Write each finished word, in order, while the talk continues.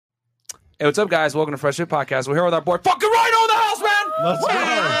Hey, what's up, guys? Welcome to Fresh Fit Podcast. We're here with our boy, fucking Rhino in the house, man. Let's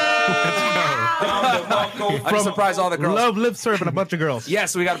go. I just surprised all the girls. Loveliveserve and a bunch of girls.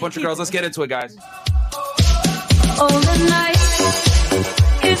 Yes, we got a bunch of girls. Let's get into it, guys. All the night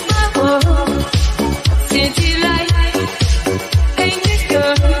is my world. City light, ain't this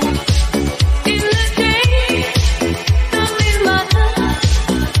girl in the day? Love is mother.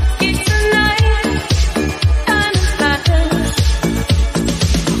 It's a night and a matter.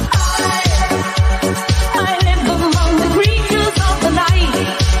 I live among the creatures of the night.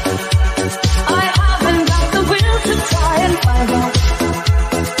 I haven't got the will to try and find out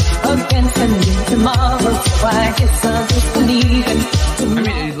against the new tomorrow. So I guess I'll just believe in. I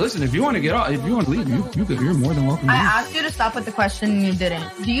mean, listen, if you want to get off, if you want to leave, you're more than welcome. I asked you to stop with the question and you didn't.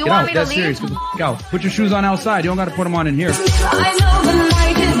 Do you Get want out. me to That's leave? serious. Go. Put your shoes on outside. You don't got to put them on in here. I know the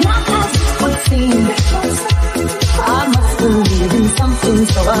night is not as it would seem. I must believe in something,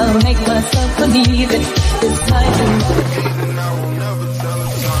 so I'll make myself believe it. This night is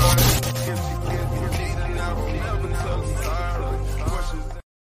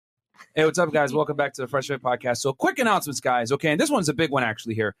Hey, what's up, guys? Welcome back to the Fresh Fit Podcast. So, quick announcements, guys. Okay, and this one's a big one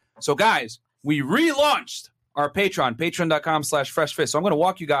actually here. So, guys, we relaunched our Patreon, patreon.com/freshfit. So, I'm going to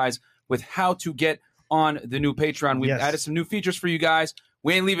walk you guys with how to get on the new Patreon. We've added some new features for you guys.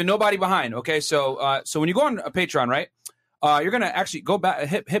 We ain't leaving nobody behind. Okay, so when you go on a Patreon, right, you're going to actually go back,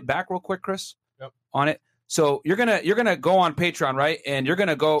 hit back real quick, Chris, on it. So you're gonna go on Patreon, right, and you're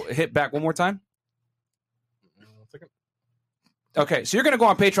gonna go hit back one more time. Okay, so you're going to go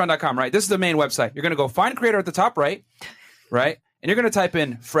on patreon.com, right? This is the main website. You're going to go find creator at the top right? And you're going to type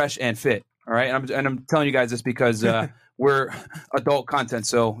in Fresh and Fit, all right? And I'm telling you guys this because we're adult content,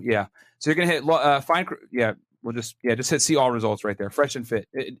 so yeah. So you're going to hit just hit see all results right there. Fresh and Fit,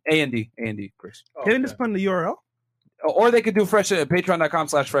 A&D, Chris. Can you just put in the URL? Or they could do fresh at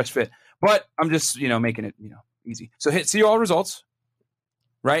patreon.com/freshfit. But I'm just, making it, easy. So hit see all results,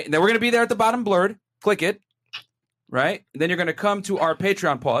 right? And then we're going to be there at the bottom blurred. Click it. Right? And then you're going to come to our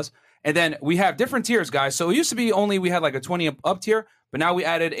Patreon pause. And then we have different tiers, guys. So it used to be we had like a 20 up tier, but now we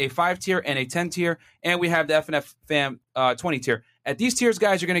added a 5 tier and a 10 tier. And we have the FNF fam 20 tier. At these tiers,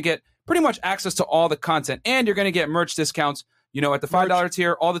 guys, you're going to get pretty much access to all the content. And you're going to get merch discounts. At the $5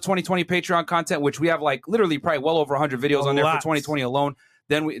 tier, all the 2020 Patreon content, which we have like literally probably well over 100 videos on there for 2020 alone.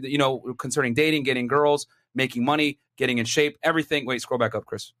 Then we, concerning dating, getting girls, making money, getting in shape, everything. Wait, scroll back up,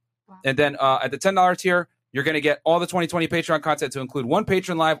 Chris. Wow. And then at the $10 tier, you're going to get all the 2020 Patreon content to include one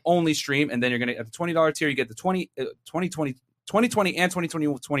Patreon live only stream. And then you're going to, at the $20 tier, you get the 2020 and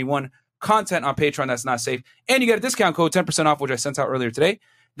 2021 content on Patreon that's not safe. And you get a discount code, 10% off, which I sent out earlier today.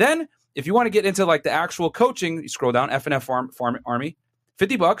 Then, if you want to get into like the actual coaching, you scroll down, FNF Farm Army,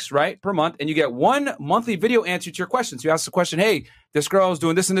 $50, right, per month. And you get one monthly video answer to your questions. You ask the question, hey, this girl is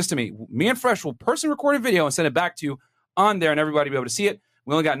doing this and this to me. Me and Fresh will personally record a video and send it back to you on there and everybody will be able to see it.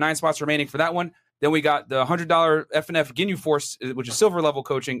 We only got 9 spots remaining for that one. Then we got the $100 FNF Ginyu Force, which is silver level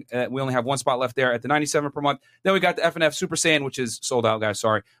coaching. We only have 1 spot left there at the $97 per month. Then we got the FNF Super Saiyan, which is sold out, guys.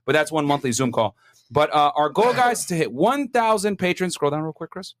 Sorry. But that's one monthly Zoom call. But our goal, guys, is to hit 1,000 patrons. Scroll down real quick,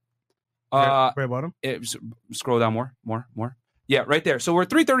 Chris. Very bottom. Scroll down more. Yeah, right there. So we're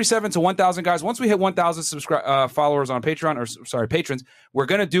 337 to 1,000, guys. Once we hit 1,000 followers on Patreon, patrons, we're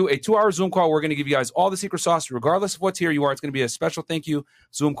going to do a 2-hour Zoom call. We're going to give you guys all the secret sauce, regardless of what tier you are. It's going to be a special thank you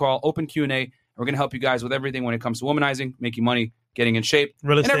Zoom call, open Q&A. We're going to help you guys with everything when it comes to womanizing, making money, getting in shape,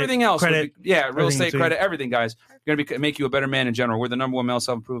 real estate, and everything else. Credit, real estate, credit, everything, guys. We're going to make you a better man in general. We're the #1 male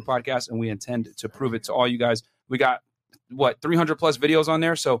self-improvement podcast, and we intend to prove it to all you guys. We got 300 plus videos on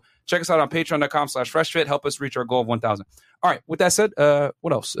there. So check us out on patreon.com/freshfit. Help us reach our goal of 1,000. All right. With that said,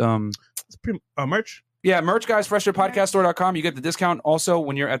 what else? It's merch. Yeah, merch, guys. freshfitpodcaststore.com. You get the discount also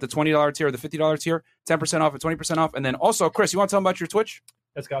when you're at the $20 tier or the $50 tier, 10% off and 20% off. And then also, Chris, you want to tell them about your Twitch?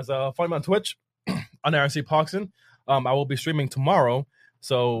 Yes, guys. Follow me on Twitch on RC Poxon. I will be streaming tomorrow.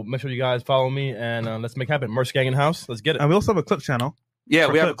 So make sure you guys follow me and let's make it happen. Merch gang in house. Let's get it. And we also have a clip channel. Yeah,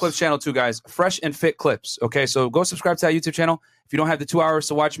 we have a clips channel too, guys. Fresh and Fit Clips. Okay, so go subscribe to that YouTube channel. If you don't have the 2 hours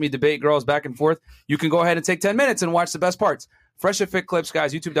to watch me debate girls back and forth, you can go ahead and take 10 minutes and watch the best parts. Fresh and Fit Clips,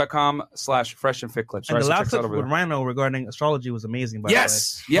 guys. YouTube.com/Fresh and Fit Clips. And the last clip with Rhino regarding astrology was amazing. By the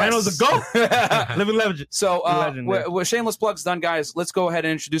way. Rhino's a GOAT. Living legend. So, with shameless plugs done, guys, let's go ahead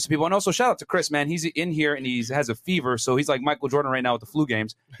and introduce the people. And also, shout out to Chris, man. He's in here and he has a fever, so he's like Michael Jordan right now with the flu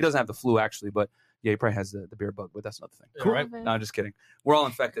games. He doesn't have the flu actually, but yeah, he probably has the beer bug, but that's another thing. Cool. Right? No, I'm just kidding. We're all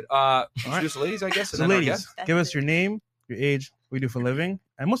infected. Introduce the ladies, I guess. So, ladies, give us your name, your age, what you do for a living,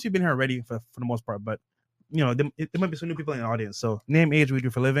 and most of you've been here already for the most part, but there might be some new people in the audience. So, name, age, what you do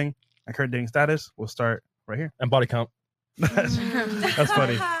for a living, and current dating status. We'll start right here. And body count. That's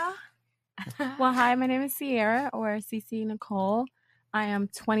funny. Well, hi, my name is Sierra or CC Nicole. I am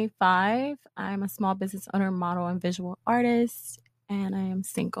 25. I'm a small business owner, model, and visual artist, and I am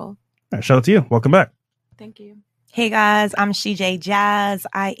single. All right, shout out to you. Welcome back. Thank you. Hey guys, I'm CJ Jazz.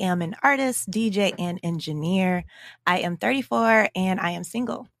 I am an artist, DJ, and engineer. I am 34 and I am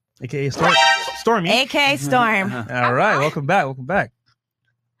single. AKA Stormy. AKA Storm. All right, welcome back. Welcome back.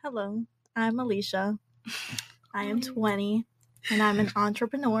 Hello, I'm Alicia. I am 20 and I'm an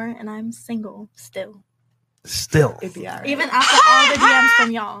entrepreneur and I'm single still. Still. Even after all the DMs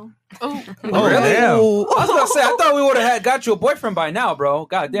from y'all. Oh, Oh, really? damn. I was gonna say, I thought we would have got you a boyfriend by now, bro.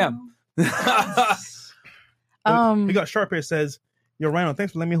 God damn. We got Sharp here says, yo, Rhino,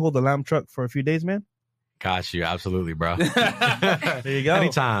 thanks for letting me hold the lamb truck for a few days, man. Got you. Absolutely, bro. There you go.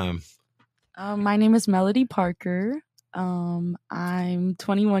 Anytime. My name is Melody Parker. I'm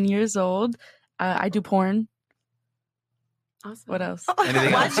 21 years old. I do porn. Awesome. What else?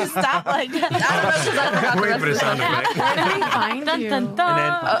 Anything Why'd else? you stop like that? Wait for the sound effect. Where do we find you? And then,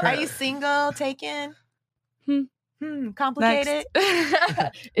 Are you single, taken? Complicated?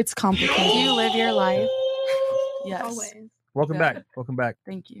 It's complicated. Do you live your life? Yes. Always. welcome Yeah. back. Welcome back.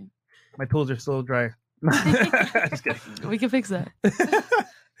 Thank you. My tools are still dry. Just kidding. We can fix that.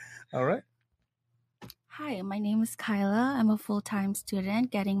 All right. Hi, my name is Kyla. I'm a full-time student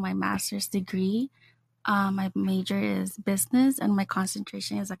getting my master's degree. My major is business and my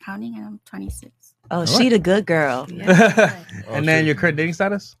concentration is accounting, and I'm 26. Oh, she the good girl. And then your current dating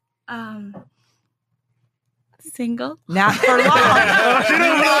status? Single. Not for long. She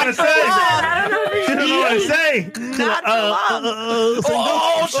doesn't know what to say. She doesn't know what to say. Not for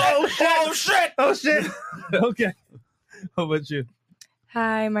long. Oh, shit. Oh, shit. Okay. How about you?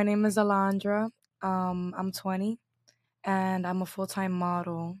 Hi, my name is Alondra. I'm 20, and I'm a full-time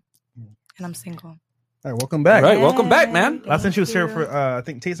model, and I'm single. All right, welcome back. All right, welcome back, man. Last time she was here for, I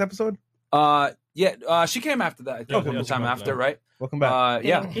think, Tate's episode. Yeah, she came after that. I think Okay, the time after, right? Welcome back.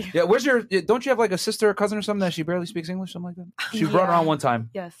 Yeah. Where's your? Don't you have like a sister or cousin or something that she barely speaks English, something like that? She brought her on one time.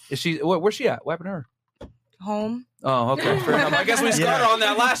 Yes. Is she? Where's she at? What happened to her? Home. Oh, okay. Fair enough. I guess we scarred her on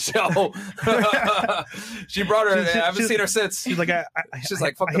that last show. She brought her. I haven't seen her since. She's like, She's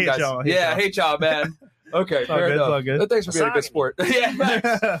like, fuck I them hate guys. y'all. I hate y'all, man. Okay, all fair good, enough. it's all good. Thanks for being a good sport. Yeah.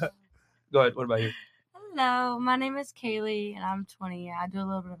 Thanks. Go ahead. What about you? Hello, my name is Kaylee, and I'm 20. I do a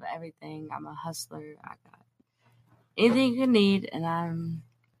little bit of everything. I'm a hustler. I got anything you need, and I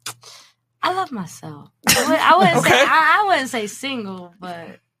love myself. I wouldn't say I wouldn't say single,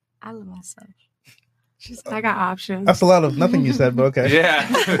 but I love myself. I got options. That's a lot of nothing you said, but okay.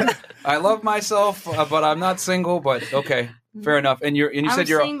 Yeah. I love myself, but I'm not single. But okay, fair enough. And you I'm said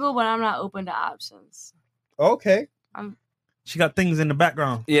you're single, but I'm not open to options. Okay. She got things in the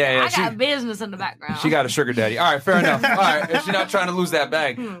background. Yeah. I got business in the background. She got a sugar daddy. All right, fair enough. All right, if she's not trying to lose that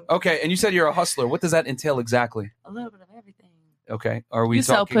bag. Okay, and you said you're a hustler. What does that entail exactly? a little bit of everything. Okay, are we You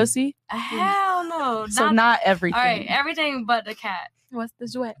sell talking? pussy? Hell no. So not everything. All right, everything but the cat. What's the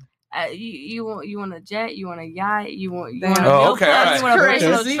duet? You want a jet? You want a yacht? You want Damn. a Oh, meal okay, club, all right. You want a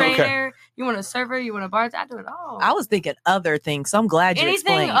personal Crazy. trainer? You want a server? You want a bartender? I do it all. I was thinking other things, so I'm glad you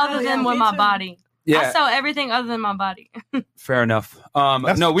Anything explained. other than with my body. I Yeah, sell everything other than my body. fair enough.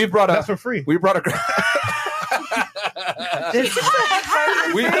 No, we brought That's a. for free. We brought a.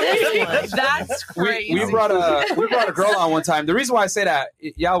 That's crazy. We brought a girl on one time. The reason why I say that,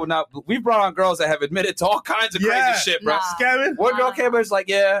 y'all would not. We brought on girls that have admitted to all kinds of Yeah. crazy shit, bro. Nah. Scamming? One girl came and was like,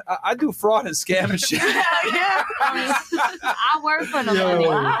 "Yeah, I do fraud and scam and shit." I work for the Yo. money.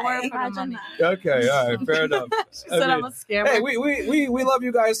 I work for the money. Okay, all right, fair enough. Said I'm a scammer. Hey, we love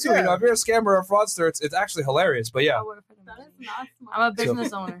you guys too. Yeah. You know, if you're a scammer or a fraudster, it's actually hilarious. But yeah, I work for the money. I'm a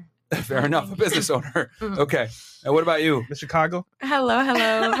business owner. fair enough. A business owner. Okay, and what about you? The Chicago? Hello.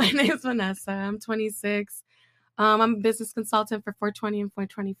 My name is Vanessa. I'm 26. I'm a business consultant for 420 and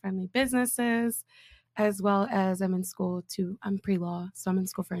 420 friendly businesses, as well as I'm in school too. I'm pre-law, so I'm in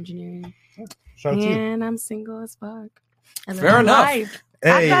school for engineering. Shout out to you. And I'm single as fuck. I live Fair my enough. life. I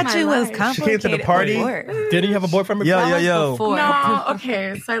Hey, thought you was She complicated. came to the party. before. Didn't you have a boyfriend before? Yo. Before. No,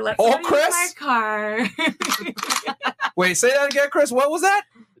 okay. So let's Oh, go use Chris? my car. Wait, say that again, Chris. What was that?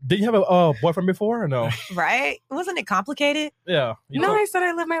 Did you have a boyfriend before or no? Right? Wasn't it complicated? Yeah. You No, told- I said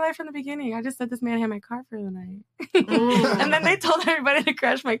I lived my life from the beginning. I just said this man had my car for the night. And then they told everybody to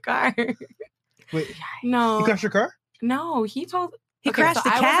crash my car. Wait, No. you crashed your car? No, he told. He crashed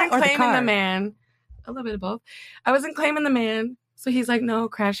the I cat wasn't or the claiming car? the man. A little bit of both. I wasn't claiming the man, so he's like, "No,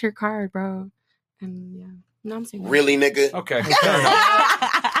 crash your car, bro." And yeah, no, I'm single. Really, nigga? Okay. Fair enough.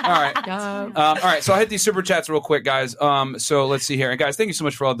 All right. Yup. All right, so I'll hit these super chats real quick, guys. So let's see here. And guys, thank you so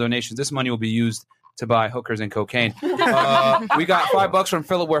much for all the donations. This money will be used to buy hookers and cocaine. We got $5 from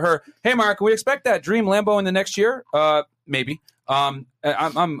Philip with her. Hey, Mark, can we expect that dream Lambo in the next year? Maybe. I'm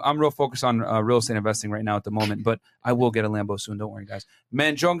real focused on real estate investing right now at the moment, but I will get a Lambo soon. Don't worry, guys.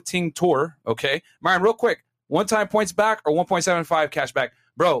 Manjung Ting Tour. Okay, Myron, real quick. One-time points back or 1.75 cash back?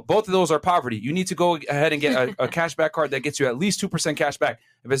 Bro, both of those are poverty. You need to go ahead and get a cash back card that gets you at least 2% cash back.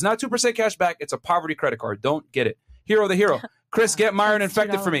 If it's not 2% cash back, it's a poverty credit card. Don't get it. Hero the hero. Chris, get Myron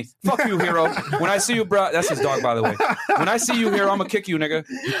infected for me. Fuck you, Hero. When I see you, bro, that's his dog, by the way. When I see you here, I'm gonna kick you, nigga.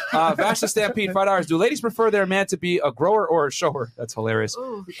 Vashta Stampede, $5. Do ladies prefer their man to be a grower or a shower? That's hilarious.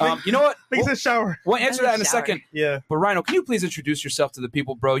 You know what? Thanks a shower. We'll answer that in a second. Yeah. But Rhino, can you please introduce yourself to the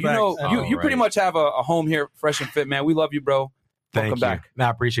people, bro? You know, Thanks. you pretty much have a home here, Fresh and Fit, man. We love you, bro. Welcome back. I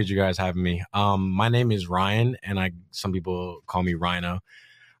appreciate you guys having me. My name is Ryan, and some people call me Rhino.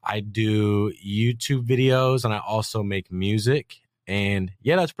 I do YouTube videos, and I also make music. And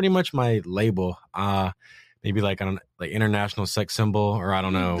yeah, that's pretty much my label. Maybe like international sex symbol, or I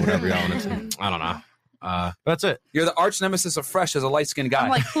don't know, whatever y'all want to. I don't know. That's it. You're the arch nemesis of Fresh as a light skinned guy.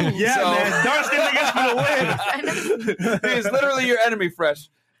 I'm like, cool. Yeah, man. Dark skin niggas gonna win. He's literally your enemy, Fresh.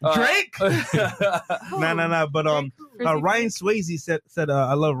 Drake? Nah. But Ryan Swayze said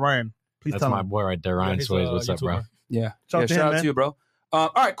I love Ryan. Please That's tell my him. boy right there, Ryan Swayze. What's up, bro? Yeah. Shout out to shout him, out man. to you, bro. All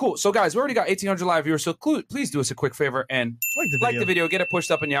right, cool. So, guys, we already got 1,800 live viewers. So, please do us a quick favor and like the video, get it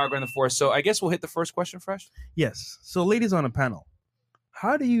pushed up in the algorithm for us. So, I guess we'll hit the first question, Fresh. Yes. So, ladies on the panel,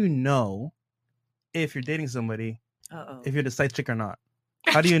 how do you know if you're dating somebody, if you're the side chick or not?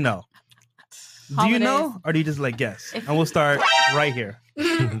 How do you know? Do you know, or do you just like guess? And we'll start right here.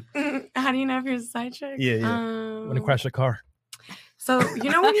 How do you know if you're a side chick? Yeah. When you crash your car. So, you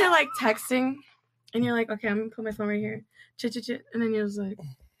know when you're like texting and you're like, okay, I'm going to put my phone right here. And then you're just like,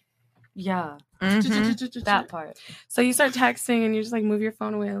 Yeah. that That part. So you start texting and you just like move your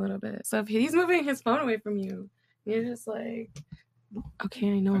phone away a little bit. So if he's moving his phone away from you, you're just like, okay,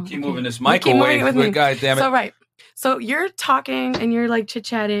 I know. Keep moving this Keep mic moving away. it with me. God damn it. So right. So you're talking and you're like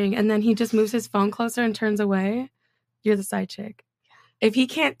chit-chatting and then he just moves his phone closer and turns away. You're the side chick. If he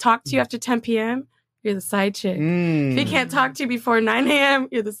can't talk to you after 10 p.m., you're the side chick. If he can't talk to you before 9 a.m.,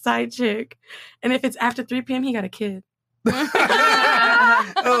 you're the side chick. And if it's after 3 p.m., he got a kid.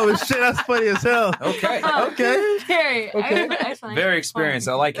 Oh shit, that's funny as hell. Okay. Very. Okay. Excellent. Very experienced.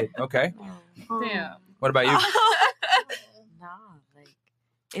 I like it. Okay. Damn. What about you? Nah, like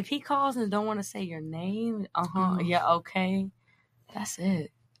if he calls and don't want to say your name, yeah, okay, that's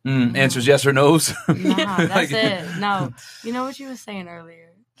it. Answers yes or no's. Nah, that's it. No, you know what you were saying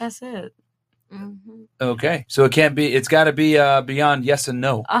earlier. That's it. Okay, so it's got to be beyond yes and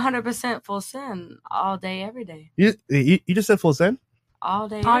no. 100% full send all day, every day. You just said full send? All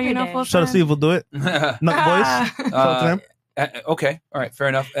day, Oh, every you know day. full Shut up, Steve will do it. Nut boys. Shout out to them. Okay, all right, fair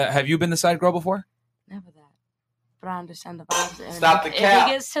enough. Have you been the side girl before? Never that. But I understand the vibes. And Stop if the cap.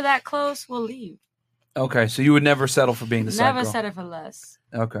 it gets to that close, we'll leave. Okay, so you would never settle for being the side Never girl. settle for less.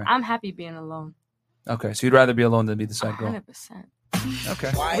 Okay. I'm happy being alone. Okay, so you'd rather be alone than be the side girl. 100%.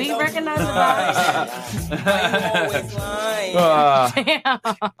 Okay. We recognize the vibes. All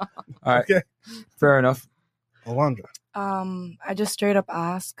right. Okay. Fair enough. Alondra. I just straight up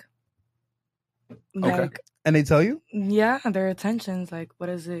ask. Okay. And they tell you? Yeah, their intentions. Like, what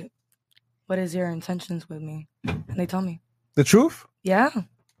is it? What is your intentions with me? And they tell me. The truth? Yeah.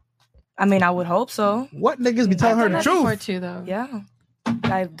 I mean, I would hope so. What niggas be telling her the truth? Before too, though. Yeah.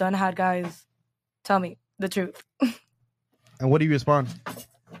 I've had guys tell me the truth. And what do you respond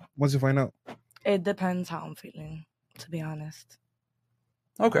once you find out? It depends how I'm feeling, to be honest.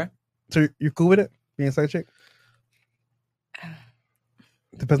 Okay. So you're cool with it? Being a side chick?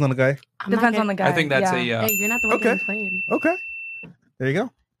 Depends on the guy. Depends on the guy. I think that's Hey, you're not the one getting played. Okay. There you go.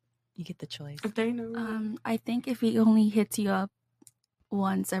 You get the choice. If they know. I think if he only hits you up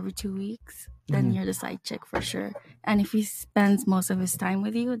once every 2 weeks, then you're the side chick for sure. And if he spends most of his time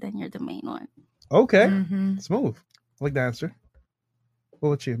with you, then you're the main one. Okay. Smooth. I like the answer. What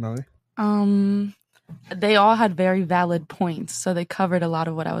about you, Melly? They all had very valid points, so they covered a lot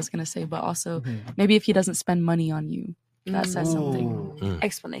of what I was going to say, but also maybe if he doesn't spend money on you, that says something.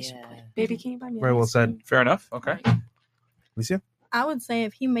 Explanation. Baby, can you buy me Very well said. Fair enough. Okay. Alicia? I would say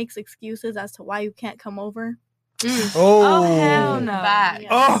if he makes excuses as to why you can't come over. Oh, hell no. Back.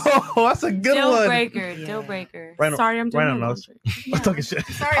 Oh, that's a good Deal one. breaker. Deal breaker. Rhino, Sorry, I'm doing Rhino my knows. I'm talking shit.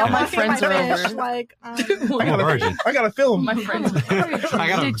 Sorry, All I'm my washing friends are fish. over. Like, I got a film. My friends. I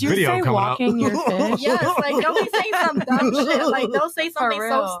got a Did you video say coming walking your fish? yes, like don't be saying some dumb shit. Like don't say something so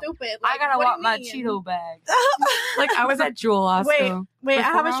real. stupid. I Like, gotta what do walk you my mean? Cheeto bag. Like I was at Jewel Osco. Wait, I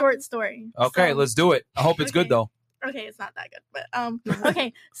have a short story. Okay, So, let's do it. I hope it's good though. Okay, it's not that good, but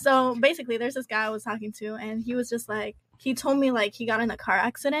okay. So basically, there's this guy I was talking to, and he was just like, he told me like he got in a car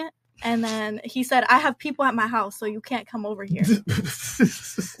accident, and then he said, "I have people at my house, so you can't come over here."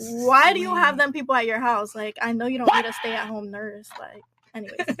 Why do you have them people at your house? Like, I know you don't need a stay-at-home nurse. Like,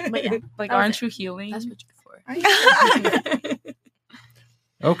 anyways, but yeah, like, aren't you healing? That's what you're for.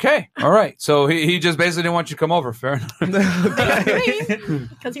 Okay. All right. So he just basically didn't want you to come over. Fair enough.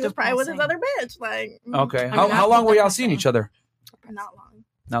 Because he was probably with his other bitch. Like, Okay. How long were y'all seeing each other? Not long.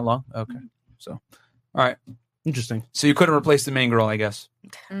 Not long? Okay. So, all right. Interesting. So you couldn't replace the main girl, I guess.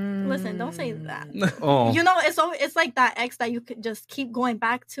 Listen, don't say that. Oh. You know, it's like that ex that you could just keep going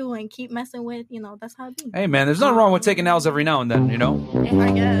back to and keep messing with. You know, that's how it be. Hey, man, there's nothing wrong with taking L's every now and then, you know?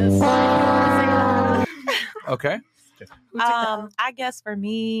 I guess. Okay. I guess for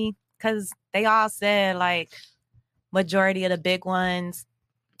me, because they all said like majority of the big ones,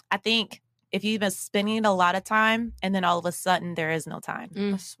 I think if you've been spending a lot of time and then all of a sudden there is no time.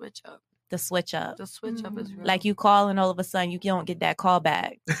 The switch up. The switch up. The switch up is real. Like you call and all of a sudden you don't get that call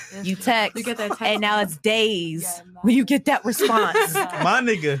back. You text, You get that text and now it's days when you get that response. My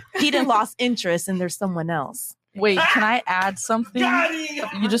nigga. He done lost interest and there's someone else. Wait, can I add something?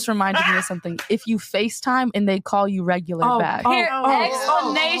 You just reminded me of something. If you FaceTime and they call you regular back.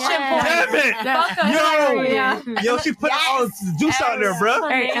 Explanation point. Yo, she put all the juice out there, bro.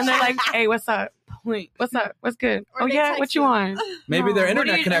 Hey, and they're like, "Hey, what's up? What's up? What's good? Or Oh they yeah, text what you you. want? Maybe their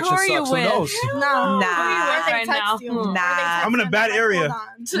internet connection sucks. Who knows? No. Nah. They text you. Or they text I'm in a you bad and area. hold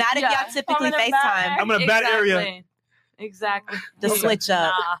on. Not if y'all typically FaceTime. I'm in a bad area. Exactly. The switch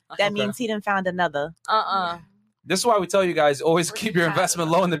up. That Okay. means he done found another. This is why we tell you guys always keep your investment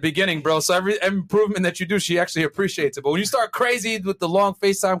low in the beginning, bro. So every improvement that you do, she actually appreciates it. But when you start crazy with the long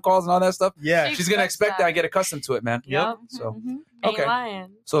FaceTime calls and all that stuff, yeah, she's gonna expect that and get accustomed to it, man. Yep. So Ain't okay. lying.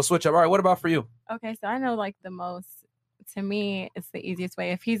 So switch up. All right, what about for you? Okay, so I know like the most, to me, it's the easiest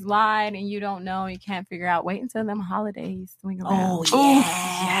way. If he's lied and you don't know, you can't figure out, wait until them holidays swing around.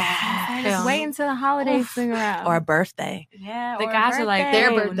 Yeah. Just wait until the holidays swing around. Or a birthday. Yeah. The or a guys are like, birthday.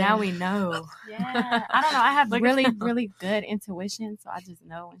 their birthday. Now we know. Yeah. I don't know. I have Like- really, really good intuition, so I just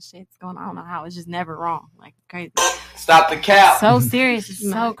know when shit's going on. I don't know how. It's just never wrong. Like crazy. Stop the cap. So serious. It's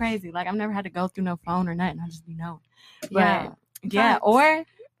so crazy. Like I've never had to go through no phone or nothing. I just be knowing. Yeah. Right. Yeah. Or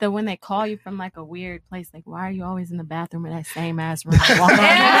when they call you from like a weird place, like, why are you always in the bathroom in that same ass room?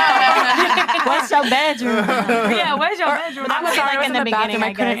 What's your bedroom? Yeah, where's your bedroom? I was like in the beginning.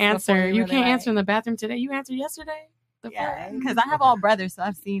 I couldn't answer. You can't answer. answer in the bathroom today. You answered yesterday. Yeah, because I have all brothers, so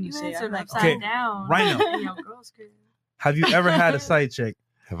I've seen You the shit. answered I'm like, upside Okay, down. right now. In your girl's crib. Have you ever had a side chick?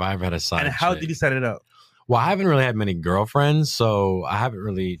 Have I ever had a side And how chick? did you set it up? Well, I haven't really had many girlfriends, so I haven't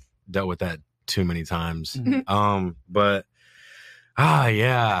really dealt with that too many times. But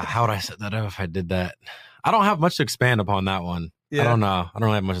yeah, how would I set that up if I did that? I don't have much to expand upon that one. Yeah. I don't know. I don't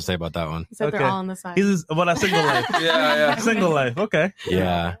really have much to say about that one. He said they're all on the side. He's about a single life. Yeah. Single life. Okay.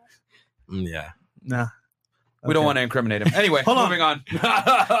 Yeah. Yeah. Nah. We don't want to incriminate him. Anyway, Hold on. moving on.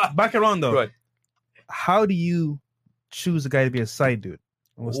 Back around though. Good. How do you choose a guy to be a side dude?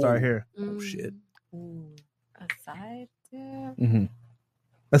 And we'll start Ooh. here. Oh shit. a side dude? Mm-hmm.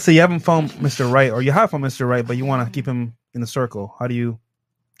 Let's say you haven't found Mr. Right, or you have found Mr. Right, but you want to keep him in the circle. How do you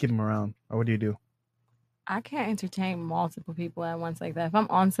keep him around, or what do you do? I can't entertain multiple people at once like that. If I'm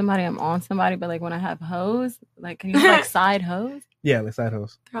on somebody, I'm on somebody. But like when I have hoes, like can you have like side hoes? Yeah, like side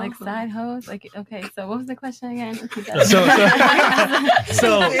hoes. Like side hoes? Like okay, so what was the question again?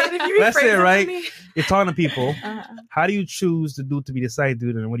 So let's say right, you're talking to people. Uh-huh. How do you choose the dude to be the side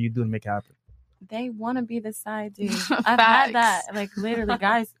dude, and what do you do to make it happen? They want to be the side dude. I've had that. Like literally,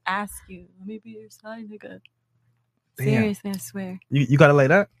 guys ask you, "Let me be your side nigga." Damn. Seriously, I swear. You gotta like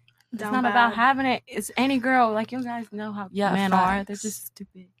that. It's not about having it. It's any girl. Like you guys know how men are. They're just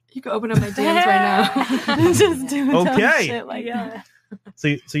stupid. You can open up my DMs right now. Just do dumb Okay. shit like that.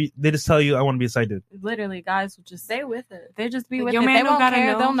 So they just tell you, I want to be a side dude. Literally, guys will just stay with it. They just be Like, with your it. man They don't won't gotta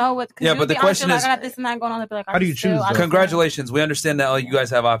care. know. They'll know what. Yeah, but the question like, is- I got this and that going on. They'll be like, How do you choose, though? Congratulations. We understand that all you guys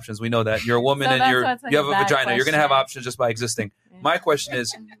have options. We know that you're a woman So and that's you what's like have a a bad vagina. You're gonna have question. options just by existing. My question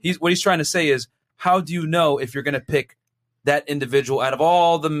is, what he's trying to say is, how do you know if you're gonna pick that individual out of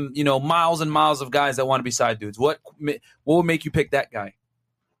all the miles and miles of guys that want to be side dudes? What would make you pick that guy?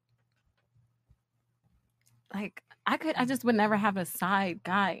 Like I just would never have a side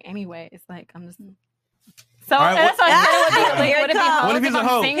guy anyway. It's like I'm just. So All right, that's why I said it would be, Here it would it be comes. hoes What if he's a I'm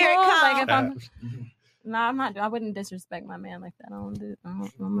hoe? single? Here it Like if comes. I'm. No, I'm not. I wouldn't disrespect my man like that. I don't do. I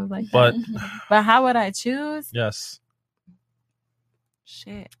don't move like But- that. But how would I choose? Yes.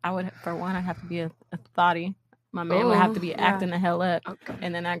 Shit, I would. For one, I'd have to be a thotty. My man would have to be yeah. acting the hell up,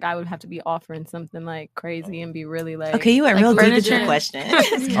 and then that guy would have to be offering something like crazy and be really like. Okay, you went like real deep into furniture. the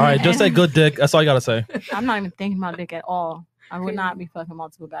question. All right, just say good dick. That's all you gotta say. I'm not even thinking about dick at all. I would not be fucking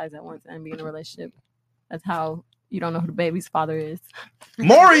multiple guys at once and be in a relationship. That's how you don't know who the baby's father is.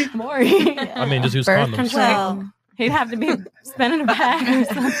 Maury. Maury. I mean, just use Birth condoms. control. Well, He'd have to be spinning a bag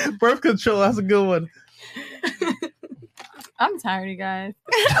or something. Birth control. That's a good one. I'm tired, you guys.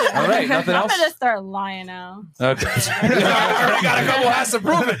 All right, nothing I'm else? gonna start lying now. Okay. I already got a couple has to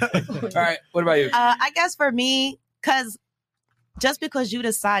prove it. All right. What about you? I guess for me, because just because you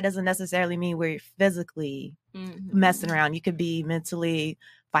decide doesn't necessarily mean we're physically messing around. You could be mentally,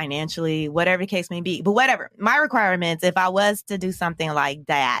 financially, whatever the case may be. But whatever. My requirements, if I was to do something like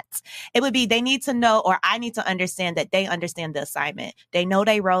that, it would be they need to know, or I need to understand that they understand the assignment. They know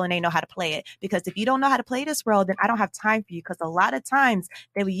their role and they know how to play it. Because if you don't know how to play this role, then I don't have time for you. Because a lot of times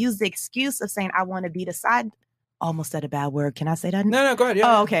they would use the excuse of saying, I want to be the side. Almost said a bad word. Can I say that? No, go ahead.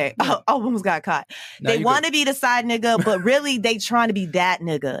 Yeah, oh, okay. Yeah. I almost got caught. No, they you want to be the side nigga, but really they trying to be that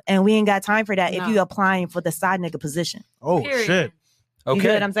nigga. And we ain't got time for that if you applying for the side nigga position. Oh, shit. You Okay.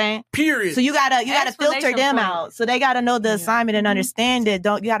 get what I'm saying? Period. So you gotta filter Explanation them point. out. So they gotta know the assignment and understand it.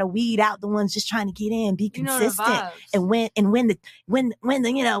 You gotta weed out the ones just trying to get in, be You know the consistent, vibes. and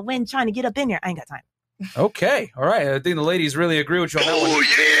when trying to get up in there. I ain't got time. Okay. All right. I think the ladies really agree with you on that one.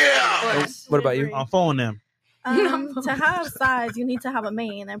 yeah. What about you? I'm following them. To have sides, you need to have a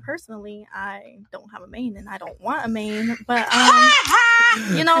main. And personally, I don't have a main, and I don't want a main. But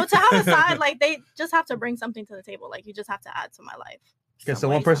to have a side, like they just have to bring something to the table. Like you just have to add to my life. Okay, so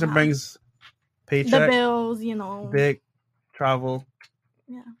one person brings paycheck, The bills, big travel,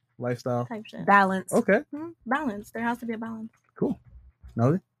 yeah, lifestyle, type shit. Balance. Okay, balance. There has to be a balance. cool.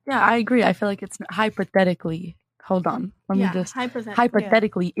 Nelly? Yeah, I agree. I feel like it's hypothetically. Hold on. Let me Yeah, just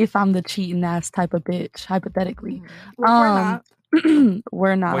hypothetically, if I'm the cheating ass type of bitch, hypothetically. We're not.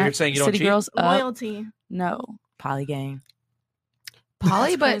 We're not. Well, you're saying you don't City cheat? girls up. Loyalty. No. Poly gang.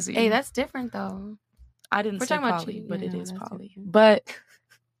 Poly, but crazy. hey, that's different though. I didn't We're say talking about poly, cheating, but it yeah, is that's poly. But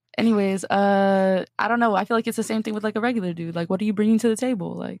anyways, I don't know. I feel like it's the same thing with like a regular dude. Like, what are you bringing to the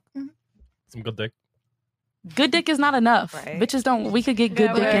table? Like, Some good dick. good dick is not enough. Right. Bitches don't. We could get good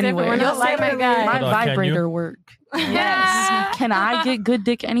Yeah, dick we're different. anywhere. We're not like that guy. My Hold on, can vibrator you? work. Yes. Can I get good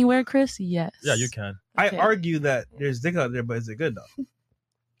dick anywhere, Chris? Yes. Yeah, you can. Okay. I argue that there's dick out there, but is it good though?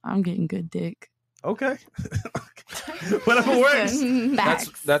 I'm getting good dick. Okay. Whatever works.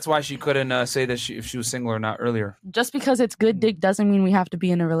 That's why she couldn't say that if she was single or not earlier. Just because it's good dick doesn't mean we have to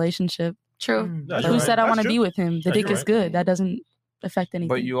be in a relationship. True. Yeah, Who you're said I right. want to That's be true. with him? The Yeah, dick you're is right. good. That doesn't affect anything.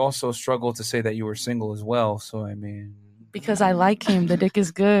 But you also struggled to say that you were single as well. So I mean, because I like him. The dick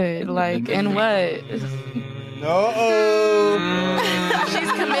is good. Like, and what?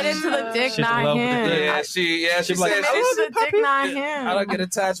 She's committed to the dick, She's in not love with the him. dick. she She's like, said I she's- Committed to the dick, not him. I don't get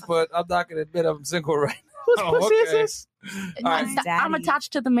attached, but I'm not gonna admit I'm single right now. Whose pussy is this? I'm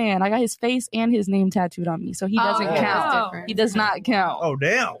attached to the man. I got his face and his name tattooed on me, so he doesn't okay, that's count. different. He does not count. Oh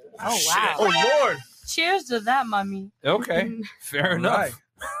damn! Oh wow. Oh lord! Cheers to that, mommy. Okay, fair enough.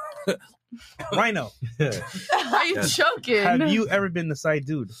 Right. Rhino, Are you joking? have you ever been the side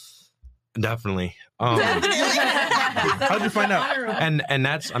dude? Definitely. How'd you find out? And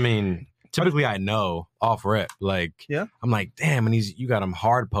that's, I mean, typically I know off rip. Like, Yeah. I'm like, damn, and you got him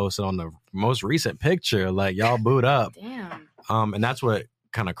hard posted on the most recent picture. Like, y'all boot up. Damn. And that's what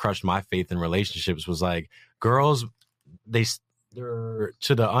kind of crushed my faith in relationships was like, girls, they're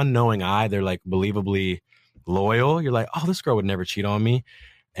to the unknowing eye, they're like believably loyal. You're like, oh, this girl would never cheat on me.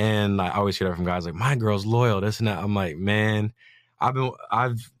 And I always hear that from guys like, my girl's loyal, this and that. I'm like, man,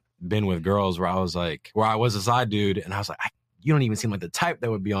 I've been with girls where I was a side dude, and I was like, you don't even seem like the type that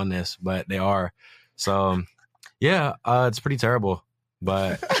would be on this, but they are. So yeah, it's pretty terrible,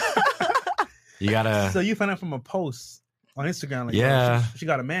 but you gotta. So you found out from a post on Instagram, like, Yeah. she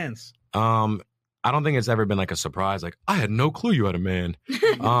got a man's. I don't think it's ever been like a surprise. Like, I had no clue you had a man.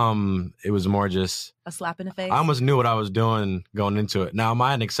 It was more just A slap in the face. I almost knew what I was doing going into it. Now, am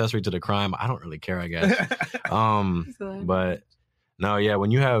I an accessory to the crime? I don't really care, I guess. But no, yeah, when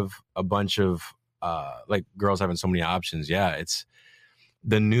you have a bunch of like girls having so many options, yeah, it's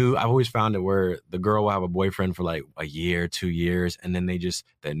the new. I've always found it where the girl will have a boyfriend for like a year, 2 years, and then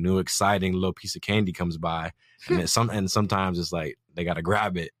that new exciting little piece of candy comes by, and sometimes it's like they got to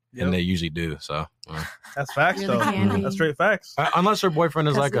grab it. Yep. And they usually do. So That's facts, You're the though. candy. That's straight facts. Unless her boyfriend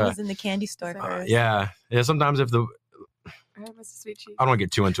is like it was in the candy store first. yeah. Sometimes if I don't want to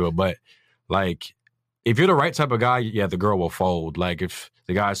get too into it, but like if you're the right type of guy, yeah, the girl will fold. Like if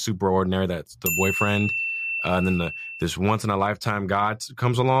the guy's super ordinary, that's the boyfriend, and then this once in a lifetime guy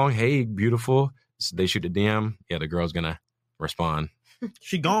comes along. Hey, beautiful, they shoot the DM, yeah, the girl's gonna respond.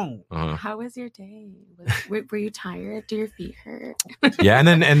 She gone. How was your day? Were you tired? Do your feet hurt? Yeah, and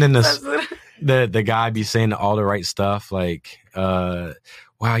then the guy be saying all the right stuff, like,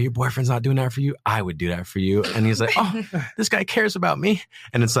 wow, your boyfriend's not doing that for you. I would do that for you. And he's like, oh, this guy cares about me.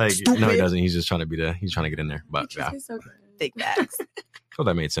 And it's like, no, he doesn't. He's just trying to he's trying to get in there. But yeah, so good. Big bags. So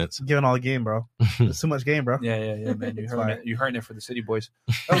that made sense. Giving all the game, bro. There's too much game, bro. Yeah, man. You're hurting it for the city boys.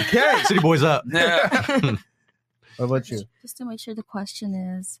 Okay. City boys up. Yeah. What about you? Just to make sure the question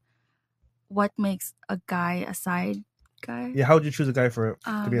is, what makes a guy a side guy? Yeah, how would you choose a guy to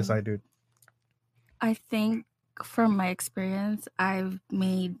be a side dude? I think from my experience, I've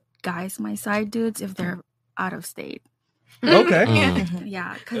made guys my side dudes if they're out of state. Okay.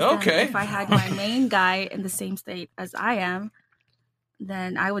 Yeah, because if I had my main guy in the same state as I am,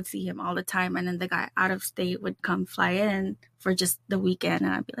 then I would see him all the time, and then the guy out of state would come fly in for just the weekend,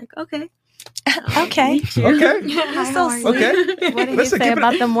 and I'd be like, okay. Okay. Okay. You're so sweet. Okay. What did Listen, you say keep it-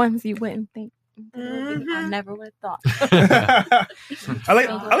 about them ones you wouldn't think? I never would have thought. I like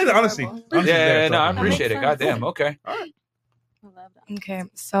the honesty. Yeah, no, I appreciate it. Goddamn. Okay. Okay,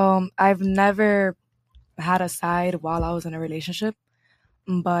 so I've never had a side while I was in a relationship,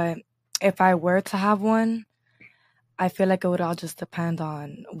 but if I were to have one, I feel like it would all just depend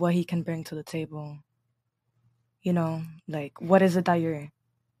on what he can bring to the table. You know, like, what is it that you're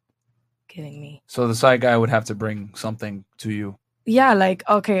giving me? So the side guy would have to bring something to you Yeah, like,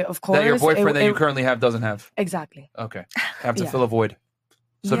 okay, of course. that your boyfriend that you currently have doesn't have. Exactly. Okay. Have to Yeah. fill a void.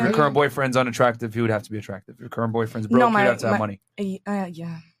 So if Yeah. your current boyfriend's unattractive, he would have to be attractive. If your current boyfriend's broke, you'd have to have money.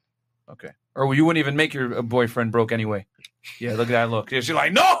 Yeah. Okay. Or you wouldn't even make your boyfriend broke anyway. Yeah, look at that look. She's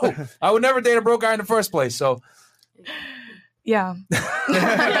like, no, I would never date a broke guy in the first place. So, Yeah.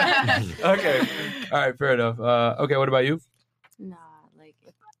 okay. All right, fair enough. Okay, what about you? Nah, like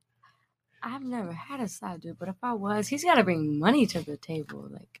I've never had a side dude, but if I was, he's got to bring money to the table.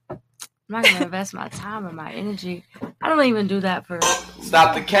 Like, I'm not gonna invest my time and my energy. I don't even do that for.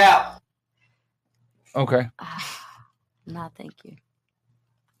 Stop the cap. Okay. Nah, thank you.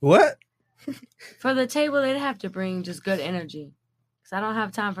 What? For the table, they'd have to bring just good energy. Because I don't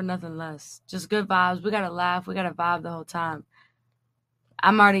have time for nothing less. Just good vibes. We got to laugh. We got to vibe the whole time.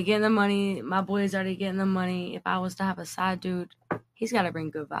 I'm already getting the money. My boy's already getting the money. If I was to have a side dude, he's got to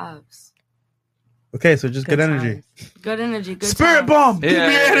bring good vibes. Okay, so just good energy. Good energy. Good Spirit times. bomb. Give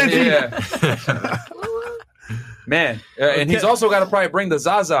me energy. Yeah. Man, and he's also got to probably bring the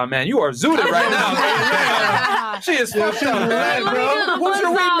Zaza, man. You are zooted right now. She is fucked up, man, bro. Who's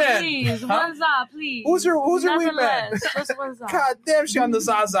your wingman? Please. One za, please. Who's your Nothing wingman? less. Just one za. God damn, she on the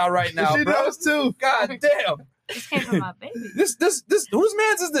Zaza right now, She bro. knows too. God damn. This came from my baby. This whose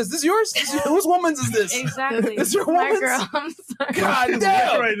man's is this? This yours? Whose woman's is this? Exactly. This your My woman's? girl, I'm sorry. God She's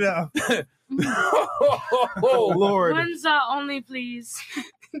damn. right now. Oh Lord. One za only, please.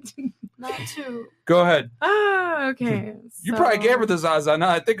 Not two. Go ahead. Oh, okay. You probably gave her the Zaza. Now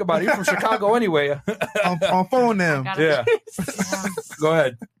I think about it. You're from Chicago anyway. On phone them. Yeah. Go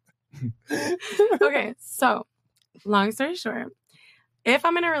ahead. Okay, so long story short, if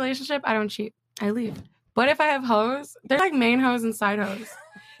I'm in a relationship, I don't cheat. I leave. But if I have hoes, they're like main hoes and side hoes.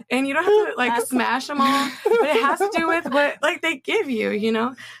 And you don't have to like smash them all, but it has to do with what like they give you, you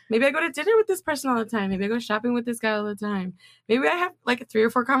know? Maybe I go to dinner with this person all the time. Maybe I go shopping with this guy all the time. Maybe I have like 3 or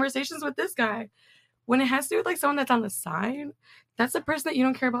 4 conversations with this guy. When it has to do with like someone that's on the side, that's the person that you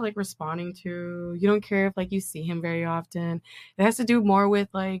don't care about like responding to. You don't care if like you see him very often. It has to do more with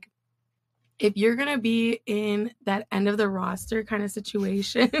like if you're gonna be in that end of the roster kind of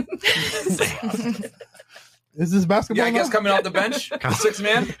situation. Is this basketball? Yeah, I guess now? coming off the bench, 6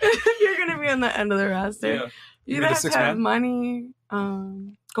 man. You're gonna be on the end of the roster. Yeah. You You're either the have to have 6 man? money,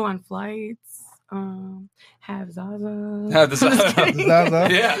 go on flights, have Zaza. Have the I'm just Zaza. kidding. Zaza.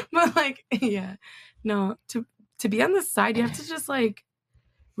 Yeah. But like, yeah, no. To be on the side, you have to just like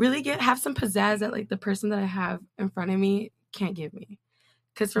really have some pizzazz that like the person that I have in front of me can't give me.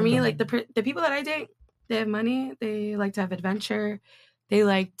 Because for me, like the people that I date, they have money, they like to have adventure, they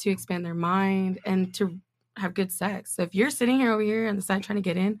like to expand their mind and to have good sex. So if you're sitting here over here on the side trying to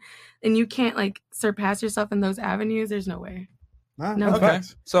get in and you can't like surpass yourself in those avenues, there's no way. No. Okay.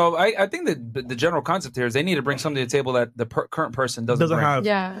 So I think that the general concept here is they need to bring something to the table that the current person doesn't bring. have.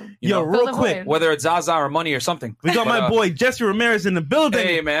 Yeah. You Yo, know, real quick. whether it's Zaza or money or something. We got my boy Jesse Ramirez in the building.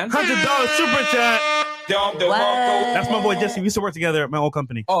 Hey, man. $100 super chat. What? That's my boy Jesse. We used to work together at my old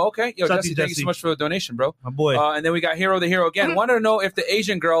company. Oh, okay. Yo, Shout out Jesse, to thank you Jesse. so much for the donation, bro. My boy. And then we got Hero the Hero again. Wanted to know if the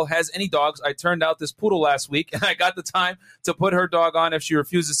Asian girl has any dogs. I turned out this poodle last week, and I got the time to put her dog on if she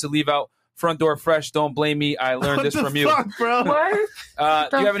refuses to leave out front door fresh. Don't blame me. I learned this from you. Fuck, bro.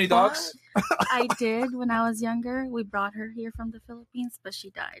 What? Do you have any dogs? I did when I was younger. We brought her here from the Philippines, but she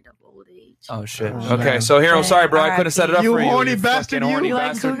died of old age. Oh shit. Okay, so here I'm sorry, bro. I could have set it up You for you. horny you bastard, fucking horny you.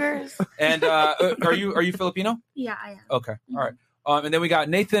 like bastard. cougars? And are you Filipino? Yeah, I am. Okay, all right. And then we got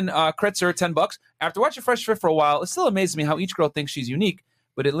Nathan Kretzer, $10. After watching Fresh Fit for a while, it still amazes me how each girl thinks she's unique,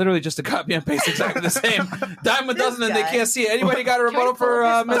 but it literally just a copy and paste exactly the same. Dime a dozen and they can't see it. Anybody got a rebuttal for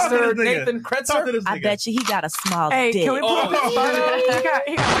Mr. Nathan Kretzer? I bet you he got a small Hey, dick. can we pull up his photo? He got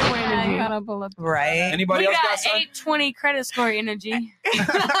way more energy. You gotta pull up. Right? Anybody We else got got 820 credit score energy.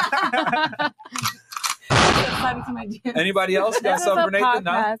 Anybody else got This is something a for Nathan?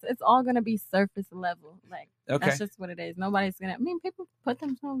 No? podcast. It's all gonna be surface level. Like Okay. that's just what it is. Nobody's gonna. I mean, people put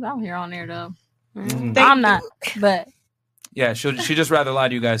themselves out here on there though. Mhm. I'm not, but Yeah, she just rather lie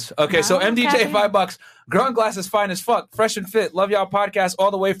to you guys. Okay, so MDJ, okay. $5. Growing Glass is fine as fuck. Fresh and fit. Love y'all podcast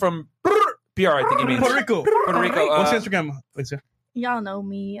all the way from PR, I think he means. Puerto Rico. Puerto Rico. What's your Instagram, Alicia? Y'all know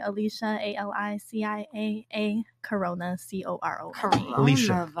me, Alicia, ALICIAA, Corona, CORO.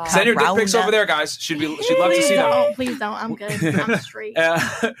 Alicia. Send your dick pics over there, guys. She'd love to see them. Please don't. I'm good. I'm straight.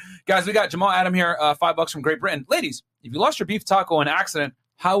 Guys, we got Jamal Adam here, $5 from Great Britain. Ladies, if you lost your beef taco in an accident,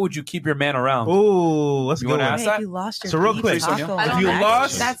 how would you keep your man around? Ooh, let's You go. wanna ask that? If you lost your So real beef quick, taco if in you an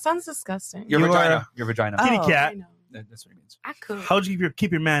lost that sounds disgusting. Your You vagina. are- Your vagina. kitty Oh, cat, That's what it means. I could. how would you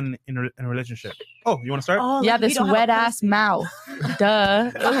keep your man in a relationship? Oh, you want to start? Oh, Yeah, like, we this don't have a wet ass mouth. Duh.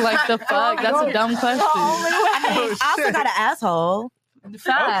 Like the fuck? That's a dumb question. I also got an asshole.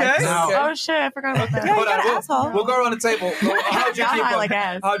 Facts. Okay. Oh shit! I forgot about that. Yeah, Hold you got an on, asshole. we'll go around the table. How'd you Y'all keep high him? like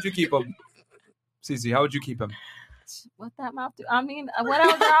ass. How'd you keep him? Cece, how would you keep him? What that mouth do? I mean, what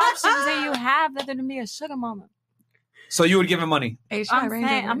other options do you have other than be a sugar mama? So you would give him money. I'm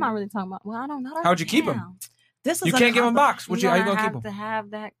saying, I'm not really talking about. Well, I don't know. How'd you keep him? This is You can't give him box. How you gonna keep have him? to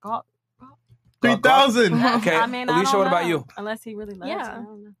have that gawk. 3,000. Okay, I mean, I Alicia, don't what about know. you? Unless he really loves Yeah. you. I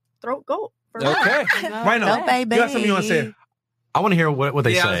don't know. Throat goat. Okay. Rhino, No, baby. you got something you want to say? I want to hear what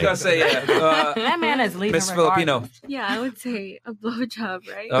they Yeah, I was say. gonna say yeah. That man is leaving. Miss Filipino. regardless. Yeah, I would say a blowjob,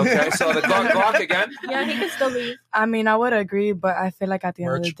 right? Okay, so the Glock again. Yeah, he can still leave. I mean, I would agree, but I feel like at the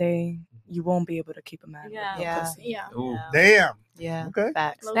end of Merch. the day, you won't be able to keep a man. with Yeah. no Yeah. pussy. Yeah. Ooh. Damn. Yeah. Okay.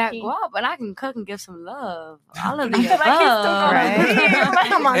 Facts. Low That key. guap, but I can cook and give some love. All of the I feel like he's still above. gonna Right. agree. Like,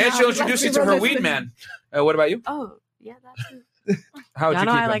 come on And now. she'll introduce you Let's to be her realistic. weed man. What about you? Oh, yeah, that's it. How would Y'all you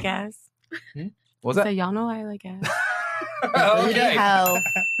know keep I him? like ass. What was So that? y'all know I like ass. Okay, How?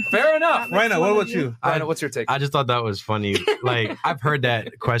 fair enough. Rhino, what about you? Rhino, what's your take? I just thought that was funny. Like I've heard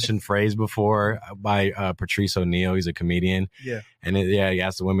that question phrased before by Patrice O'Neal. He's a comedian. Yeah. And he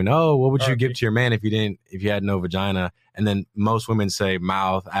asked the women, "Oh, what would you RIP. give to your man if you had no vagina?" And then most women say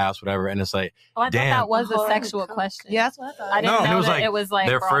mouth, ass, whatever. And it's like Oh, I thought Damn. that was a sexual question. Yeah, that's what I thought. I didn't No, and know it was that like it was like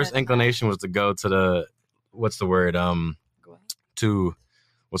their broader first than inclination was to go to the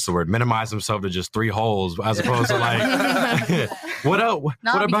minimize himself to just 3 holes as opposed to like what else?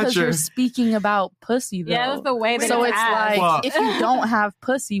 Not What about because your you're speaking about pussy though. Yeah, it was the way that So it it's asked. like Well- if you don't have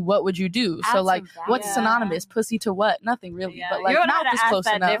pussy, what would you do? So That's like, a valid- what's Yeah. synonymous? Pussy to what? Nothing really. Yeah. But like, you would mouth have is to ask close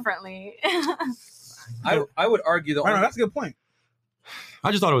that enough. differently. I would argue the Rhino, only. that's a good point. I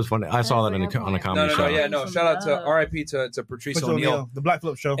just thought it was funny. I saw that That's a on a good comedy No, show. yeah, no. Some Shout out to love. R.I.P. to Patrice Patrice O'Neal. O'Neal, the Black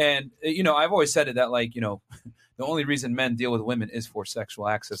Flip Show. And I've always said it that like the only reason men deal with women is for sexual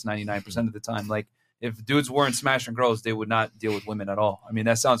access 99% of the time. Like if dudes weren't smashing girls, they would not deal with women at all. I mean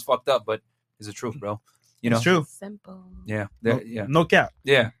that sounds fucked up, but it's the truth, bro. You know, It's true. Simple. Yeah, No, yeah, no cap.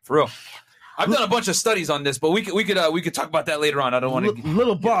 yeah, for real. I've done a bunch of studies on this, but we could talk about that later on. I don't want to.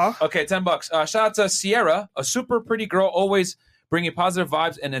 Little bar. Okay, $10. Shout out to Sierra, a super pretty girl, always bringing positive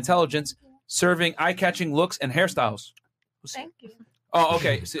vibes and intelligence, serving eye-catching looks and hairstyles. Thank you. Oh,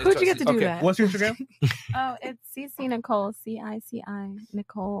 okay. Who'd you get to do Okay. that? What's your Instagram? Oh, it's CC Nicole, CICI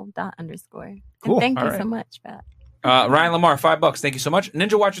Nicole ._. And Cool. thank you All so right. much, Pat. Ryan Lamar, $5. Thank you so much.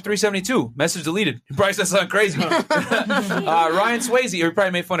 Ninja Watcher 372. Message deleted. You probably said something crazy. Ryan Swayze, or he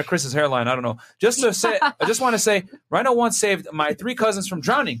probably made fun of Chris's hairline. I don't know. I just want to say, Rhino once saved my 3 cousins from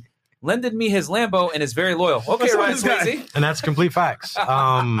drowning. Lended me his Lambo and is very loyal. Okay, What's up Ryan with this guy? Swayze. And that's complete facts.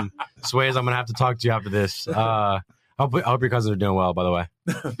 Sways, I'm gonna have to talk to you after this. I hope your cousins are doing well, by the way.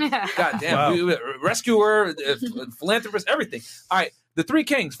 God damn. Wow. Rescuer, philanthropist, everything. All right. The 3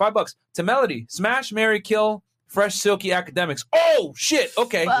 kings, $5. To Melody, smash, marry, kill, fresh, silky academics. Oh, shit.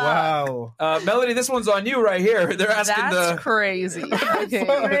 Okay. Wow. Melody, this one's on you right here. They're asking That's crazy. Okay.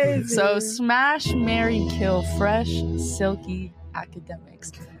 crazy. So smash, marry, kill, fresh, silky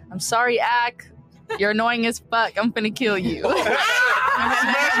academics. I'm sorry, Ak. You're annoying as fuck. I'm finna kill you.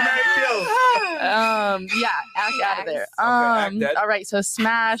 Smash, marry, kill. Yeah, Ak out of there. Ak dead. All right, so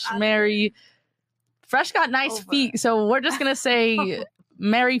smash, marry. Fresh got nice feet, so we're just gonna say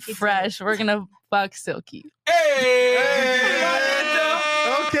marry Fresh. We're gonna fuck Silky. Okay.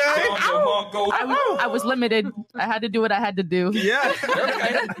 I was limited. I had to do what I had to do. Yeah.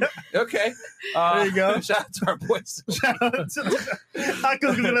 Okay. There you go. Shout out to our boys. Shout out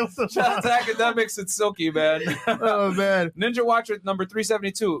to Academics and Silky, man. Oh, man. Ninja Watcher number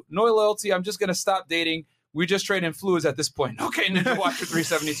 372. No loyalty. I'm just going to stop dating. We just trade in fluids at this point. Okay, Ninja Watcher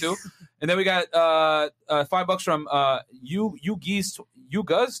 372. And then we got $5 from you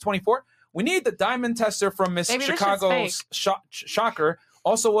Guz 24. We need the diamond tester from Miss Baby, this shit's Chicago's Shocker.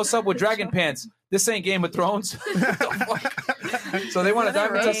 Also, what's up with Dragon Pants? This ain't Game of Thrones. So they want a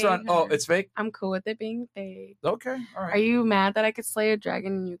diamond tester on. Oh, it's fake? I'm cool with it being fake. Okay, all right. Are you mad that I could slay a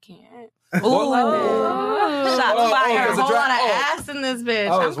dragon and you can't? Ooh. Shots fired. there's A a whole lot of oh. ass in this bitch.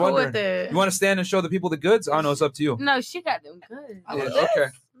 I I'm was cool wondering. with it. You want to stand and show the people the goods? Oh, no, it's up to you. No, she got them good. Yeah, okay.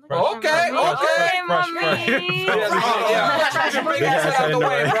 Okay.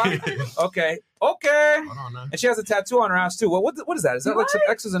 Okay. And she has a tattoo on her ass too. Well, what is that? Is that like some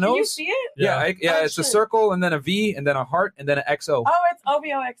X's and O's? Can you see it? Yeah, it's a circle and then a V and then a heart and then an XO. Oh, it's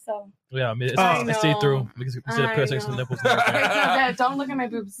OVOXO. Yeah, I mean, it's see through because you see the piercings and nipples. Don't look at my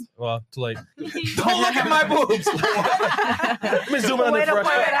boobs. Well, too late. Don't look at my boobs. Let me zoom in on the Fresh.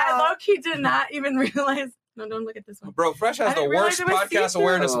 I low-key did not even realize. No, don't look at this one. Bro, Fresh has I the didn't realize worst it was podcast see-through.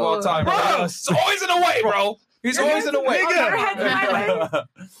 awareness of all time. Bro, he's always in the way, bro. He's always in the way. Your head's in my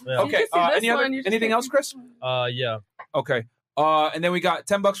way. Okay. Anything else, Chris? Yeah. Okay. And then we got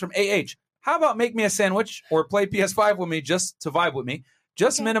 $10 from AH. How about make me a sandwich or play PS5 with me just to vibe with me?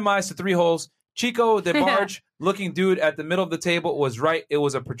 Just minimize to 3 holes. Chico DeBarge looking dude at the middle of the table was right. It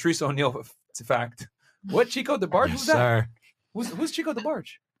was a Patrice O'Neal fact. What, Chico DeBarge? Who's that? Sir. Who's Chico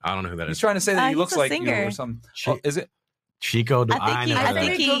DeBarge? I don't know who that He's is. trying to say that he He's looks a like you singer. or something. Oh, is it? Chico. I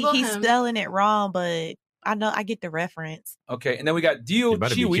think he's spelling it wrong, but I know I get the reference. Okay, and then we got Dio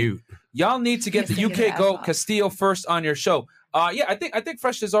better be Chiwi. cute. Y'all need to get the UK GOAT Castillo first on your show. Yeah, I think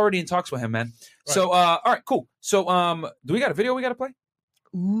Fresh is already in talks with him, man. Right. So all right, cool. So do we got a video we got to play?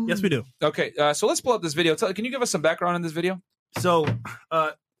 Ooh. Yes, we do. Okay, so let's pull up this video. Can you give us some background on this video? So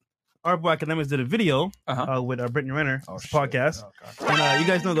our boy Academics did a video with Brittany Renner podcast. And you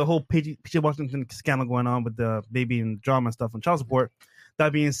guys know the whole PJ Washington scandal going on with the baby and drama and stuff on child support.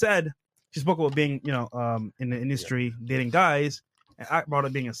 That being said, she spoke about being, in the industry, dating guys, and I brought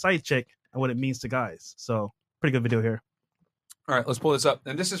up being a side chick and what it means to guys. So pretty good video here. All right, let's pull this up.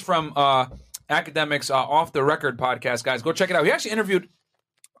 And this is from Academics Off the Record podcast, guys. Go check it out. He actually interviewed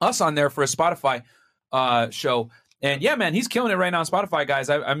us on there for a Spotify show. And yeah, man, he's killing it right now on Spotify, guys.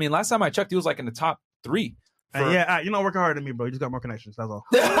 I mean, last time I checked, he was like in the top 3. You're not working harder than me, bro. You just got more connections. That's all.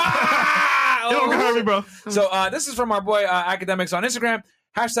 You're not working harder than me, bro. So this is from our boy Academics on Instagram.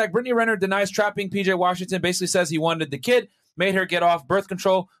 # Brittany Renner denies trapping PJ Washington. Basically says he wanted the kid, made her get off birth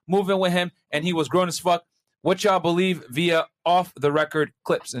control, move in with him, and he was grown as fuck. What y'all believe via off the record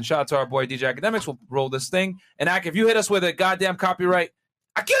clips? And shout out to our boy DJ Academics. We'll roll this thing. And Ak, if you hit us with a goddamn copyright,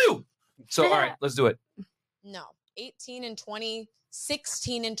 I kill you. So all right, let's do it. No. 18 and 20,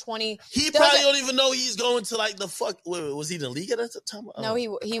 16 and 20. He probably don't even know he's going to like the fuck. Was he in the league at that time? No,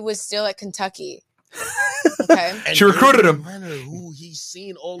 he was still at Kentucky. Okay. She recruited him. Who he's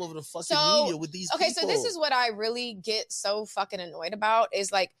seen all over the fucking media with these people. So this is what I really get so fucking annoyed about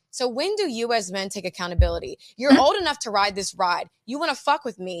is like, so when do you as men take accountability? You're old enough to ride this ride. You want to fuck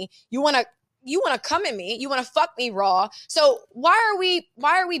with me. You want to come at me. You want to fuck me raw. So why are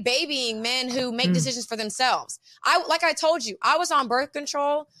we babying men who make decisions for themselves? Like I told you, I was on birth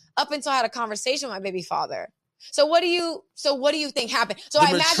control up until I had a conversation with my baby father. So what do you think happened? So I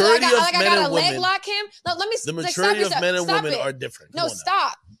imagine I got to leg lock him. No, let me. The maturity of men and women are different. No,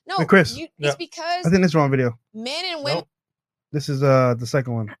 stop. No, hey, Chris. It's because I think this is the wrong video. Men and women. This is the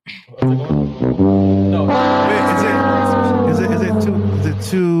second one. No. Wait, is it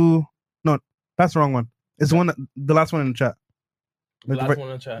two? No, that's the wrong one. It's the one the last one in the chat. The last one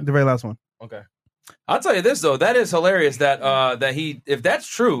in the chat. The very last one. Okay. I'll tell you this though, that is hilarious that he, if that's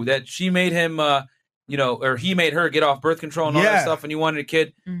true, that she made him or he made her get off birth control and all that stuff, and you wanted a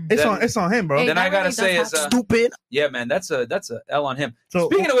kid. It's on him, bro. Then I gotta say is stupid. Yeah, man, that's a L on him. So,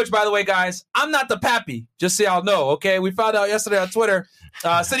 speaking of which, by the way, guys, I'm not the pappy. Just so y'all know, okay? We found out yesterday on Twitter.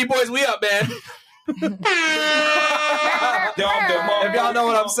 City Boys, we up, man. If y'all know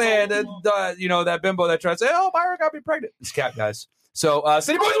what I'm saying, that bimbo that tried to say, "Oh, Myra got me pregnant." It's cat, guys. So,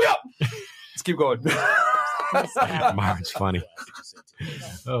 City Boys, we up. Let's keep going. Myra's funny.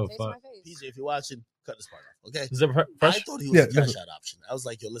 Oh fuck. PJ, if you're watching, cut this part off, okay? Is it fresh? I thought he was a cash out option. I was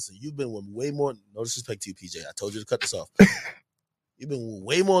like, yo, listen, you've been with way more. No disrespect to you, PJ. I told you to cut this off. You've been with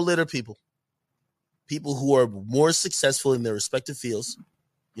way more litter people who are more successful in their respective fields.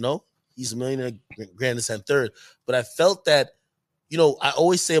 You know, he's a millionaire, grandson third. But I felt that, you know, I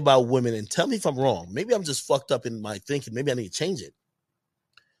always say about women, and tell me if I'm wrong. Maybe I'm just fucked up in my thinking. Maybe I need to change it.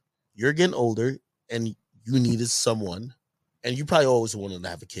 You're getting older, and you needed someone, and you probably always wanted to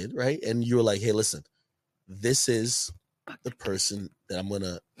have a kid, right? And you were like, hey, listen, this is the person that I'm going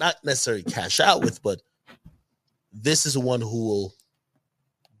to not necessarily cash out with, but this is the one who will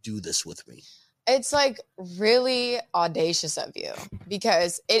do this with me. It's like really audacious of you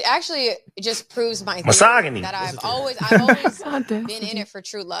because it actually just proves my theory that I've always been in it for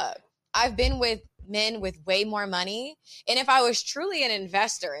true love. I've been with men with way more money, and if I was truly an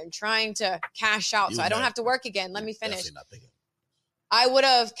investor and trying to cash out so I don't have to work again, let me finish. I would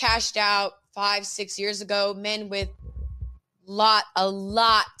have cashed out 5-6 years ago. Men with a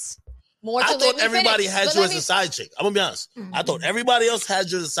lot more. I thought everybody had you as a side chick. I'm gonna be honest. I thought everybody else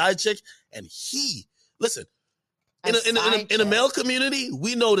had you as a side chick, and listen. In a male community,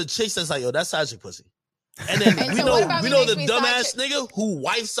 we know the chicks that's like, yo, that's side chick pussy. And then we know the dumbass nigga who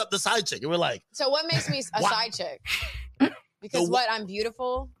wifes up the side chick, and we're like, so what makes me a side chick? Because I'm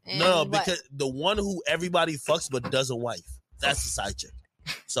beautiful. And no, because the one who everybody fucks but doesn't wife, that's the side chick.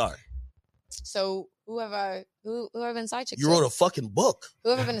 Sorry. So who have been side chick? You wrote a fucking book.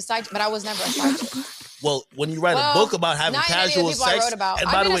 Who have been a side chick? But I was never a side chick. Well, when you write a book about having casual sex, and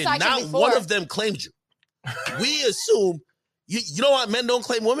by the way, not one of them claimed you. We assume you know why men don't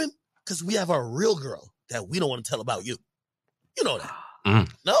claim women? Because we have our real girl that we don't want to tell about you. You know that.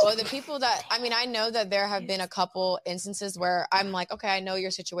 No. Well, the people that I know that there have been a couple instances where I'm like, okay, I know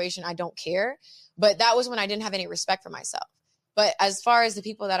your situation, I don't care, but that was when I didn't have any respect for myself. But as far as the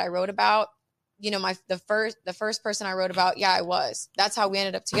people that I wrote about, you know, the first person I wrote about, I was. That's how we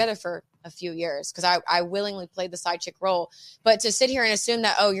ended up together for a few years because I willingly played the side chick role. But to sit here and assume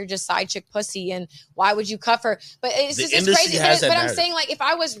that, oh, you're just side chick pussy and why would you cuff her? But it's crazy. But I'm saying, like, if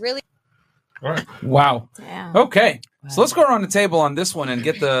I was really. All right. Wow. Yeah. Okay. So let's go around the table on this one and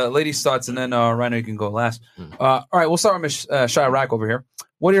get the ladies' thoughts, and then Rhino, you can go last. All right, we'll start with Ms. Shia Rack over here.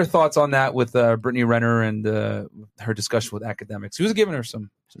 What are your thoughts on that with Brittany Renner and her discussion with academics? He was giving her some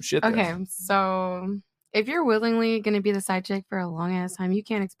shit there. Okay, so if you're willingly going to be the side chick for a long ass time, you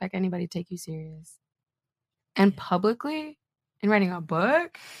can't expect anybody to take you serious. And publicly, and writing a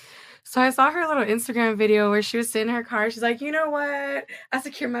book. So I saw her little Instagram video where she was sitting in her car. She's like, you know what? I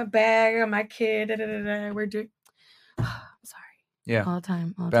secured my bag on my kid. Da, da, da, da. We're doing. I'm sorry. Yeah. All the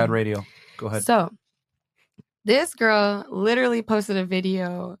time. Bad radio. Go ahead. So this girl literally posted a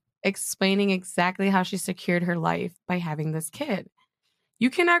video explaining exactly how she secured her life by having this kid. You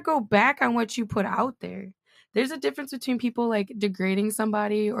cannot go back on what you put out there. There's a difference between people like degrading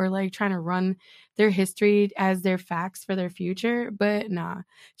somebody or like trying to run their history as their facts for their future. But nah,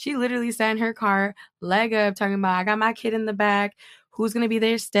 she literally sat in her car, leg up, talking about, I got my kid in the back. Who's going to be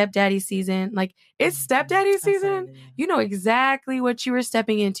their stepdaddy season? Like, it's stepdaddy season. You know exactly what you were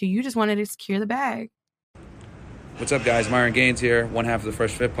stepping into. You just wanted to secure the bag. What's up, guys? Myron Gaines here, one half of the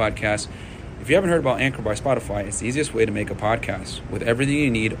Fresh Fit podcast. If you haven't heard about Anchor by Spotify, it's the easiest way to make a podcast with everything you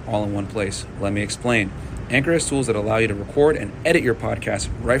need all in one place. Let me explain. Anchor has tools that allow you to record and edit your podcast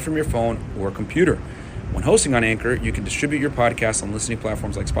right from your phone or computer. When hosting on Anchor, you can distribute your podcast on listening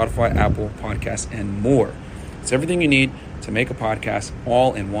platforms like Spotify, Apple Podcasts, and more. It's everything you need to make a podcast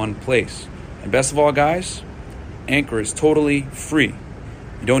all in one place. And best of all, guys, Anchor is totally free.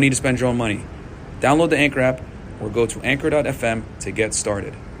 You don't need to spend your own money. Download the Anchor app or go to anchor.fm to get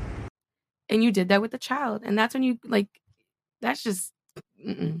started. And you did that with the child. And that's when you, like, that's just,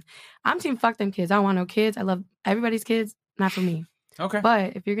 I'm team fuck them kids. I don't want no kids. I love everybody's kids. Not for me. Okay.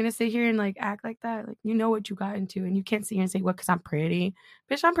 But if you're going to sit here and, like, act like that, like, you know what you got into. And you can't sit here and say, what, because I'm pretty.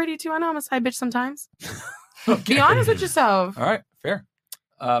 Bitch, I'm pretty too. I know I'm a side bitch sometimes. Okay. Be honest with yourself. All right. Fair.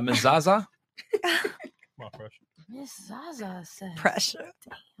 Ms. Zaza? Miss Zaza said pressure.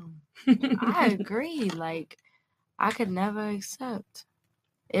 Damn. I agree. Like, I could never accept.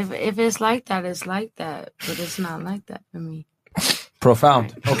 If it's like that, it's like that. But it's not like that for me.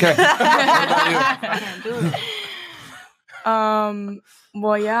 Profound. Okay. I can't do it.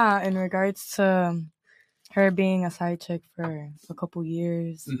 Well, yeah, in regards to her being a side chick for a couple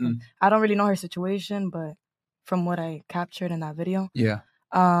years, I don't really know her situation, but from what I captured in that video, yeah,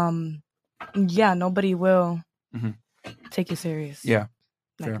 nobody will take you serious. Yeah,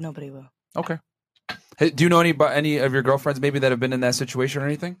 like fair. Nobody will. Okay. Hey, do you know any of your girlfriends maybe that have been in that situation or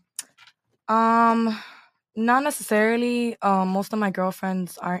anything? Not necessarily. Most of my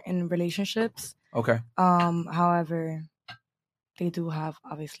girlfriends aren't in relationships. Okay. However, they do have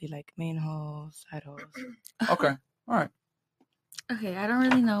obviously like main hoes, side hoes. Okay. All right. Okay, I don't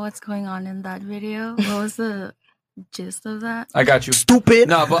really know what's going on in that video. What was the gist of that. I got you. Stupid.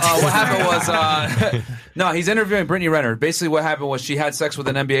 No, but what happened was no, he's interviewing Brittany Renner. Basically, what happened was she had sex with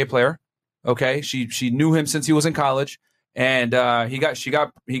an NBA player. Okay, she knew him since he was in college, and he got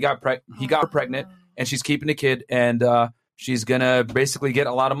her pregnant, and she's keeping the kid, and she's gonna basically get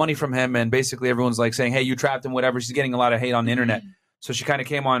a lot of money from him, and basically everyone's like saying, "Hey, you trapped him," whatever. She's getting a lot of hate on the internet, so she kind of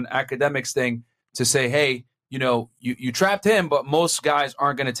came on Academics thing to say, "Hey, you know, you trapped him, but most guys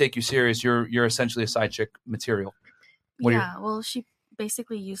aren't gonna take you serious. You're essentially a side chick material." Yeah, well, she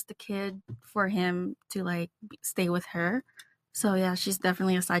basically used the kid for him to like stay with her. So yeah, she's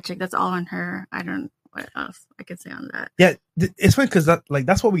definitely a side chick. That's all on her. I don't what else I could say on that. Yeah, it's funny because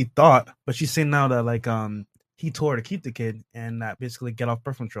that's what we thought, but she's saying now that like he told her to keep the kid and that basically get off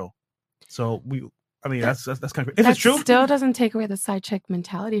birth control. So that's kind of if it's true. Still doesn't take away the side chick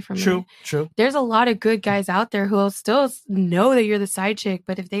mentality from it. True. There's a lot of good guys out there who will still know that you're the side chick,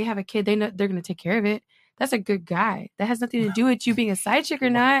 but if they have a kid, they know they're going to take care of it. That's a good guy. That has nothing to do with you being a side chick or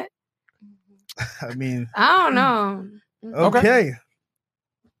not. I mean, I don't know. Okay.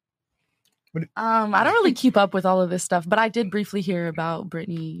 I don't really keep up with all of this stuff, but I did briefly hear about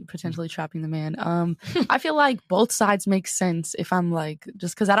Brittany potentially trapping the man. I feel like both sides make sense if I'm like,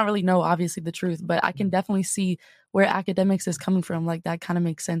 just because I don't really know obviously the truth, but I can definitely see where Academics is coming from. Like that kind of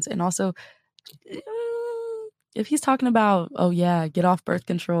makes sense. And also, if he's talking about, oh yeah, get off birth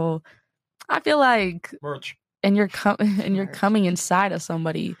control, I feel like, and you're coming inside of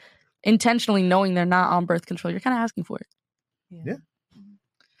somebody intentionally knowing they're not on birth control, you're kind of asking for it. Yeah.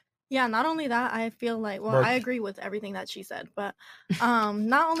 Yeah, not only that, I feel like, well, I agree with everything that she said, but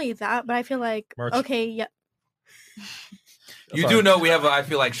not only that, but I feel like, okay, yeah. You do know we have a I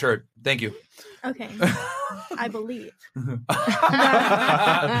Feel Like shirt. Thank you. Okay. I believe. Damn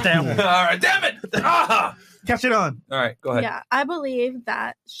it. All right, damn it. Catch it on. All right, go ahead. Yeah, I believe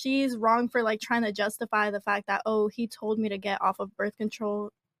that she's wrong for like trying to justify the fact that, oh, he told me to get off of birth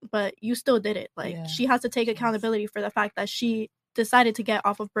control, but you still did it. Like she has to take accountability for the fact that she decided to get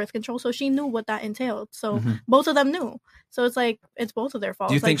off of birth control, so she knew what that entailed. So both of them knew. So it's like it's both of their fault.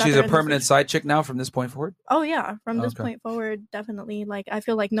 Do you think she's a permanent side chick now from this point forward? Oh yeah, from this point forward, definitely. Like I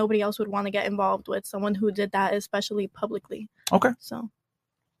feel like nobody else would want to get involved with someone who did that, especially publicly. Okay. So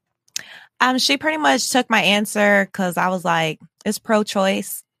she pretty much took my answer because I was like, it's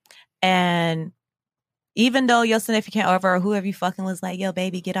pro-choice, and even though your significant other or whoever you fucking was like, yo,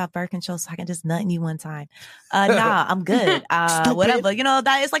 baby, get off birth control so I can just nut in you one time. Nah, I'm good. Whatever. You know,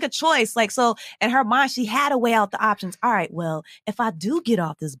 that is like a choice. Like, so in her mind, she had to weigh out the options. All right, well, if I do get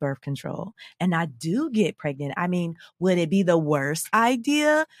off this birth control and I do get pregnant, I mean, would it be the worst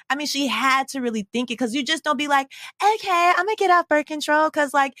idea? I mean, she had to really think it because you just don't be like, okay, I'm going to get off birth control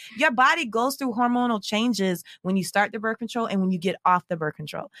because like your body goes through hormonal changes when you start the birth control and when you get off the birth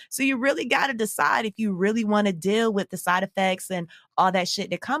control. So you really got to decide if you really want to deal with the side effects and all that shit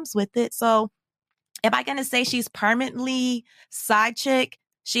that comes with it. So am I going to say she's permanently side chick?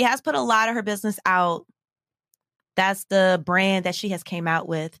 She has put a lot of her business out. That's the brand that she has came out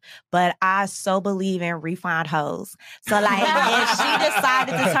with. But I so believe in refined hoes. So like if she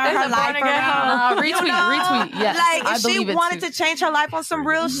decided to turn her life around, retweet. Yes, like if she wanted to change her life on some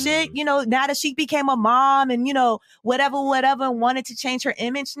real shit, you know, now that she became a mom and, you know, whatever, and wanted to change her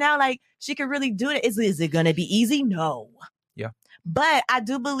image now, like she could really do it. Is it going to be easy? No. Yeah. But I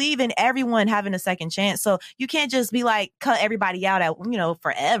do believe in everyone having a second chance. So you can't just be like, cut everybody out at, you know,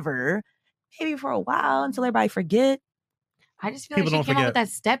 forever. Maybe for a while until everybody forget. I just feel like she came out with that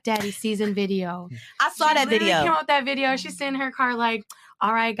stepdaddy season video. I saw that video. She came out with that video. She's in her car like,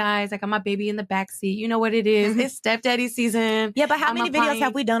 all right, guys, I got my baby in the backseat. You know what it is. It's stepdaddy season. Yeah, but how many videos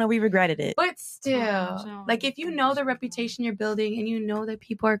have we done and we regretted it? But still, like if you know the reputation you're building and you know that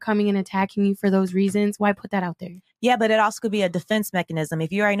people are coming and attacking you for those reasons, why put that out there? Yeah, but it also could be a defense mechanism.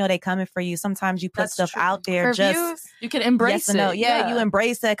 If you already know they're coming for you, sometimes you put stuff out there for just views, you can embrace it. No. Yeah, you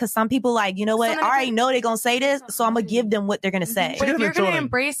embrace it because some people like, you know what? I already know they're gonna say this, so I'm gonna give them what they're gonna say. But if you're gonna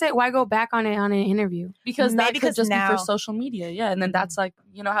embrace it, why go back on it on an interview? Because maybe that could just be for social media. Yeah, and then that's like,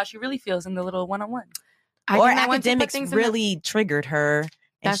 you know, how she really feels in the little one-on-one. Or Academics really triggered her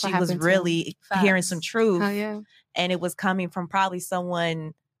and she was really hearing some truth. And it was coming from probably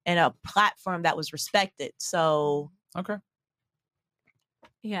someone in a platform that was respected. So okay.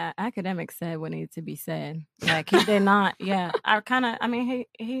 Yeah, Academics said what needed to be said. Like he did not. Yeah, I mean,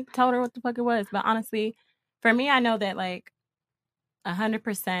 he told her what the fuck it was. But honestly, for me, I know that like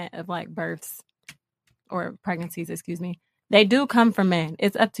 100% of like births or pregnancies, excuse me, they do come from men.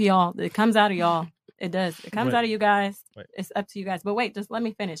 It's up to y'all. It comes out of y'all. It does. It comes out of you guys. It's up to you guys. But wait, just let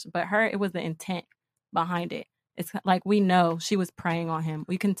me finish. But it was the intent behind it. It's like we know she was preying on him.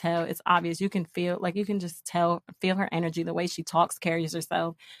 We can tell. It's obvious. You can feel, like you can just feel her energy, the way she talks, carries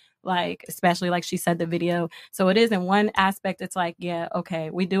herself. Like, especially like she said the video. So it is in one aspect, it's like, yeah, okay,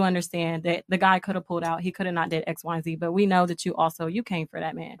 we do understand that the guy could have pulled out. He could have not did X, Y, and Z. But we know that you came for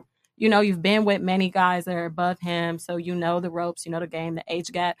that man. You know, you've been with many guys that are above him. So you know the ropes, you know the game, the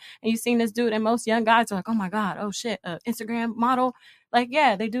age gap. And you've seen this dude. And most young guys are like, oh my God, oh shit, Instagram model. Like,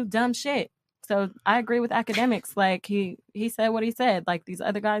 yeah, they do dumb shit. So I agree with academics. Like he said what he said. Like these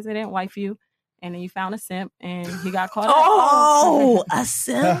other guys, they didn't wife you. And then you found a simp and he got caught up. A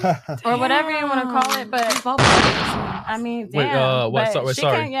simp? Or whatever you want to call it. But I mean, damn. Wait,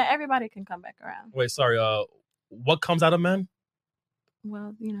 sorry. Yeah, everybody can come back around. Wait, sorry. What comes out of men?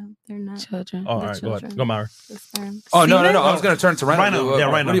 Well, you know, they're not children. Oh, all right, go ahead. Go, Myra. Oh, no. I was going to turn to Rhino.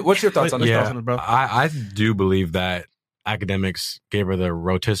 Rhino. What's your thoughts on this, bro? I do believe that academics gave her the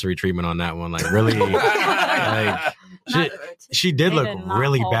rotisserie treatment on that one. Like, really, like, she did look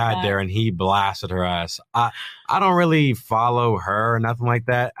really bad there, and he blasted her ass. I don't really follow her or nothing like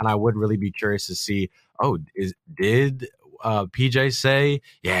that, and I would really be curious to see, did PJ say,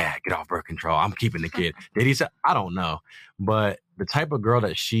 yeah, get off birth control, I'm keeping the kid? Did he say? I don't know. But the type of girl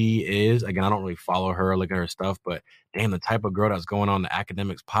that she is, again, I don't really follow her or look at her stuff, but damn, the type of girl that's going on the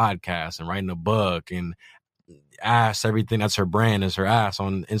academics podcast and writing a book and ass, everything that's her brand is her ass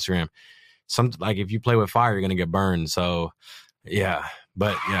on Instagram. Like if you play with fire, you're gonna get burned. So yeah,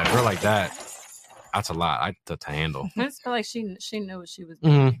 but yeah, a girl like that, that's a lot to handle. I just feel like she knew what she was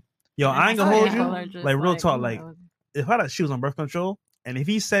doing. Mm-hmm. Yo, I ain't gonna hold you. Like real talk, like if I thought she was on birth control, and if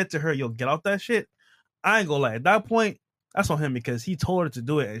he said to her, "Yo, get off that shit," I ain't gonna lie. At that point, that's on him because he told her to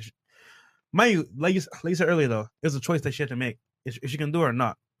do it. Mind you, like you said earlier, though, it was a choice that she had to make if she can do it or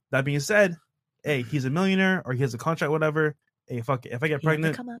not. That being said, hey, he's a millionaire or he has a contract, whatever. Hey, fuck it. If I get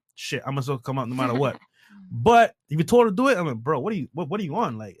pregnant, shit, I'm gonna still come out no matter what. But if you told her to do it, I'm like, bro, what are you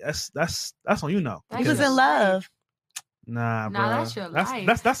on? Like, that's on you now. He was in love. Nah, bro. That's your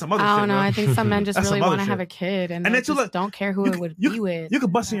life. That's some other shit. I don't know. Bro. I think some men just really want to have a kid and then just don't care who it would be with. You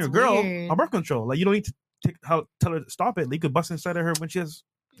could bust in your girl weird. on birth control. Like, you don't need to tell her to stop it. Like, you could bust inside of her when she has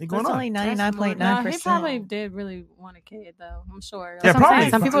it going on. Only 99.9%. He probably did really want a kid, though. I'm sure. Yeah, probably.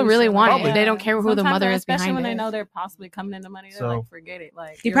 Some people really want it. They don't care who the mother is behind it. Especially when they know they're possibly coming into money. They're like, forget it.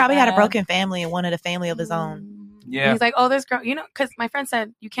 Like, he probably had a broken family and wanted a family of his own. Yeah. And he's like, oh, this girl, because my friend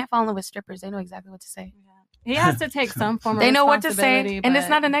said you can't fall in love with strippers. They know exactly what to say. He has to take some form of They know what to say. responsibility, And it's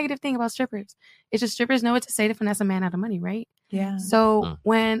not a negative thing about strippers. It's just strippers know what to say to finesse a man out of money, right? Yeah. So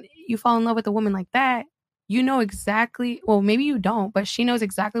when you fall in love with a woman like that, you know exactly, well, maybe you don't, but she knows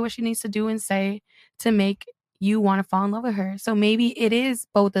exactly what she needs to do and say to make you want to fall in love with her. So maybe it is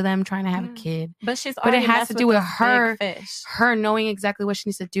both of them trying to have a kid. But it has to do with her knowing exactly what she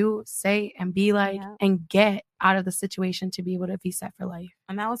needs to do, say, and be like, and get out of the situation to be able to be set for life.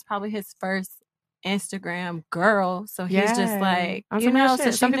 And that was probably his first Instagram girl. So he's just like,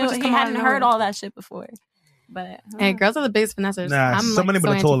 some people he hadn't heard all that shit before. But hey, girls are the biggest finessers. Nah, somebody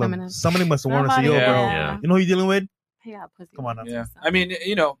must have told him. Somebody must have warned us. Yo, bro, you know who you dealing with? Yeah, pussy. Come on. Yeah, I mean,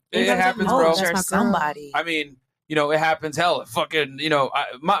 it happens, bro. Somebody. I mean, it happens. Hell, fucking,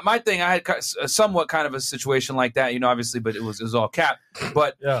 my thing. I had somewhat kind of a situation like that, obviously, but it was all cap.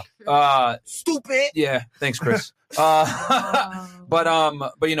 But stupid. Yeah, thanks, Chris. But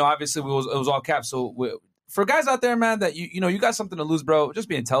obviously it was all cap. So for guys out there, man, that you got something to lose, bro. Just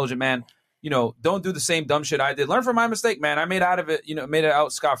be intelligent, man. Don't do the same dumb shit I did. Learn from my mistake, man. I made out of it, made it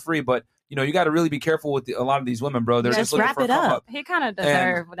out scot-free, but you got to really be careful with a lot of these women, bro. They're just looking for a come up. He kind of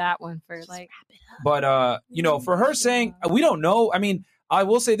deserved that one for like. But for her saying, we don't know. I mean, I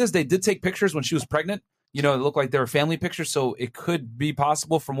will say this: they did take pictures when she was pregnant. It looked like they were family pictures, so it could be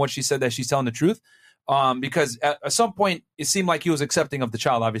possible from what she said that she's telling the truth. Because at some point it seemed like he was accepting of the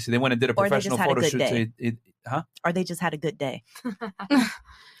child. Obviously, they went and did a professional photo shoot. Or they just had a good day.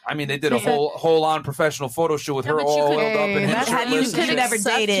 I mean, they did a whole on professional photo shoot with her all oiled up and him shirtless. You could have never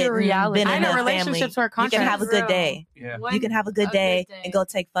dated and been in a relationships where you can have a good day. Yeah. You can have a good day and go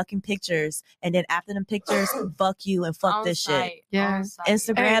take fucking pictures, and then after them pictures, fuck you and fuck this shit. Yeah,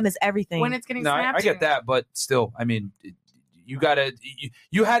 Instagram is everything. When it's getting I get that, but still, I mean, you gotta.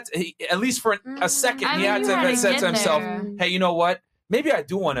 You had to, at least for a second. He had to have said to himself, "Hey, you know what? Maybe I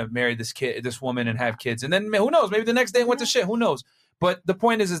do want to marry this woman, and have kids." And then who knows? Maybe the next day it went to shit. Who knows? But the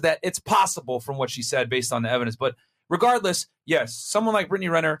point is that it's possible from what she said based on the evidence. But regardless, yes, someone like Brittany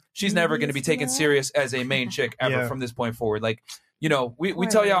Renner, she's never going to be taken serious as a main chick ever from this point forward. Like, we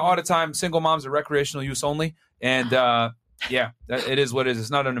tell y'all all the time, single moms are recreational use only. And it is what it is.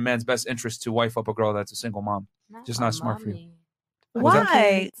 It's not in a man's best interest to wife up a girl that's a single mom. Just not smart for you.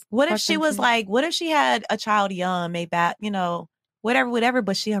 Why? What if she was like, what if she had a child young, made bad, whatever,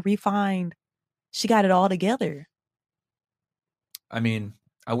 but she refined. She got it all together. I mean,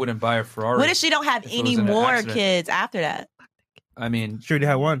 I wouldn't buy a Ferrari. What if she don't have any more kids after that? I mean, she already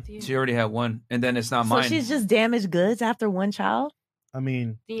had one. She already had one, and then it's not So mine. she's just damaged goods after one child? I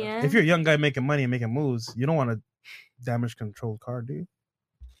mean, if you're a young guy making money and making moves, you don't want a damage controlled car, do you?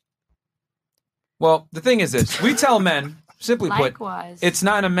 Well, the thing is this: we tell men, simply put, Likewise. it's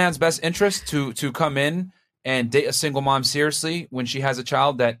not in a man's best interest to come in and date a single mom seriously when she has a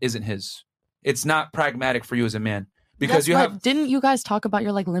child that isn't his. It's not pragmatic for you as a man because Didn't you guys talk about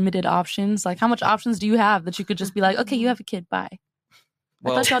your like limited options? Like, how much options do you have that you could just be like, okay, you have a kid, bye. I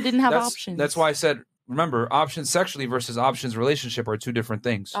thought y'all didn't have options. That's why I said, remember, options sexually versus options relationship are two different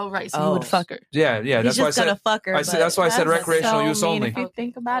things. Oh, right. So you would fuck her. Yeah. He's That's why I just said. gonna fuck her. That's why I said recreational use only. If you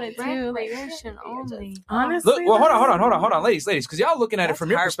think about it too, like, Recreation only. honestly. Look, well, hold on, ladies, because y'all looking at it from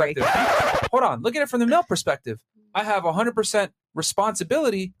your perspective. Hold on, look at it from the male perspective. I have 100%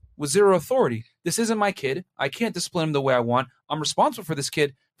 responsibility with zero authority. This isn't my kid. I can't discipline him the way I want. I'm responsible for this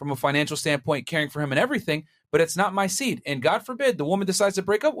kid from a financial standpoint, caring for him and everything, but it's not my seed. And God forbid the woman decides to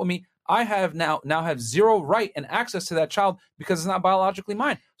break up with me. I have now have zero right and access to that child because it's not biologically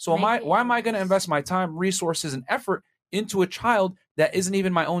mine. So why am I going to invest my time, resources, and effort into a child that isn't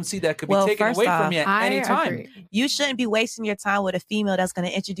even my own seed that could be taken away from me at any time? You shouldn't be wasting your time with a female that's going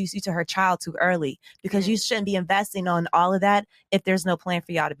to introduce you to her child too early, because you shouldn't be investing on all of that if there's no plan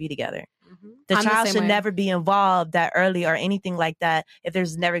for y'all to be together. The I'm the child same should way. never be involved that early or anything like that. If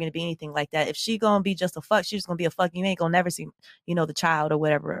there's never going to be anything like that, if she going to be just a fuck, she's just going to be a fuck. You ain't going to never see, the child or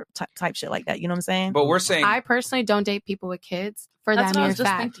whatever type shit like that. You know what I'm saying? But we're saying, I personally don't date people with kids for That's that what I mere was just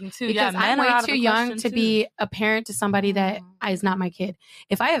fact. thinking, too. Because Yeah, I'm men are way out of too the young question, to too. be a parent to somebody that is not my kid.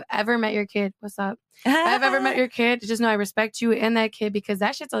 If I have ever met your kid, what's up? If I've ever met your kid, just know I respect you and that kid, because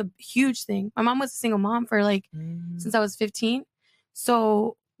that shit's a huge thing. My mom was a single mom for since I was 15.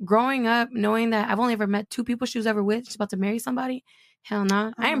 So growing up, knowing that I've only ever met 2 people she was ever with, she's about to marry somebody. Hell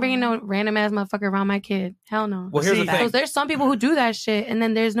no. I ain't bringing no random ass motherfucker around my kid. Hell no. Well, here's the thing. So there's some people who do that shit, and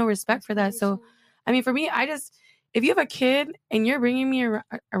then there's no respect for that. So, I mean, for me, if you have a kid and you're bringing me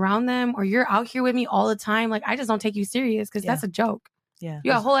around them, or you're out here with me all the time, I just don't take you serious, because that's a joke. Yeah.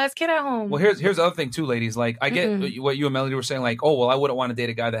 You got a whole ass kid at home. well, here's the other thing too, ladies. Like, I get what you and Melody were saying. Like, oh, well, I wouldn't want to date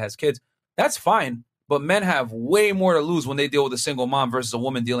a guy that has kids. That's fine. But men have way more to lose when they deal with a single mom versus a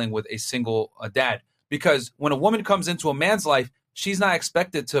woman dealing with a single dad. Because when a woman comes into a man's life, she's not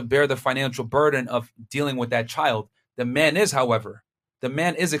expected to bear the financial burden of dealing with that child. The man is, however. The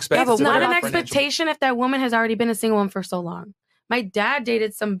man is expected It's to not bear an the financial- expectation if that woman has already been a single one for so long. My dad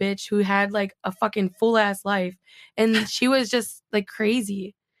dated some bitch who had a fucking full ass life, and she was just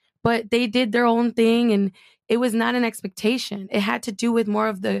crazy. But they did their own thing, and it was not an expectation. It had to do with more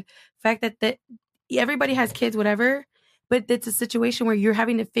of the fact that everybody has kids, whatever, but it's a situation where you're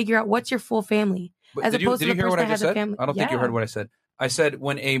having to figure out what's your full family, But as did opposed you to the hear person what I that just has a said? family. I don't think you heard what I said. I said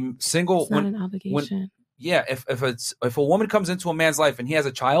when a single It's not an obligation. if a woman comes into a man's life and he has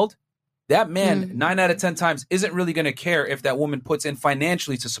a child, that man 9 out of 10 times isn't really going to care if that woman puts in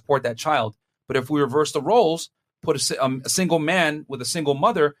financially to support that child. But if we reverse the roles, put a single man with a single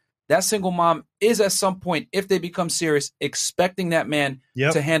mother, that single mom is at some point, if they become serious, expecting that man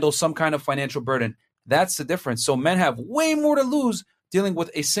to handle some kind of financial burden. That's the difference. So men have way more to lose dealing with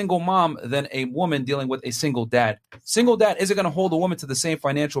a single mom than a woman dealing with a single dad. Single dad isn't going to hold a woman to the same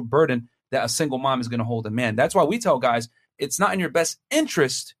financial burden that a single mom is going to hold a man. That's why we tell guys it's not in your best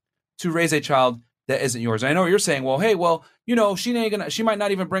interest to raise a child that isn't yours. I know you're saying, well, hey, she might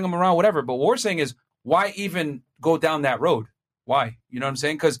not even bring him around, whatever. But what we're saying is, why even go down that road? Why? You know what I'm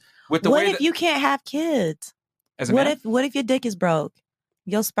saying? Because with the what way if you can't have kids? What if your dick is broke?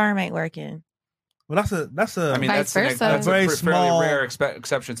 Your sperm ain't working. Well, that's a. I mean, that's a very fairly rare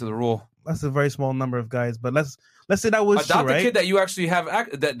exception to the rule. That's a very small number of guys. But let's say that was adopt true, right? a kid that you actually have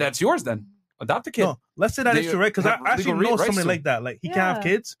that's yours. Then adopt a kid. No, let's say that is true, right? Because I actually know somebody like that. Like he can't have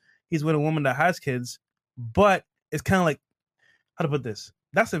kids. He's with a woman that has kids, but it's kind of like, how to put this?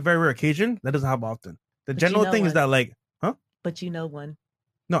 That's a very rare occasion that doesn't happen often. The general thing is that huh? But you know one.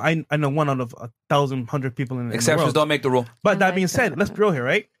 No, I know one out of 1,100 people in the Exceptions world. don't make the rule. But that being said, let's be real here,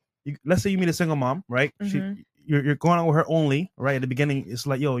 right? Let's say you meet a single mom, right? You're going out with her only, right? At the beginning, it's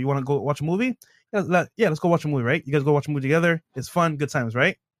like, yo, you want to go watch a movie? Yeah, let's go watch a movie, right? You guys go watch a movie together. It's fun, good times,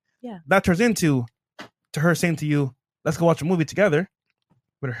 right? Yeah. That turns into her saying to you, let's go watch a movie together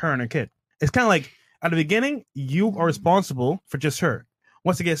with her and her kid. It's kind of like at the beginning, you are responsible for just her.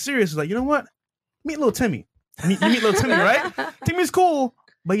 Once it gets serious, it's like, you know what? Meet little Timmy. You meet little Timmy, right? Timmy's cool,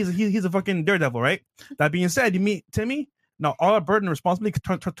 but he's a fucking daredevil, right? That being said, you meet Timmy. Now all our burden and responsibility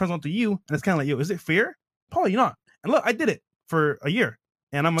turns onto you, and it's kind of like, yo, is it fair? Probably not. And look, I did it for a year,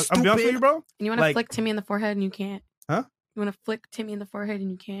 and I'm be honest with you, bro. And you want to flick Timmy in the forehead and you can't. Huh? You want to flick Timmy in the forehead and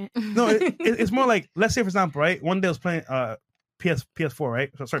you can't. No, it's more like, let's say for example, right? One day I was playing PS4,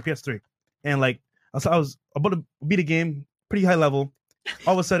 right? Sorry, PS3, and like I was about to beat a game, pretty high level.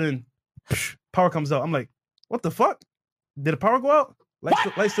 All of a sudden, power comes out. I'm like, what the fuck? Did the power go out?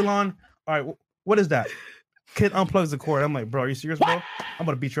 Lights still on. All right, what is that? Kid unplugs the cord. I'm like, bro, are you serious, bro? I'm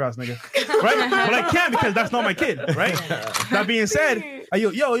gonna beat your ass, nigga. Right? But I can't because that's not my kid, right? That being said,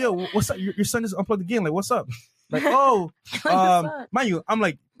 yo, what's up? Your son just unplugged the game. Like, what's up? Like, mind you, I'm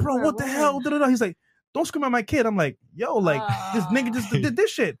like, bro, what the hell? He's like, don't scream at my kid. I'm like, yo, like this nigga just did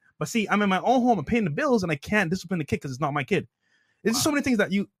this shit. But see, I'm in my own home, I'm paying the bills, and I can't discipline the kid because it's not my kid. It's just so many things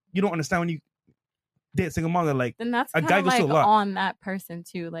that you don't understand when you date single mom. That like, then that's a kind guy of goes like through a lot. on that person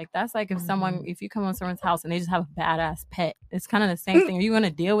too. Like that's like if you come on someone's house and they just have a badass pet, it's kind of the same thing. Are you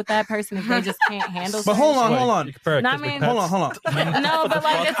gonna deal with that person if they just can't handle? But hold on. No, I mean, hold on. No, but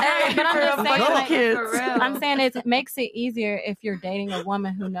like it's but I'm just saying, like, kids. for real. I'm saying it makes it easier if you're dating a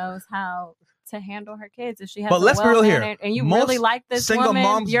woman who knows how to handle her kids. If she has, But let's be real here. and you Most really like this single woman,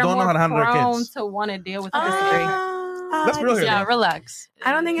 moms you're don't know more how to handle their prone kids. to want to deal with the disagreement. Let's be real here. Yeah, bro. relax.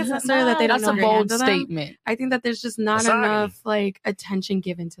 I don't think it's necessarily that they don't That's know a how to bold handle them. statement. I think that there's just not Sorry. enough like attention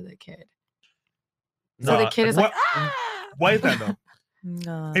given to the kid. So the kid is like, why is that though?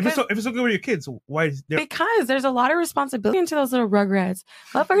 No. If it's so good with your kids, why is there? because there's a lot of responsibility into those little rugrats.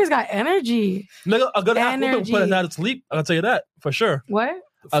 Motherfuckers got energy. Nigga, a good ass woman Energy. put us out to sleep. I'll tell you that for sure. What?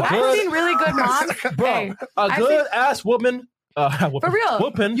 A I've seen really good moms. Bro, Hey, a I've good ass woman. For real,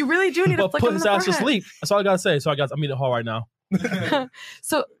 whooping, you really do need to but flick put him in his the ass to forehead. sleep. That's all I gotta say. Sorry, guys. I'm eating hard right now.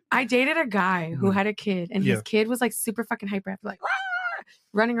 So I dated a guy who had a kid, and his Yeah. kid was like super fucking hyperactive, like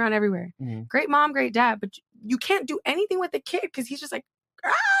running around everywhere. Mhm. Great mom, great dad, but you can't do anything with the kid because he's just like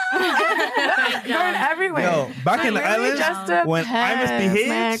going everywhere. Yo, back in the islands, when I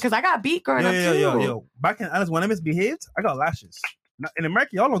misbehaved, because I got beat growing up too. Yo, back in the islands, when I misbehaved, I got lashes. Now, in America,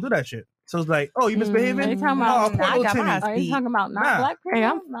 y'all don't do that shit. So it's like, oh, you misbehaving? Are you talking Oh, about? poor little Timmy. Are you talking about not Nah. black people? Hey,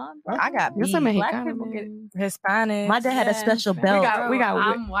 I'm- I got You're beat. some Black Mexicano, people man. get Hispanic. My dad had a special We belt. got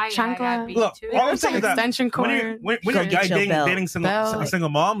I'm white. I got chancla. beat Look, too. all I'm saying is that Extension when cord. you're, when Go you're a get guy your belt. dating a single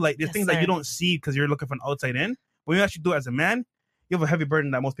mom, like there's Yes, things that sir. you don't see because you're looking for an outside in. When you actually do it as a man, you have a heavy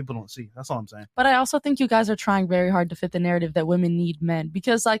burden that most people don't see. That's all I'm saying. But I also think you guys are trying very hard to fit the narrative that women need men,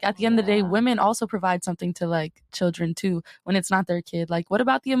 because like at the end of the day, women also provide something to like children too when it's not their kid. Like, what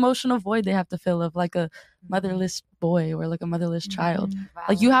about the emotional void they have to fill of like a motherless boy or like a motherless child?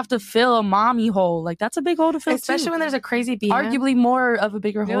 Like, you have to fill a mommy hole. Like, that's a big hole to fill, Especially too. when there's a crazy BM. Arguably more of a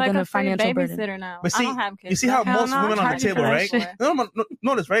bigger You're hole like than a a free financial babysitter burden. now. But I see, don't have kids. you see how most women on the table, right? Shit.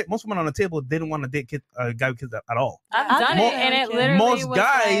 Notice, right? Most women on the table, they don't want to date a guy with kids at all. I've done it, and it literally Most was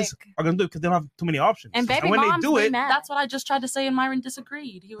guys like, are gonna do it because they don't have too many options. And baby when moms they do be it, mad. That's what I just tried to say, and Myron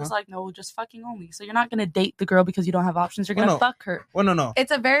disagreed. He was Huh? like, "No, just fucking only." So you're not gonna date the girl because you don't have options. You're Well, gonna no. fuck her. well, no.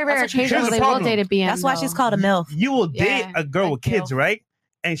 It's a very rare That's what you- occasion Here's where the they will problem. date a BM. That's why she's called a MILF. You will date Yeah, a girl with kids, right?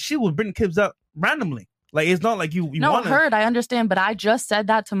 And she will bring kids up randomly. Like, it's not like you No, want to. heard. I understand, but I just said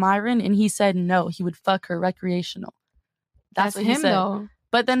that to Myron, and he said no. He would fuck her recreational. That's what he him said. though.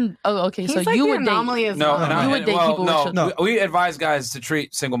 But then, okay, He's so like you the would anomaly date. as No, well. and You would date people with children. We advise guys to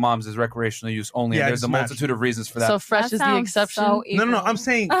treat single moms as recreational use only. Yeah, and there's a smash. multitude of reasons for that. So fresh That is the sounds exception. so No, I'm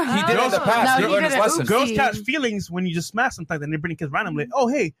saying he did it in the past. No, he he learned did his it. lesson. Oopsie. girls catch feelings when you just smash something and they bring kids randomly. Oh,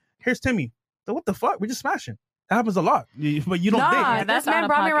 hey, here's Timmy. So what the fuck? We just smashing. That happens a lot. But you don't Nah, date. this That's out man of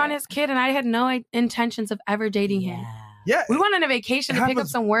brought me around pocket. his kid, and I had no intentions of ever dating him. Yeah. We went on a vacation It to pick up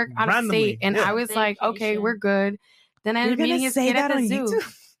happens some work out of randomly. state, and Yeah. I was like, okay, we're good. Then I You're ended up meeting gonna his say kid at that the on zoo.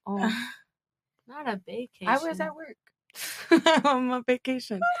 YouTube? Oh, Not a vacation. I was at work on my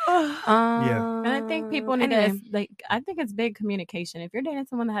vacation. And I think people need anyway. to like. I think it's big communication. If you're dating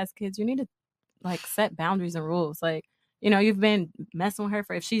someone that has kids, you need to like set boundaries and rules. Like, you know, you've been messing with her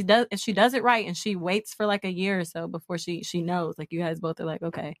for if she does it right and she waits for like a year or so before she knows. Like, you guys both are like,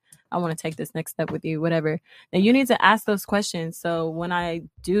 okay, I want to take this next step with you, whatever. Then you need to ask those questions. So when I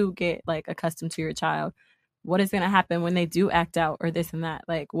do get like accustomed to your child, what is going to happen when they do act out or this and that?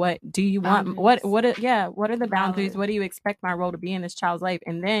 Like, what do you want? What are the boundaries? What do you expect my role to be in this child's life?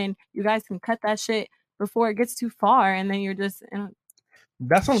 And then you guys can cut that shit before it gets too far. And then you're just,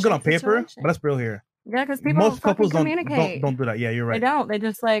 That sounds good on Shit paper, situation. but let's be real here. yeah, because people Most don't fucking couples communicate. don't do that. Yeah, you're They right. don't. They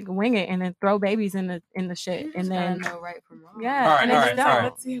just like wing it and then throw babies in the shit. And then know right from wrong. yeah, All right, and they all just right, all don't. right.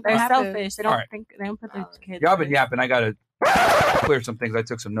 Let's see what They're happens. selfish. They All don't right. think they don't put their kids. Y'all been first. yapping. I gotta clear some things. I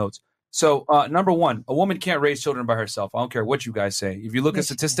took some notes. So, number one, a woman can't raise children by herself. I don't care what you guys say. If you look at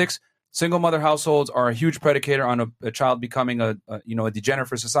statistics, Single mother households are a huge predicator on a child becoming a degenerate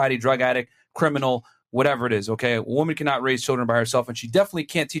for society, drug addict, criminal, whatever it is. Okay, a woman cannot raise children by herself, and she definitely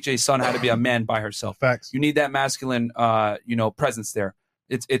can't teach a son how to be a man by herself. Facts. You need that masculine, presence there.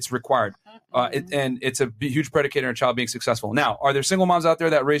 It's required, and it's a huge predicator in a child being successful. Now, are there single moms out there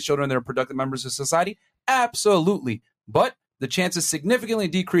that raise children that are productive members of society? Absolutely, but the chances significantly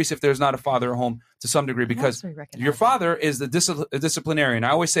decrease if there's not a father at home to some degree, because your father is the disciplinarian. I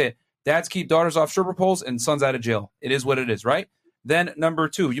always say it. Dads keep daughters off stripper poles and sons out of jail. It is what it is, right? Then number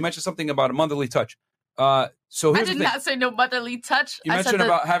 2, you mentioned something about a motherly touch. So I here's did the thing. not say no motherly touch. You I said mentioned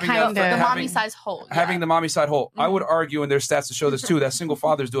about having the mommy size hole. Having the mommy side hole. I would argue, and there's stats to show this too, that single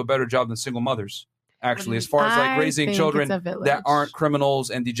fathers do a better job than single mothers. Actually, as far as like raising children that aren't criminals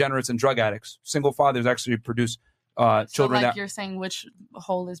and degenerates and drug addicts, single fathers actually produce children. So like that you're saying, which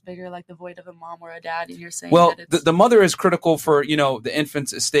hole is bigger, like the void of a mom or a dad? And you're saying, well, that it's... the mother is critical for the infant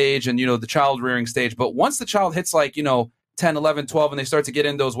stage and the child rearing stage. But once the child hits 10, 11, 12, and they start to get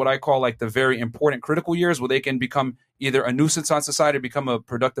in those what I call like the very important critical years where they can become either a nuisance on society or become a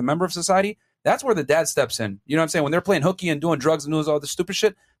productive member of society, that's where the dad steps in. You know what I'm saying? When they're playing hooky and doing drugs and doing all this stupid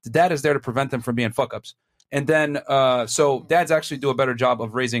shit, the dad is there to prevent them from being fuck-ups. And then, so dads actually do a better job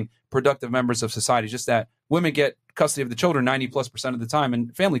of raising productive members of society. Just that women get custody of the children 90+% of the time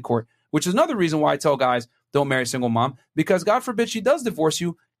in family court, which is another reason why I tell guys don't marry a single mom, because God forbid she does divorce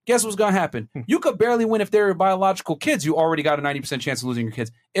you. Guess what's going to happen? You could barely win if they're your biological kids. You already got a 90% chance of losing your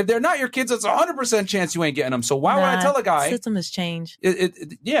kids. If they're not your kids, it's a 100% chance you ain't getting them. So why would I tell a guy? The system has changed.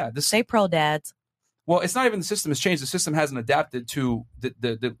 They pro dads. Well, it's not even the system has changed. The system hasn't adapted to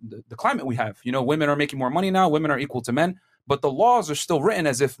the climate we have. Women are making more money now. Women are equal to men. But the laws are still written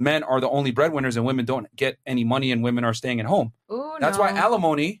as if men are the only breadwinners and women don't get any money and women are staying at home. Ooh, That's why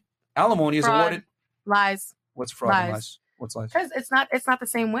alimony is Fraud. awarded. Lies. What's fraud and lies? What's lies? Because it's not the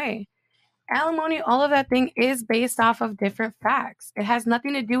same way. Alimony, all of that thing is based off of different facts. It has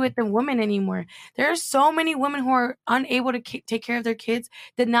nothing to do with the woman anymore. There are so many women who are unable to take care of their kids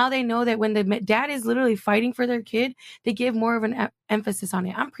that now they know that when the dad is literally fighting for their kid, they give more of an emphasis on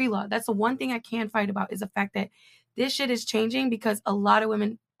it. I'm pre-law. That's the one thing I can fight about is the fact that this shit is changing because a lot of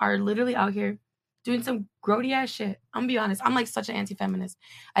women are literally out here doing some grody ass shit. I'm gonna be honest. I'm like such an anti-feminist.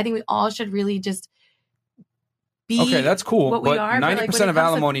 I think we all should really just okay, that's cool. But 90% of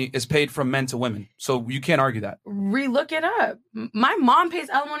alimony is paid from men to women. So you can't argue that. Relook it up. My mom pays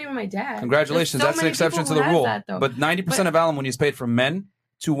alimony with my dad. Congratulations. That's an exception to the rule. But 90% of alimony is paid from men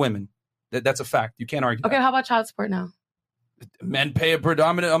to women. That's a fact. You can't argue Okay, how about child support now? Men pay a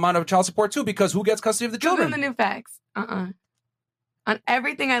predominant amount of child support too, because who gets custody of the children? Google the new facts. On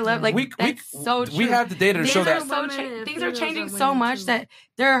everything I love, that's so true. We have the data to show that. Things are changing so much that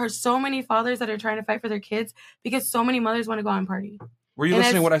there are so many fathers that are trying to fight for their kids because so many mothers want to go out and party. Were you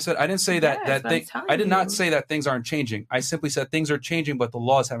listening to what I said? I didn't say that. Yes, I did not say that things aren't changing. I simply said things are changing, but the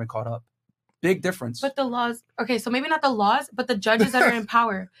laws haven't caught up. Big difference. But the laws, okay, so maybe not the laws, but the judges that are in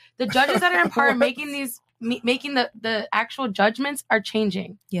power. The judges that are in power making the actual judgments are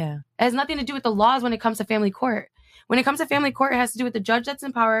changing. Yeah. It has nothing to do with the laws when it comes to family court. When it comes to family court, it has to do with the judge that's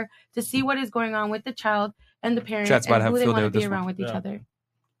in power to see what is going on with the child and the parents and who they want to be around with each other.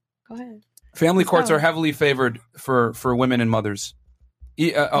 Go ahead. Family courts are heavily favored for women and mothers.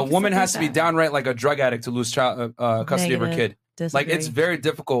 A woman has to be downright like a drug addict to lose child custody of her kid. Like it's very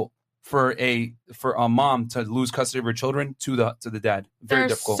difficult for a mom to lose custody of her children to the dad. Very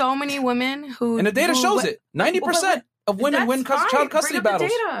difficult. So many women who and the data shows it. 90% of women win child custody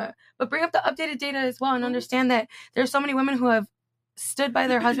battles. But bring up the updated data as well and understand that there's so many women who have stood by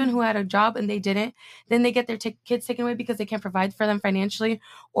their husband who had a job and they didn't. Then they get their kids taken away because they can't provide for them financially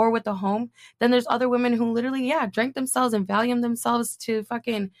or with a home. Then there's other women who literally, drank themselves and Valium themselves to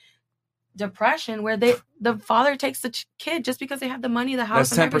fucking depression where the father takes the kid just because they have the money, the house.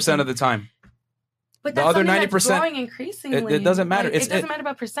 That's 10% of the time. But the that's other 90% 90%, growing increasingly. It doesn't matter. It doesn't matter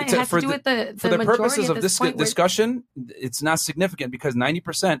about percent. It has to do with the for the purposes of this discussion. It's not significant because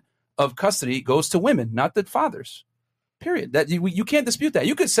 90% of custody goes to women, not the fathers. Period. That you can't dispute that.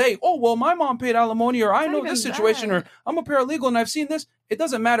 You could say, "Oh, well, my mom paid alimony," or "I know this situation," or "I'm a paralegal and I've seen this." It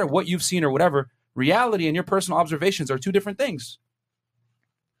doesn't matter what you've seen or whatever. Reality and your personal observations are two different things.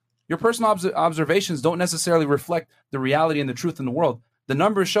 Your personal observations don't necessarily reflect the reality and the truth in the world. The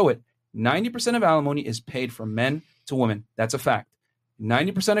numbers show it. 90% of alimony is paid from men to women. That's a fact.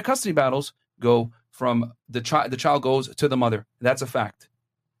 90% of custody battles go from the child goes to the mother. That's a fact.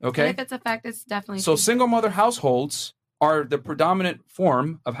 Okay? And if it's a fact, it's definitely so. true. Single mother households are the predominant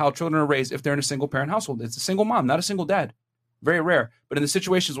form of how children are raised if they're in a single parent household. It's a single mom, not a single dad. Very rare. But in the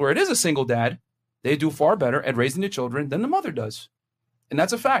situations where it is a single dad, they do far better at raising the children than the mother does. And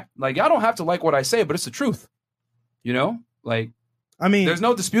that's a fact. Like, y'all don't have to like what I say, but it's the truth. You know? Like, I mean, there's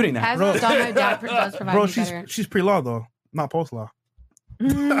no disputing that. As a dog, my dad does provide bro, me better. she's pre-law though, not post-law.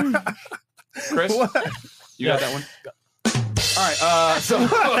 Chris, you got that one? All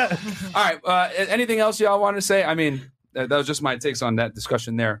right. All right. Anything else y'all want to say? I mean, that was just my takes on that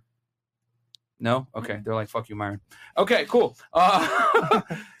discussion there. No? Okay. They're like, fuck you, Myron. Okay, cool.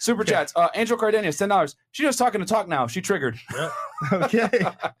 Super chats. Angel Cardenas, $10. She just talking to talk now. She triggered. Okay.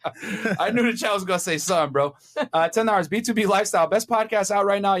 I knew the chat was going to say something, bro. $10. B2B Lifestyle. Best podcast out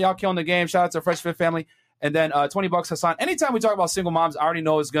right now. Y'all killing the game. Shout out to Fresh Fit family. And then $20, Hassan. Anytime we talk about single moms, I already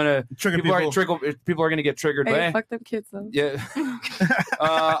know it's gonna trigger people are gonna get triggered. Hey, but fuck them kids though. Yeah.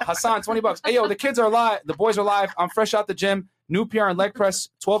 Hassan, $20. Hey yo, the kids are live. The boys are live. I'm fresh out the gym. New PR and leg press.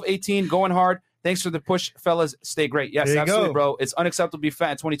 12-18, going hard. Thanks for the push, fellas. Stay great. Yes, absolutely, go. bro. It's unacceptable to be fat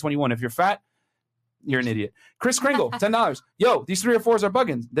in 2021. If you're fat, you're an idiot. Chris Kringle, $10. Yo, these 3 or 4s are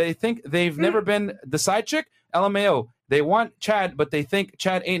bugging. They think they've never been the side chick. LMAO. They want Chad, but they think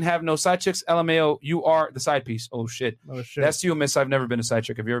Chad ain't have no side chicks. LMAO, you are the side piece. Oh shit. That's you, miss. I've never been a side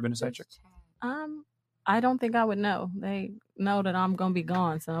chick. Have you ever been a side chick? I don't think I would know. They know that I'm gonna be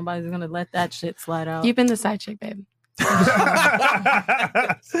gone, so nobody's gonna let that shit slide out. You've been the side chick, babe.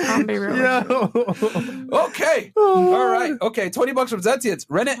 I'll be real. Okay. All right. Okay. $20 from Zetians.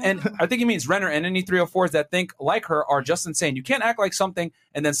 Renner, and I think he means Renner, and any 304s that think like her are just insane. You can't act like something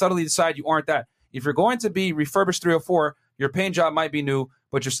and then subtly decide you aren't that. If you're going to be refurbished 304, your paint job might be new,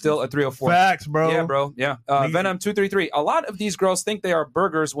 but you're still a 304. Facts, bro. Yeah, bro. Yeah. Venom 233. A lot of these girls think they are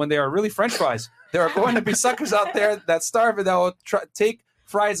burgers when they are really French fries. There are going to be suckers out there that starve and that will take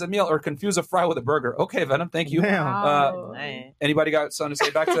fry as a meal or confuse a fry with a burger. Okay, Venom. Thank you. Wow. Anybody got something to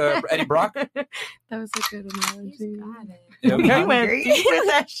say back to Eddie Brock? That was a good analogy. Okay. You went deep with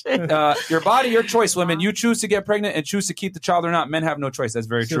that shit. Your body, your choice, women. You choose to get pregnant and choose to keep the child or not. Men have no choice. That's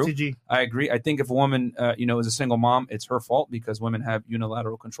very true. CTG. I agree. I think if a woman, is a single mom, it's her fault because women have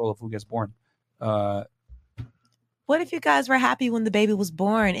unilateral control of who gets born. What if you guys were happy when the baby was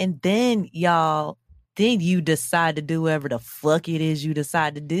born and then you decide to do whatever the fuck it is you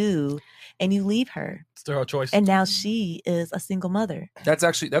decide to do and you leave her? It's their choice. And now she is a single mother. That's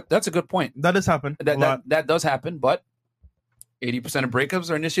actually, that's a good point. That does happen. That does happen, but 80% of breakups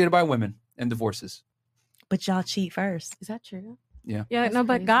are initiated by women and divorces. But y'all cheat first. Is that true? Yeah. Yeah, no,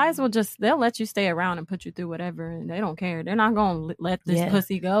 but guys they'll let you stay around and put you through whatever, and they don't care. They're not going to let this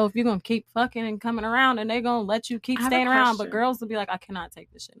pussy go. If you're going to keep fucking and coming around, and they're going to let you keep staying around. But girls will be like, I cannot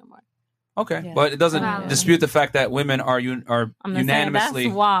take this shit no more. Okay, but it doesn't dispute the fact that women are unanimously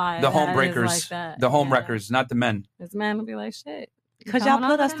the home breakers, the home wreckers, not the men. This man will be like, shit. Because y'all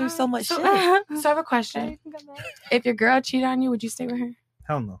put us through so much shit. So I have a question. If your girl cheated on you, would you stay with her?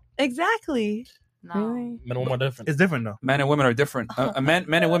 Hell no. Exactly. No. Really? Men and women are different. It's different though. Men and women are different.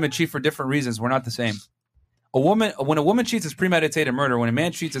 Men and women cheat for different reasons. We're not the same. When a woman cheats, it's premeditated murder. When a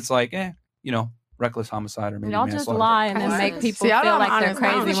man cheats, it's like, reckless homicide or maybe Y'all just manslaughter. lie and then make people feel like they're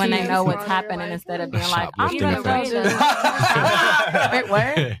crazy when they know what's happening instead of being like, I'm gonna go Wait,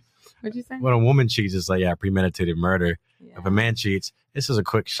 what? What'd you say? When a woman cheats, it's like, premeditated murder. Yeah. If a man cheats, this is a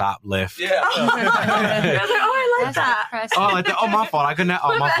quick shoplift. Yeah. I like that. Oh, my fault. I couldn't.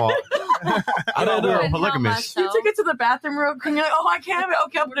 Oh, my fault. I thought we were polygamous. You took it to the bathroom real quick. You're like, I can't have it.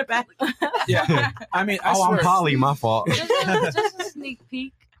 Okay, I'll put it back. Yeah. I mean, I I'm swear. poly. My fault. Just a sneak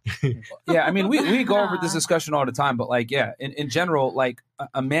peek. Yeah, I mean, we go over this discussion all the time, but in general,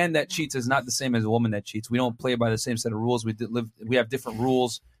 a man that cheats is not the same as a woman that cheats. We don't play by the same set of rules. We have different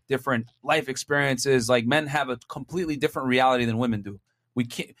rules, different life experiences. Like, men have a completely different reality than women do. We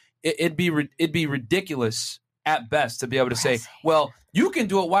can't. It'd be ridiculous at best to be able to say, well, you can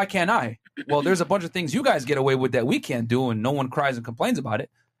do it, why can't I? Well, there's a bunch of things you guys get away with that we can't do, and no one cries and complains about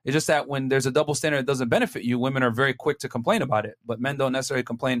it. It's just that when there's a double standard that doesn't benefit you, women are very quick to complain about it. But men don't necessarily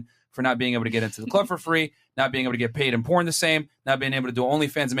complain for not being able to get into the club for free, not being able to get paid in porn the same, not being able to do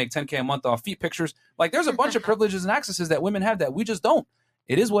OnlyFans and make $10K a month off feet pictures. Like, there's a bunch of privileges and accesses that women have that we just don't.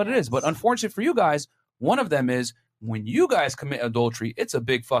 It is what it is. But unfortunately for you guys, one of them is when you guys commit adultery, it's a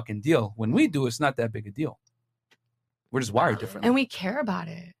big fucking deal. When we do, it's not that big a deal. We're just wired differently. And we care about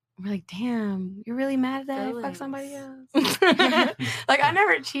it. We're like, damn, you're really mad that I fucked somebody else? Like, I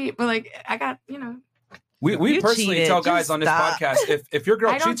never cheat, but I got, We personally cheated. tell guys on this podcast, if your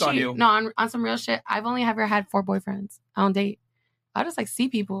girl I don't cheats on cheat. you. No, on some real shit. I've only ever had 4 boyfriends. I don't date. I just see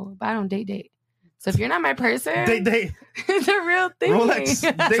people, but I don't date. So if you're not my person, date. It's a real thing. Rolex.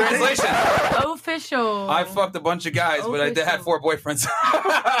 Translation. Official. I fucked a bunch of guys, but I had 4 boyfriends.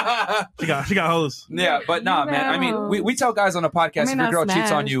 She got hoes. Yeah, but nah, man. I mean, we tell guys on the podcast, if your girl cheats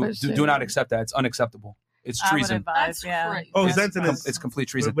on you, do not accept that. It's unacceptable. It's I would treason. advise, yeah. Oh, That's Zenton fine. is It's complete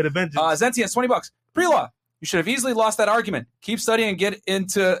treason. with a vengeance. Zentians, $20. Pre-law. You should have easily lost that argument. Keep studying and get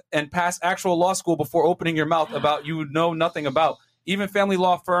into and pass actual law school before opening your mouth about you know nothing about. Even family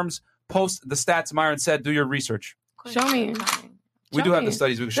law firms post the stats Myron said. Do your research. Show me. We do have the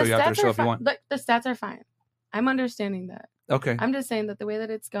studies we can show you after the show if you want. The stats are fine. I'm understanding that. Okay. I'm just saying that the way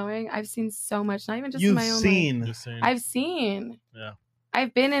that it's going, I've seen so much. Not even just in You've my own seen. life. I've seen. Yeah.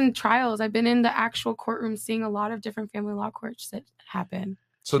 I've been in trials. I've been in the actual courtroom seeing a lot of different family law courts that happen.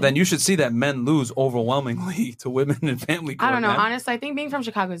 So then you should see that men lose overwhelmingly to women in family court. I don't know. man. Honestly, I think being from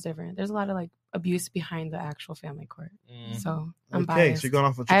Chicago is different. There's a lot of like abuse behind the actual family court. So I'm Okay, biased. so you're going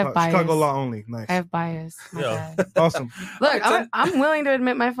off of I have Chicago bias. law only. Nice. I have bias. My bad. Awesome. Look, I'm willing to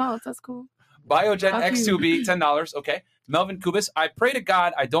admit my faults. That's cool. Biogen Fuck you. X2B, $10. Okay. Melvin Kubis, I pray to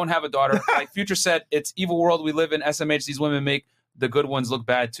God I don't have a daughter. Like Future said, it's evil world we live in. SMH, these women make the good ones look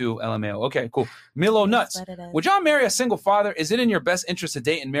bad too. LMAO. Okay, cool. Milo Nuts. Would y'all marry a single father? Is it in your best interest to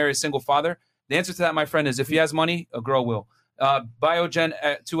date and marry a single father? The answer to that, my friend, is if he has money, a girl will. Biogen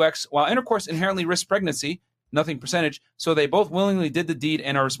 2X, while intercourse inherently risks pregnancy, nothing percentage, so they both willingly did the deed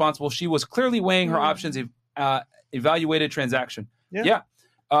and are responsible. She was clearly weighing her options, evaluated transaction. Yeah.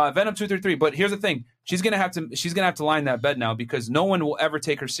 Venom 233. But here's the thing: she's gonna have to line that bed now because no one will ever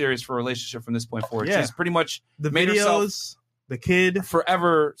take her serious for a relationship from this point forward. Yeah. She's pretty much The made herself videos, the kid,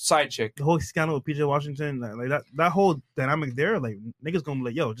 forever side chick. the whole scandal with PJ Washington, like that whole dynamic there, like niggas gonna be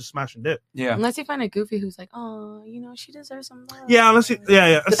like, yo, just smash and dip. Yeah. Unless you find a goofy who's like, oh, she deserves some love. Yeah, unless you,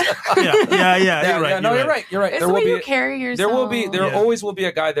 yeah. You're right. No, you're right. You're right. It's the way you carry yourself. There always will be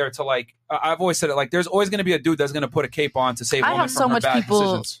a guy there to like. I've always said it. Like, there's always going to be a dude that's going to put a cape on to save. I women have from so her much bad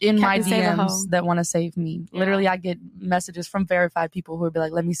people decisions. in my Captain Save a Hoe. DMs that want to save me. Literally, I get messages from verified people who would be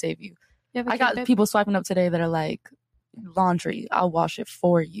like, "Let me save you." I got people swiping up today that are like, "Laundry, I'll wash it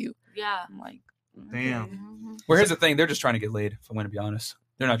for you." Yeah. I'm like, damn. Well, here's the thing: they're just trying to get laid. If I'm going to be honest,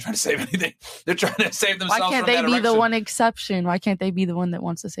 they're not trying to save anything. They're trying to save themselves. why can't from they that be the erection. one exception? Why can't they be the one that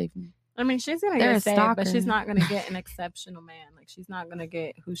wants to save me? I mean, she's gonna They're get a saved, but stalker. she's not gonna get an exceptional man. Like, she's not gonna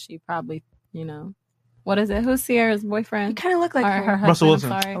get who she probably, what is it? Who's Sierra's boyfriend? You kind of look like her husband. Russell I'm Wilson.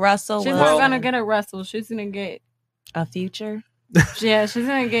 sorry. Russell She's Wilson. not gonna get a Russell. She's gonna get a Future. Yeah, she's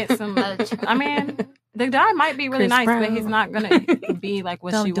gonna get some. I mean, the guy might be really Chris nice, Brown. but he's not gonna be like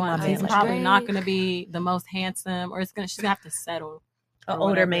what Don't she do my wants. man He's like probably that. not gonna be the most handsome, or she's gonna have to settle. An or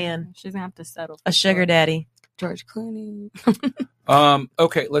older whatever. man. She's gonna have to settle. A sugar daddy. George Clooney.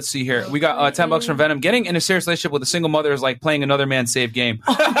 Okay, let's see here. We got $10 from Venom. Getting in a serious relationship with a single mother is like playing another man's save game.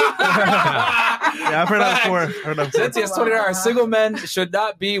 Yeah, I've heard that before. Cynthia, $20. Single men should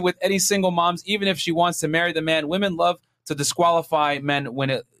not be with any single moms, even if she wants to marry the man. Women love to disqualify men when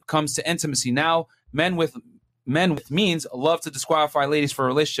it comes to intimacy. Now, men with means love to disqualify ladies for a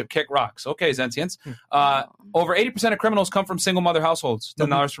relationship. Kick rocks. Okay, Zentians. Over 80% of criminals come from single mother households.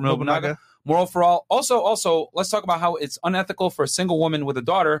 $10 from Nobunaga. Moral for all. Also, let's talk about how it's unethical for a single woman with a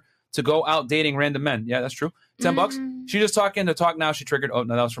daughter to go out dating random men. Yeah, that's true. $10. She just talking to talk now. She triggered. Oh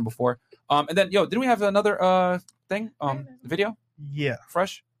no, that was from before. And then didn't we have another thing? Video? Yeah.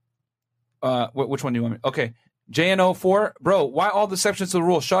 Fresh? Which one do you want me? Okay. JNO4, bro, why all the exceptions to the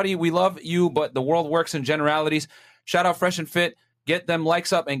rule? Shawty, we love you, but the world works in generalities. Shout out Fresh and Fit. Get them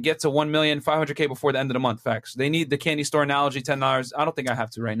likes up and get to 1,500,000 before the end of the month. Facts. They need the candy store analogy, $10. I don't think I have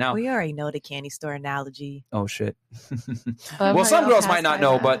to right now. We already know the candy store analogy. Oh, shit. Well, some girls might not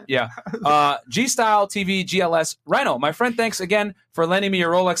know, but yeah. G-Style TV, GLS. Rhino, my friend, thanks again for lending me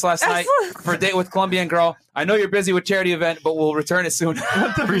your Rolex last night for a date with Colombian girl. I know you're busy with charity event, but we'll return it soon.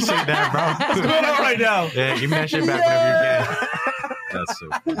 Appreciate that, bro. What's going on right now? Yeah, give me that shit back whenever you can. That's so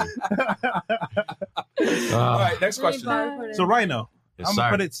funny. All right, next question. So, Rhino, Yes, I'm going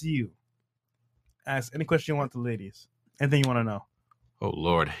sir. to put it to you. Ask any question you want the ladies. Anything you want to know. Oh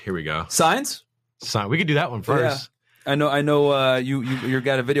Lord, here we go. Signs? We could do that one first. Yeah. I know. You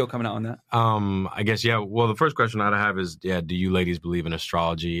got a video coming out on that. I guess yeah. Well, the first question I'd have is do you ladies believe in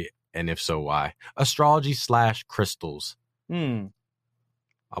astrology, and if so, why? Astrology / crystals. I'll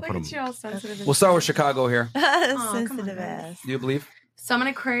put them. We'll start with Chicago here. Sensitive ass. Do you believe? So I'm an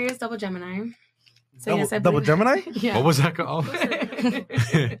Aquarius, double Gemini. So Double- yes, I double believe- Gemini? Yeah. What was that called?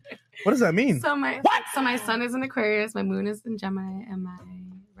 What does that mean? So my sun is in Aquarius, my moon is in Gemini, and my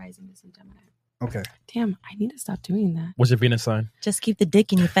rising is in Gemini. Okay. Damn, I need to stop doing that. What's your Venus sign? Just keep the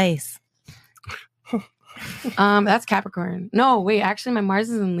dick in your face. That's Capricorn. No, wait, actually my Mars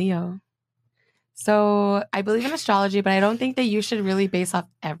is in Leo. So I believe in astrology, but I don't think that you should really base off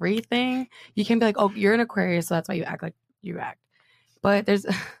everything. You can be like, oh, you're an Aquarius, so that's why you act like you act. But there's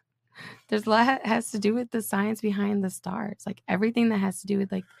a lot that has to do with the science behind the stars. Like everything that has to do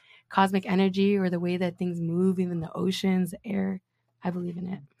with like cosmic energy or the way that things move, even the oceans, the air. I believe in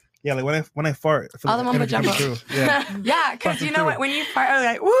it. Yeah, like when I fart, I feel All the like mumbo energy coming jumbo. through. Yeah, Yeah, because you know through. what? When you fart, I'm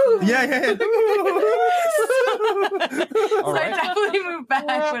like, woo. Yeah. So I definitely move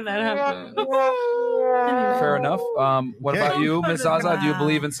back when that happens. Anyway. Fair enough. What about you, Miss Zaza? Do you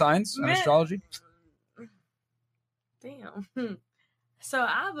believe in signs and astrology? Damn. So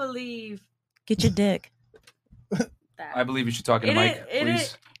I believe Get your dick. I believe you should talk to Mike,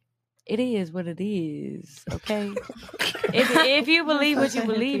 please. It is what it is, okay? if you believe what you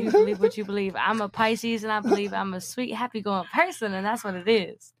believe, you believe what you believe. I'm a Pisces, and I believe I'm a sweet, happy-going person, and that's what it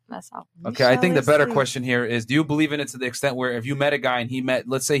is. That's all. Okay, I think the better question here is, do you believe in it to the extent where if you met a guy and he met,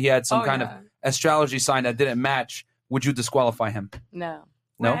 let's say he had some kind of astrology sign that didn't match, would you disqualify him? No.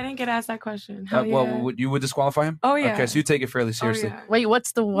 No? Wait, I didn't get asked that question. Hell Well, you would disqualify him? Oh, yeah. Okay, so you take it fairly seriously. yeah. Wait,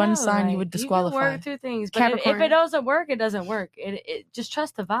 what's the one No, sign you like, would You disqualify? can work through things, but if Capricorn. it doesn't work, it doesn't work. It just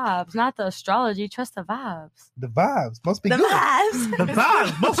trust the vibes, not the astrology. Trust the vibes. The vibes must be The good. vibes. The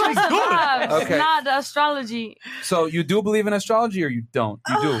vibes must be Trust the good. vibes, Okay. not the astrology. So you do believe in astrology or you don't?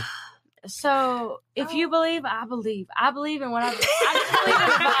 You do. So if you believe, I believe. I believe in what I just believe in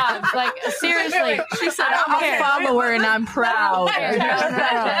the vibes. Like seriously, She said, I don't I'm care. a follower and I'm proud. No.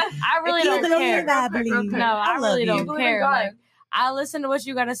 I really If you don't believe, care. I believe. No, I love really you. don't care. Like I listen to what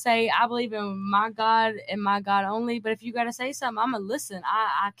you gotta say. I believe in my God and my God only. But if you gotta say something, I'ma listen.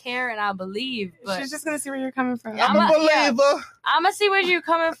 I care and I believe. But She's just going to see where you're coming from. I'm a believer. I'ma see where you're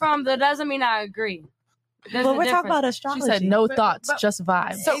coming from. That doesn't mean I agree. There's But a we're talking about difference. astrology. She said no thoughts, just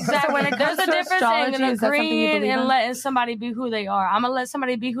vibes. So when it There's comes a to difference astrology, in is that something you agreeing believe and in? letting somebody be who they are. I'm gonna let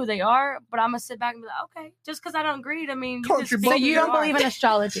somebody be who they are, but I'm gonna sit back and be like, okay, just because I don't agree, I mean, you just So you don't believe in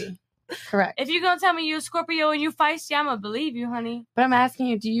astrology? Correct. If you're gonna tell me you're a Scorpio and you feisty, I'm gonna believe you, honey. But I'm asking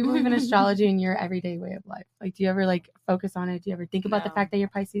you, do you believe in astrology in your everyday way of life? Like, do you ever like focus on it? Do you ever think about the No. fact that you're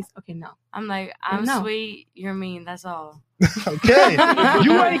Pisces? Okay, no. I'm like, I'm No. sweet, you're mean. That's all. Okay.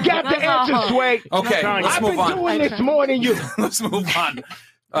 You ain't got the That's all. answer, Sway. Okay, let's I've move been on. doing this more than you. Let's move on.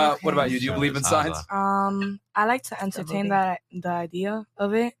 What about you? Do you believe in signs? I like to entertain the idea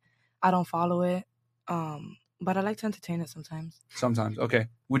of it. I don't follow it. But I like to entertain it sometimes. Sometimes. Okay.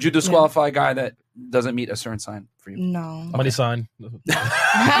 Would you disqualify a guy that doesn't meet a certain sign for you? No. Money sign. That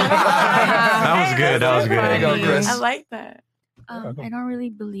was good. That was good. There you go, Chris. I like that. I don't really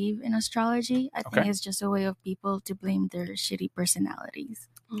believe in astrology. I think Okay. it's just a way of people to blame their shitty personalities.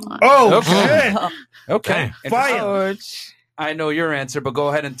 Oh, Okay. shit. Okay. Fire. I know your answer, but go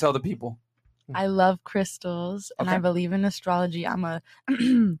ahead and tell the people. I love crystals and I Okay. believe in astrology. I'm a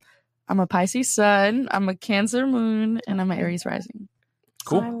I'm a Pisces sun, I'm a Cancer moon, and I'm an Aries rising.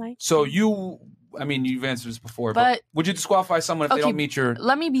 Cool. So you, I mean, you've answered this before, but, But- would you disqualify someone if they don't meet your?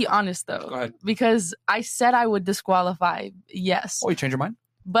 Let me be honest though. Go ahead. Because I said I would disqualify, yes. Oh, you change your mind?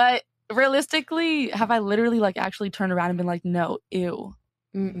 But realistically, have I literally like actually turned around and been like, no, ew.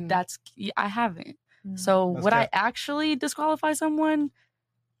 That's I haven't. So That's would I fair. actually disqualify someone?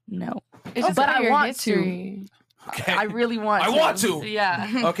 No. It's just but about I your want history. Okay. I really want I to. want to.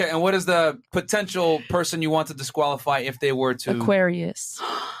 Yeah. Okay, and what is the potential person you want to disqualify if they were to? Aquarius.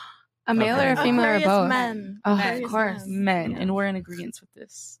 A male or a female or Aquarius both? men. Oh, Aquarius of course. Men. And we're in agreement with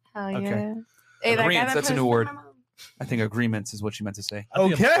this. Hell Okay. yeah. Hey, that guy Agreements. that That's a put new his word. foot in my mouth. I think agreements is what she meant to say.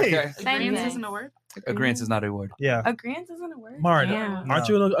 Okay. Agreements isn't a word? Agreements is not a word. Yeah. Agreement isn't a word. Maren, Yeah. aren't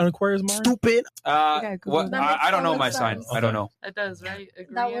you an Aquarius, Maren? Stupid. gotta Google What? that. I don't know That my makes sign. sense. I don't know. It does, right?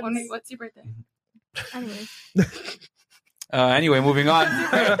 That Agreements. was- What's your birthday? Anyway. Anyway, moving on.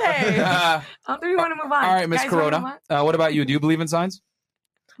 birthday. How do we want to move on? All right, Miss Guys, wanna move Corona. on? What about you? Do you believe in signs?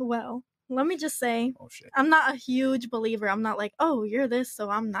 Well, let me just say, Oh shit. I'm not a huge believer. I'm not like, oh, you're this, so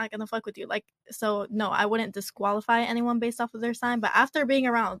I'm not gonna fuck with you. Like, so no, I wouldn't disqualify anyone based off of their sign. But after being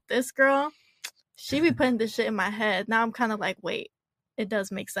around this girl, she be putting this shit in my head. Now I'm kind of like, wait, it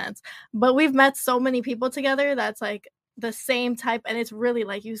does make sense. But we've met so many people together that's like the same type, and it's really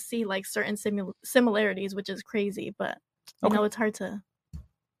like you see like certain similarities, which is crazy. But you Okay. know, it's hard to.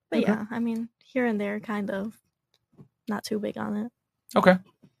 But Okay. yeah, I mean, here and there, kind of. Not too big on it. Okay.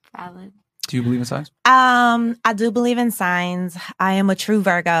 Valid. Do you believe in signs? I do believe in signs. I am a true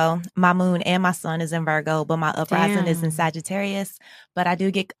Virgo. My moon and my sun is in Virgo, but my uprising is in Damn. Sagittarius. But I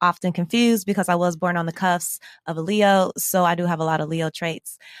do get often confused because I was born on the cuffs of a Leo, so I do have a lot of Leo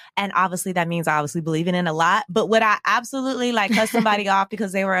traits. And obviously that means I obviously believe in it a lot. But would I absolutely like cut somebody off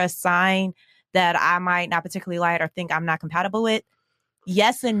because they were a sign that I might not particularly like or think I'm not compatible with?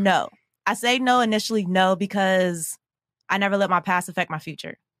 Yes and no. I say no initially, no, because I never let my past affect my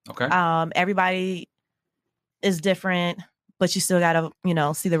future. Okay. Everybody is different, but you still gotta,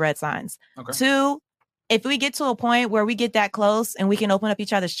 see the red signs. Okay. 2, if we get to a point where we get that close and we can open up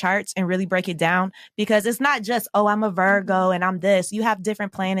each other's charts and really break it down, because it's not just, oh, I'm a Virgo and I'm this. You have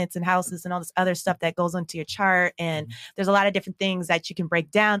different planets and houses and all this other stuff that goes into your chart. And there's a lot of different things that you can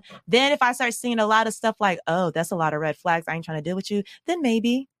break down. Then if I start seeing a lot of stuff like, oh, that's a lot of red flags, I ain't trying to deal with you, then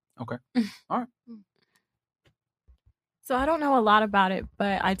maybe. Okay. All right. So I don't know a lot about it,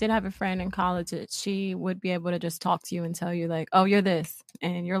 but I did have a friend in college that she would be able to just talk to you and tell you like, oh, you're this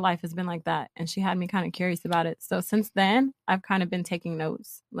and your life has been like that. And she had me kind of curious about it. So since then, I've kind of been taking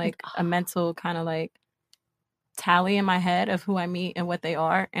notes, like a mental kind of like tally in my head of who I meet and what they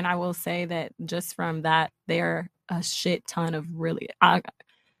are. And I will say that just from that, they're a shit ton of really, I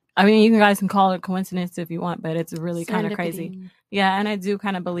mean, you guys can call it a coincidence if you want, but it's really kind of crazy. Yeah. And I do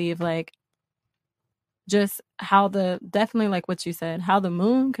kind of believe like, just how definitely like what you said, how the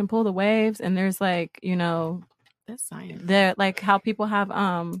moon can pull the waves, and there's like, you know, that's science. There like how people have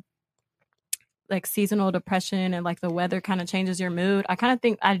like seasonal depression and like the weather kind of changes your mood. I kind of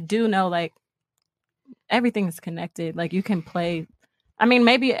think I do know like everything is connected. Like you can play. I mean,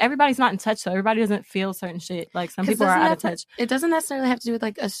 maybe everybody's not in touch, so everybody doesn't feel certain shit. Like some people are out of touch. It doesn't necessarily have to do with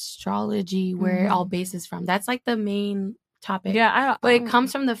like astrology, where it all bases from. That's like the main topic. Yeah, but it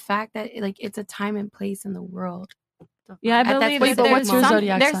comes from the fact that like it's a time and place in the world. Yeah, I believe there's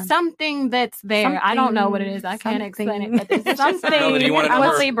something that's there. I don't know what it is. I can't explain it, but there's something. I'm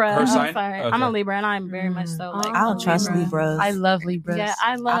a Libra. I'm sorry. Okay. I'm a Libra, and I'm very much so. Like, I don't trust Libras. I love Libras. Yeah,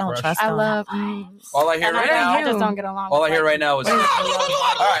 I don't trust them. I love. All I hear right now. I just don't get along. All I hear right now is. All right.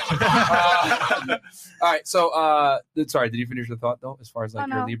 All right. So, sorry. Did you finish your thought though? As far as like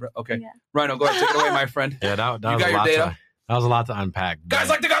your Libra. Okay. Yeah. Rhino, go ahead. Take it away, my friend. Yeah, that you was got a your lot data. That was a lot to unpack. Guys,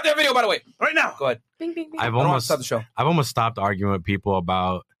 like the goddamn video, by the way, right now. Go ahead. Bing, bing, bing. I've almost stopped arguing with people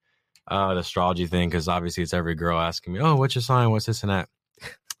about the astrology thing, because obviously it's every girl asking me, "Oh, what's your sign? What's this and that?"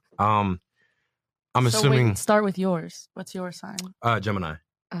 I'm assuming. Wait, start with yours. What's your sign? Gemini.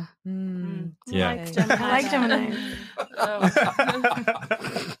 Yeah. I like Gemini.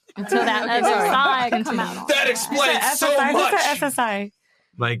 Until that other side come out. That explains so much. SSI.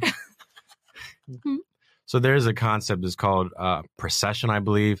 Like. So there's a concept that's called precession, I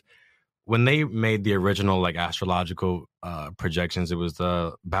believe. When they made the original like astrological projections, it was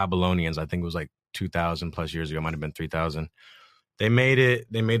the Babylonians. I think it was like 2,000 plus years ago. It might have been 3,000. They made it.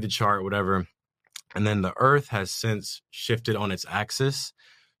 They made the chart, whatever. And then the Earth has since shifted on its axis.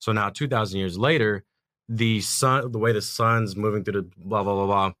 So now 2,000 years later, the sun, the way the sun's moving through the blah, blah, blah,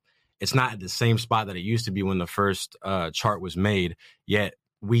 blah, it's not at the same spot that it used to be when the first chart was made, yet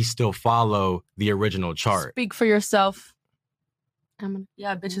we still follow the original chart. Speak for yourself.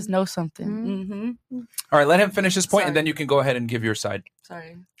 Yeah, bitches know something. Mm-hmm. All right, let him finish his point, and then you can go ahead and give your side.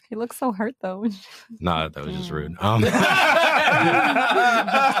 Sorry. He looks so hurt, though. Nah, that was just rude. She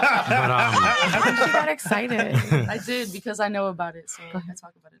got excited. I did, because I know about it, so I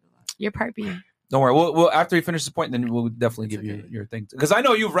talk about it a lot. You're part B. Don't worry. We'll after he finishes his point, then we'll definitely give you your thing. Because I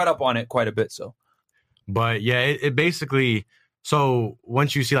know you've read up on it quite a bit, so. But yeah, it basically... So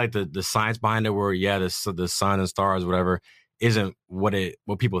once you see like the science behind it, where the sun and stars, whatever, isn't what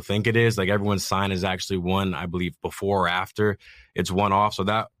people think it is. Like everyone's sign is actually one, I believe, before or after. It's one off. So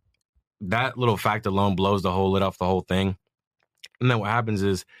that little fact alone blows the whole lid off the whole thing. And then what happens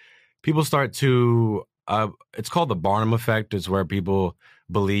is people start to it's called the Barnum effect. It's where people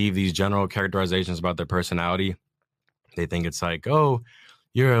believe these general characterizations about their personality. They think it's like, oh,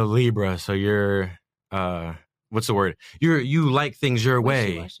 you're a Libra, so you're what's the word? You like things your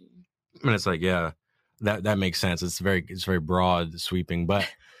way. And it's like, yeah, that makes sense. It's very broad, sweeping. But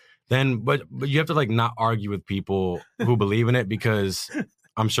then you have to like not argue with people who believe in it, because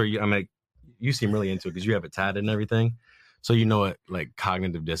I'm sure you seem really into it because you have it tatted and everything. So you know what like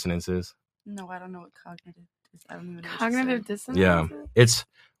cognitive dissonance is? No, I don't know what cognitive is. I don't even know what Cognitive dissonance? Yeah. It's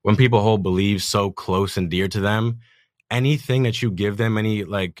when people hold beliefs so close and dear to them. Anything that you give them, any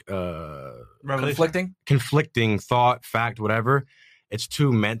like conflicting thought, fact, whatever, it's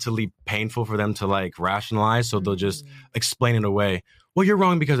too mentally painful for them to like rationalize. So they'll just explain it away. Well, you're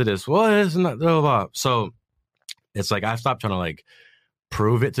wrong because of this. Well, it's not blah, blah, blah. So it's like I stopped trying to like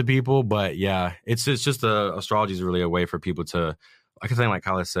prove it to people. But yeah, it's just astrology is really a way for people to, like I think, like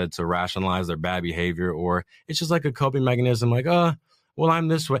Kyle said, to rationalize their bad behavior, or it's just like a coping mechanism. Like, well, I'm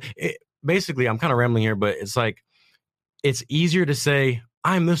this way. Basically, I'm kind of rambling here, but it's like, it's easier to say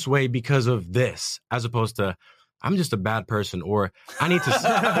I'm this way because of this, as opposed to I'm just a bad person, or I need to,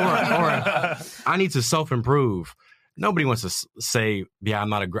 or I need to self-improve. Nobody wants to say, yeah, I'm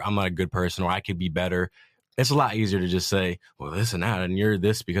not a good person, or I could be better. It's a lot easier to just say, well, this and that, and you're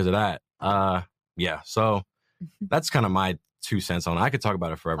this because of that. Yeah. So that's kind of my 2 cents on it. I could talk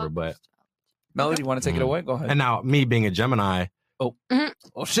about it forever, but Melody, you want to take it away? Go ahead. And now, me being a Gemini. Oh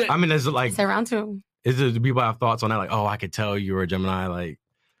shit. I mean, is it like Say round two. Is it? Do people have thoughts on that? Like, oh, I could tell you were a Gemini. Like,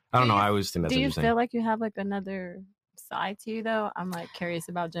 I don't know. I always think that's Do you interesting. feel like you have like another side to you though? I'm like curious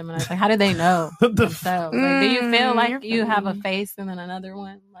about Gemini. Like, how do they know themselves? Like, do you feel like you have a face and then another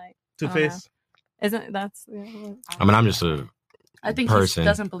one? Like Two-Face. Isn't that's? I mean, I'm just a I think person. he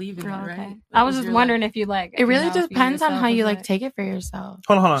doesn't believe in it, Okay. right? I was just wondering if you like. It really you know, if you depends on yourself how you is like take it for yourself.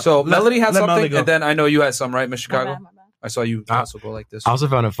 Hold on. So Melody had let Melody something, go. and then I know you had some, right, Miss Chicago? My bad. I saw you also go like this. I also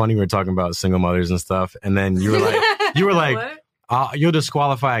found it funny we were talking about single mothers and stuff, and then you were like, you'll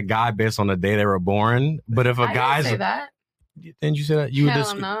disqualify a guy based on the day they were born. But if a I guy's, didn't say that. didn't you say that? You would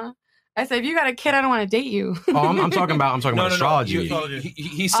Hell no. I said if you got a kid, I don't want to date you. Oh, I'm talking about astrology. He said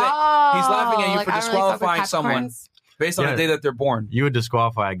he's laughing at you like, for I don't really fuck with disqualifying someone Capricorns. based on the day that they're born. You would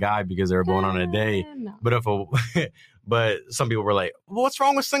disqualify a guy because they were born on a day. But if but some people were like, well, "What's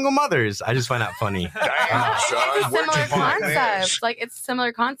wrong with single mothers?" I just find that funny. It's a similar concept. Like it's a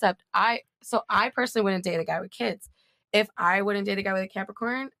similar concept. I personally wouldn't date a guy with kids. If I wouldn't date a guy with a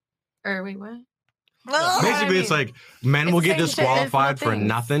Capricorn, or wait, what? Basically, it's like men will the get same shit. It's disqualified for things.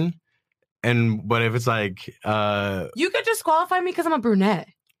 nothing, but if it's like, You could disqualify me because I'm a brunette.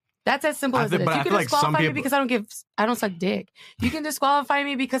 That's as simple I as think- it is. but You I can feel like some disqualify me people- because I don't suck dick. You can disqualify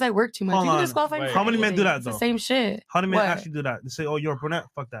me because I work too much. Hold You can on. disqualify me. Wait. for How many men do anything. that, It's though? the same shit. How many men What? actually do that? They say, "Oh, you're a brunette."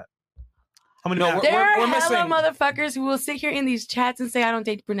 Fuck that. How many? No, men? There are we're hella missing- motherfuckers who will sit here in these chats and say I don't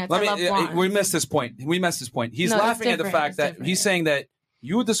date brunettes. I love blondes. We missed this point. He's No, it's laughing at the different. fact It's that different. he's saying that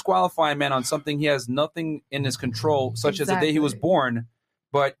you would disqualify a man on something he has nothing in his control, such as the day he was born.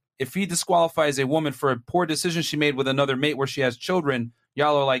 But if he disqualifies a woman for a poor decision she made with another mate where she has children,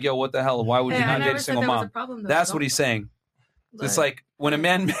 y'all are like, yo, what the hell? Why would you Hey, I not never date a said single there was mom? a problem, though. That's what he's saying. It's like when a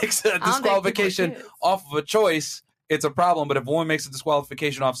man makes a disqualification off of a choice, it's a problem. But if a woman makes a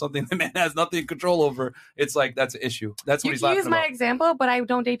disqualification off something the man has nothing control over, it's like that's an issue. That's what You he's can laughing use my about. example, but I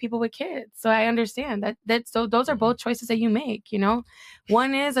don't date people with kids, so I understand that. So those are both choices that you make. You know,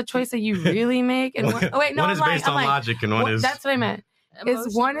 one is a choice that you really make, and one, oh wait, no, one I'm is lying, based I'm on lying. logic and one is That's what I meant.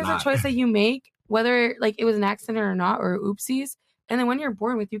 Is one is a Not. choice that you make, whether like it was an accident or not, or oopsies. And then when you're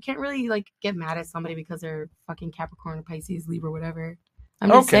born with, you can't really like get mad at somebody because they're fucking Capricorn, Pisces, Libra, whatever. I'm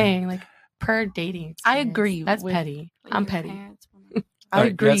just Okay. saying, like per dating. I experience. agree. That's with- petty. I'm petty. I Right, you had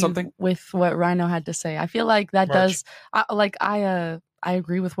agree something? with what Rhino had to say. I feel like that Merch. does. I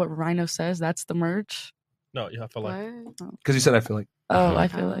agree with what Rhino says. That's the merch. No, yeah, I feel like. Because you said I feel like. Oh, I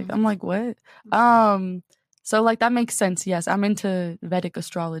feel like I'm like what? So like that makes sense. Yes, I'm into Vedic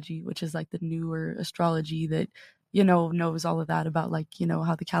astrology, which is like the newer astrology that knows all of that about like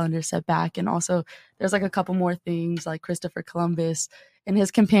how the calendar is set back, and also there's like a couple more things like Christopher Columbus and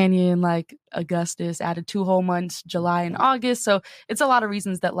his companion like Augustus added 2 whole months, July and August. So it's a lot of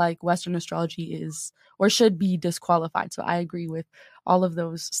reasons that like Western astrology is or should be disqualified. So I agree with all of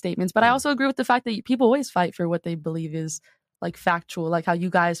those statements, but I also agree with the fact that people always fight for what they believe is like factual, like how you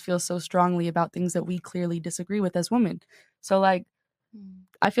guys feel so strongly about things that we clearly disagree with as women. So like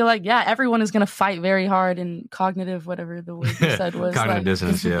I feel like everyone is gonna fight very hard in cognitive, whatever the word you said was Cognitive like,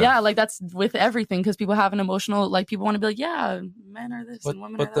 dissonance, yeah. yeah, like that's with everything because people have an emotional, like people want to be like, yeah, men are this and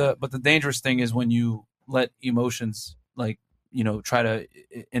women are that. But the dangerous thing is when you let emotions like try to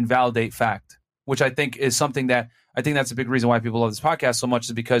invalidate fact, which I think is something that I think that's a big reason why people love this podcast so much,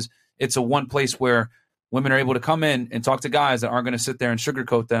 is because it's a one place where women are able to come in and talk to guys that aren't going to sit there and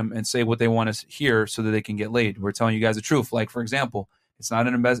sugarcoat them and say what they want to hear so that they can get laid. We're telling you guys the truth. Like, for example, it's not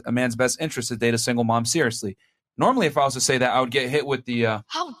in a man's best interest to date a single mom seriously. Normally, if I was to say that, I would get hit with the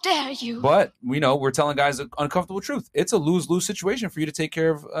How dare you? but we're telling guys the uncomfortable truth. It's a lose-lose situation for you to take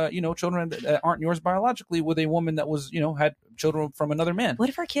care of children that aren't yours biologically with a woman that was had children from another man. What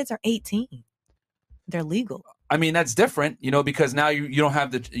if our kids are 18? They're legal. I mean, that's different, because now you don't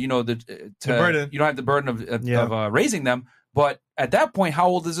have the burden. You don't have the burden of raising them. But at that point, how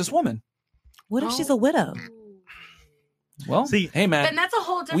old is this woman? What if she's a widow? Well, see, hey man, Then that's a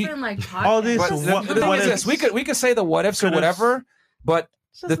whole different podcast. all this. But the thing is this: we could say the what ifs or whatever, but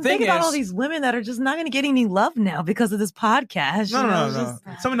the thing Think about is, all these women that are just not going to get any love now because of this podcast. No.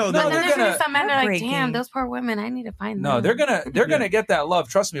 Some of But those. then there's gonna be some men that are like, Heartbreaking. damn, those poor women. I need to find them. no, they're gonna get that love.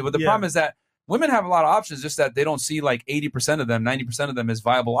 Trust me. But the problem is that women have a lot of options, just that they don't see like 80% of them, 90% of them as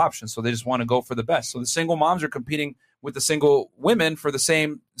viable options. So they just want to go for the best. So the single moms are competing with the single women for the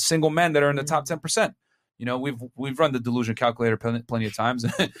same single men that are in the top 10%. We've run the delusion calculator plenty of times.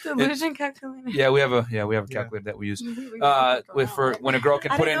 Delusion calculator. Yeah, we have a calculator that we use for when a girl can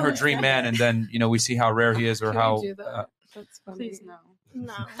put in her dream man, and then we see how rare he is or Can we how do that? That's funny. Please no.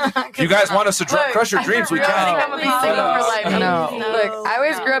 No. If you guys want us to crush your dreams, we can. I'm gonna be single for life. No. Look, I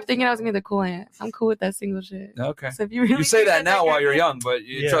always grew up thinking I was gonna be the cool aunt. I'm cool with that single shit. Okay. So if you really You say think that now while you're girl- young, but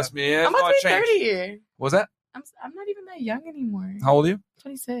you trust me, it's I'm about gonna to be change. 30 here. Was that? I'm not even that young anymore. How old are you?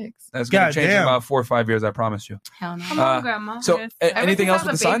 26. That's gonna God change in damn. about 4 or 5 years. I promise you. Hell no. Come on, Grandma. So, Yes. anything Everything else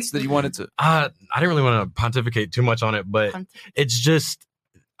has with a the baby. signs that you wanted to? I didn't really want to pontificate too much on it, but it's just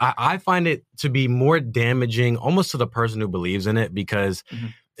I find it to be more damaging almost to the person who believes in it because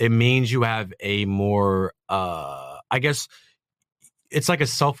it means you have a more I guess it's like a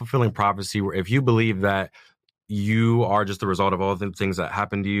self-fulfilling prophecy where if you believe that you are just the result of all the things that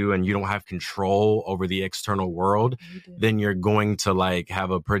happen to you and you don't have control over the external world, then you're going to like have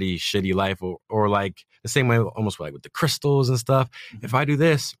a pretty shitty life or like the same way almost like with the crystals and stuff. If I do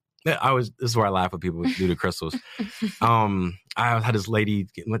this is where I laugh when people do the crystals. I had this lady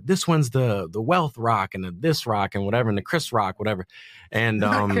like, this one's the wealth rock and this rock and whatever and the Chris rock, whatever. And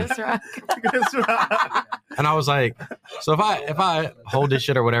Chris Rock. and I was like, so if I hold this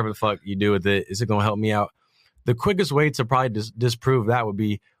shit or whatever the fuck you do with it, is it gonna help me out? The quickest way to probably disprove that would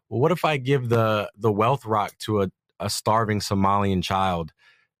be, well, what if I give the wealth rock to a starving Somalian child?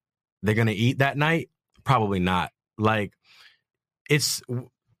 They're gonna eat that night? Probably not. Like,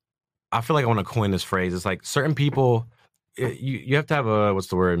 I feel like I want to coin this phrase. It's like certain people, you have to have a, what's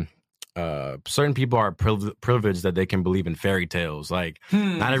the word? Certain people are privileged that they can believe in fairy tales. Like,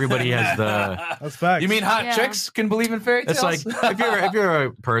 not everybody has the. That's facts. You mean hot chicks can believe in fairy tales? It's like if you're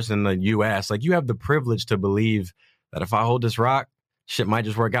a person in the U.S., like you have the privilege to believe that if I hold this rock, shit might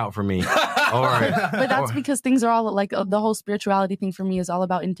just work out for me. But that's because things are all like the whole spirituality thing for me is all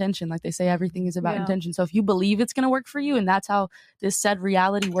about intention. Like they say, everything is about intention. So if you believe it's going to work for you and that's how this said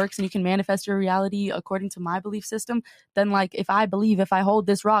reality works and you can manifest your reality according to my belief system, then like if I believe if I hold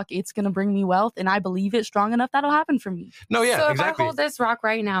this rock, it's going to bring me wealth and I believe it strong enough, that'll happen for me. No, yeah, So if exactly. I hold this rock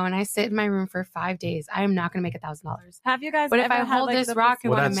right now and I sit in my room for 5 days, I am not going to make $1,000. Have you guys? But if ever I had, hold like, this the rock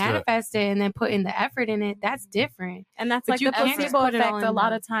and Well, want to that's the- manifest it and then put in the effort in it, that's different. And that's But like you the can't just placebo put it effect. all A in lot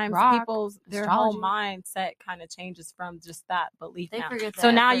the of times, rock, people's their whole astrology. mindset kind of changes from just that belief. They now. forget So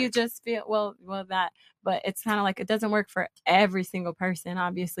that now effort. you just feel well that, but it's kind of like it doesn't work for every single person,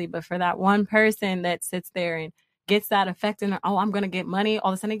 obviously. But for that one person that sits there and gets that effect, and I'm going to get money,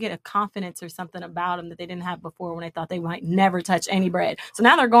 all of a sudden they get a confidence or something about them that they didn't have before when they thought they might never touch any bread. So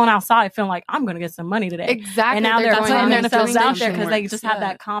now they're going outside feeling like I'm going to get some money today. Exactly. And now they're going putting on themselves out manifestation there because they works. just have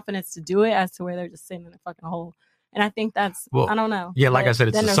that confidence to do it, as to where they're just sitting in a fucking hole. And I think that's, I don't know. Yeah, like But I said,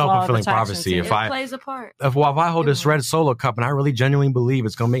 it's then a there's law of self-fulfilling attraction, prophecy. too. If It I plays a part. If I hold this red solo cup and I really genuinely believe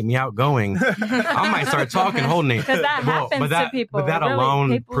it's gonna make me outgoing, I might start talking holding it. 'Cause that happens to people. But that Really, alone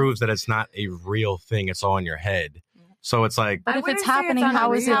people- proves that it's not a real thing. It's all in your head. So it's like, But if it's wouldn't say it's happening,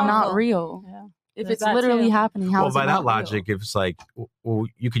 how is it unreal. not real? If There's it's that literally too. happening, how well, is it by not that real? logic, if it's like, well,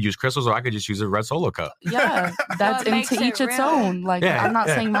 you could use crystals or I could just use a red solo cup. Yeah, that's it makes into it each its real. own. Like Yeah, I'm not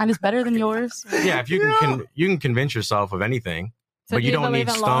yeah. saying mine is better than yours. Yeah, if you you can convince yourself of anything, So but do you you don't believe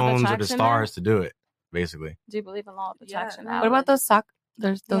need in law of stones or the attraction stars to do it. Basically, Do you believe in law of attraction? What about those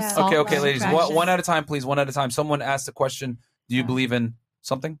There's those Yeah. salt Okay, ladies. attractions. One at a time, please. One at a time. Someone asked the question: do you believe in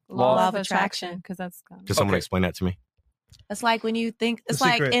something? Law of attraction, because that's can someone explain that to me? It's like when you think it's The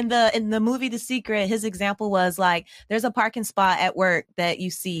like Secret. in the movie The Secret, his example was like there's a parking spot at work that you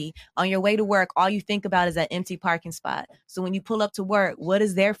see. On your way to work, all you think about is that empty parking spot. So when you pull up to work, what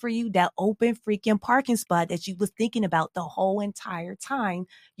is there for you? That open freaking parking spot that you was thinking about the whole entire time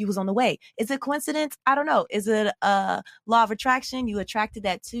you was on the way. Is it coincidence? I don't know. Is it a law of attraction? You attracted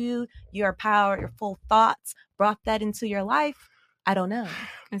that to your power, your full thoughts, brought that into your life? I don't know.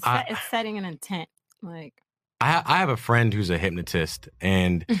 It's setting an intent. Like I have a friend who's a hypnotist,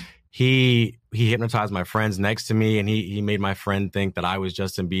 and he hypnotized my friends next to me, and he made my friend think that I was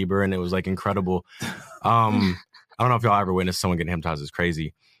Justin Bieber, and it was like incredible. I don't know if y'all ever witnessed someone getting hypnotized. It's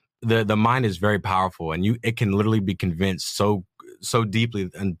crazy. The mind is very powerful, and it can literally be convinced so deeply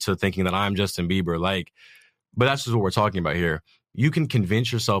into thinking that I'm Justin Bieber. Like, but that's just what we're talking about here. You can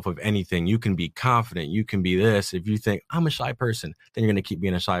convince yourself of anything. You can be confident. You can be this. If you think I'm a shy person, then you're going to keep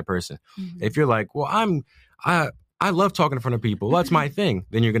being a shy person. Mm-hmm. If you're like, well, I love talking in front of people. That's my thing.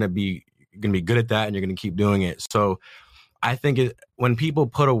 Then you're going to be good at that, and you're going to keep doing it. So I think when people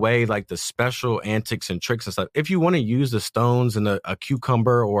put away like the special antics and tricks and stuff, if you want to use the stones and a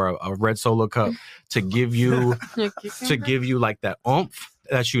cucumber or a red solo cup to give you like that oomph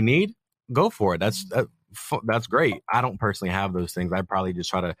that you need, go for it. That's great. I don't personally have those things. I probably just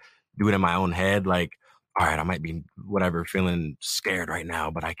try to do it in my own head. Like, all right, I might be feeling scared right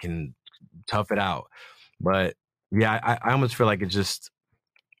now, but I can tough it out. But yeah, I almost feel like it's just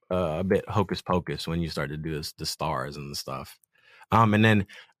a bit hocus pocus when you start to do the stars and the stuff. And then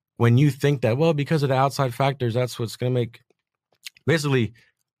when you think that, well, because of the outside factors, that's what's going to make basically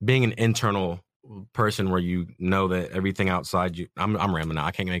being an internal person where you know that everything outside you. I'm rambling now.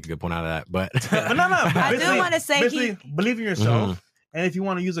 I can't make a good point out of that, but no. I do want to say believe in yourself. Mhm. And if you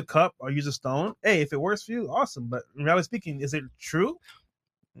want to use a cup or use a stone, hey, if it works for you, awesome. But reality speaking, is it true?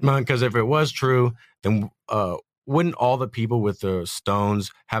 Because if it was true, then wouldn't all the people with the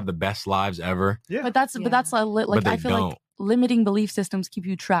stones have the best lives ever? Yeah. But that's like they I feel like don't. limiting belief systems keep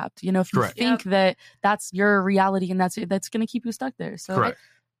you trapped. You know, if you Correct. think that that's your reality and that's going to keep you stuck there. So Correct.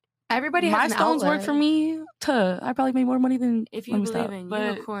 Everybody my has an stones work outlet. for me. I probably made more money than If you when we believe stopped. in But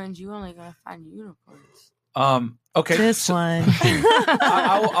unicorns, you only gonna find unicorns. Okay. This one.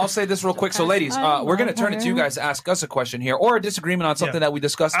 I'll say this real quick. So, ladies, we're going to turn it to you guys to ask us a question here or a disagreement on something that we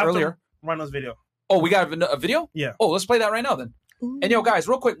discussed earlier. Rhino's video. Oh, we got a video? Yeah. Oh, let's play that right now then. And yo, guys,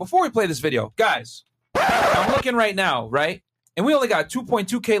 real quick, before we play this video, guys, I'm looking right now, right? And we only got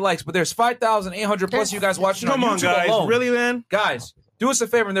 2.2K likes, but there's 5,800 plus of you guys watching Come on on, YouTube guys. alone. Really, man? Guys, do us a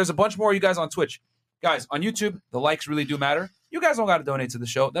favor, and there's a bunch more of you guys on Twitch. Guys, on YouTube, the likes really do matter. You guys don't got to donate to the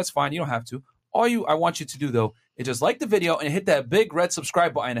show. That's fine. You don't have to. I want you to do, though, is just like the video and hit that big red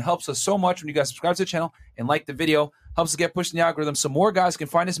subscribe button. It helps us so much when you guys subscribe to the channel and like the video. Helps us get pushed in the algorithm so more guys can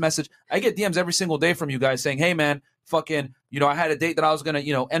find this message. I get DMs every single day from you guys saying, hey, man, fucking, I had a date that I was going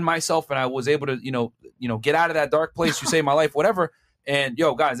to, end myself, and I was able to, get out of that dark place. You saved my life, whatever. And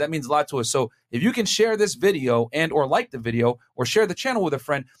yo, guys, that means a lot to us. So if you can share this video and or like the video or share the channel with a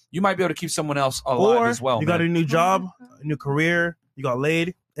friend, you might be able to keep someone else alive as well. You got a new job, a new career, you got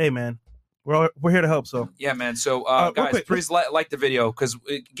laid. Hey, man, we're here to help. So yeah, man. So guys, quick, please like the video because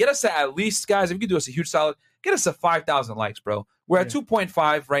get us to at least, guys, if you can do us a huge solid, get us to 5,000 likes, bro. We're at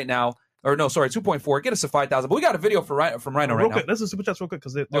 2.5 right now. Or no, sorry, 2.4. Get us to 5,000. But we got a video from Rhino right now. Quick, let's do super chats real quick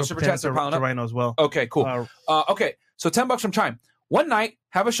because they're super chats are piling up. Rhino as well. Okay, cool. Okay, so $10 from Chime. One night,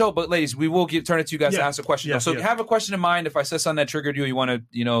 have a show, but ladies, we will turn it to you guys to ask a question. So you have a question in mind. If I said something that triggered you, you want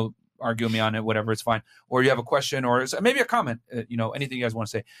to, argue with me on it, whatever, it's fine. Or you have a question or maybe a comment, anything you guys want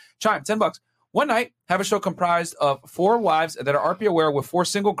to say. Chime, $10. One night, have a show comprised of 4 wives that are RP aware with 4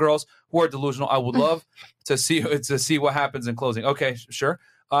 single girls who are delusional. I would love to see what happens in closing. Okay, sure.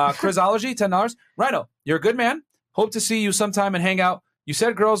 Chrisology, $10. Rhino, you're a good man. Hope to see you sometime and hang out. You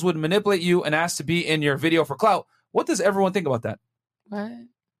said girls would manipulate you and ask to be in your video for clout. What does everyone think about that? What?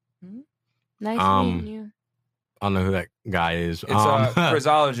 Nice meeting you. I don't know who that guy is. It's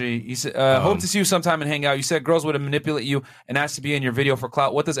Chrisology. He said, hope to see you sometime and hang out. You said girls would manipulate you and ask to be in your video for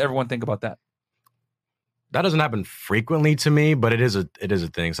clout. What does everyone think about that? That doesn't happen frequently to me, but it is a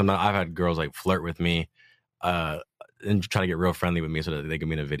thing. Sometimes I've had girls like flirt with me and try to get real friendly with me so that they can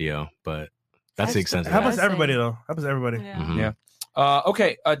be in a video. But that's the extent of that. Happens to everybody, though. Happens to everybody. Yeah.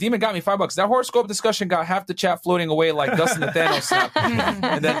 Okay, Demon got me $5. That horoscope discussion got half the chat floating away like dust in the Thanos snap.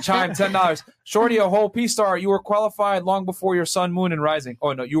 And then Chime, $10. Shorty, a whole P-star. You were qualified long before your sun, moon, and rising.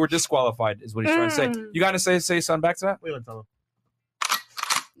 Oh, no, you were disqualified is what he's trying to say. You got to say something back to that? Wait, let's tell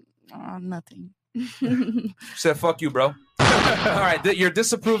him. Nothing. Said, fuck you, bro. All right, your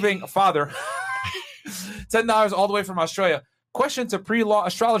disapproving father. $10 all the way from Australia. Question to pre-law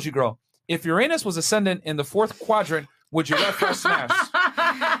astrology girl. If Uranus was ascendant in the 4th quadrant, would you let her smash?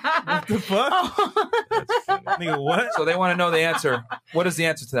 What the fuck? Nigga, what? So they want to know the answer. What is the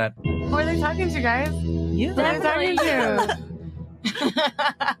answer to that? Who are they talking to, guys? You. Who are they talking to?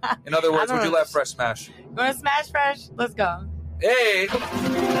 In other words, would you let Fresh smash? You want to smash Fresh? Let's go. Hey!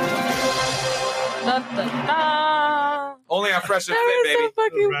 Only on Fresh and Fit, baby.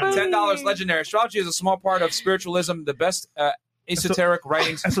 $10 legendary. Astrology is a small part of spiritualism. The best esoteric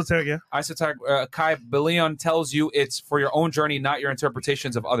writings. Esoteric, yeah. Esoteric. Kai Billion tells you it's for your own journey, not your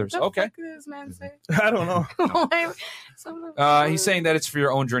interpretations of others. Okay. What did this man say? I don't know. He's saying that it's for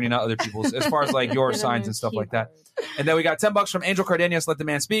your own journey, not other people's, as far as like your signs and stuff like that. And then we got $10 from Angel Cardenas. Let the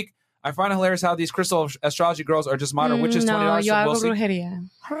man speak. I find it hilarious how these crystal astrology girls are just modern witches. $20 from Wilson.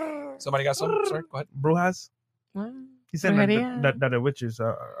 Somebody got some? Sorry, go ahead. Brujas? What? He said that they're witches.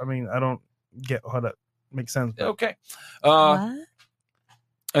 I mean, I don't get how that makes sense. But. Okay.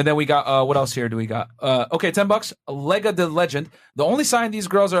 And then we got, what else here do we got? Okay, $10. Lega the Legend. The only sign these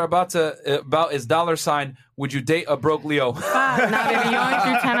girls are about is $sign. Would you date a broke Leo? 5. Not even. You only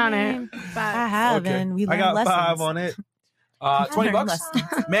threw 10 on it. 5. I have, and we I learned got lessons. 5 on it.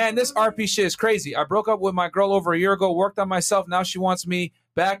 $20. Man, this RP shit is crazy. I broke up with my girl over a year ago, worked on myself. Now she wants me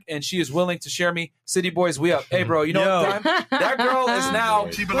back, and she is willing to share me. City boys, we up. Hey, bro, you know what time? That girl is now.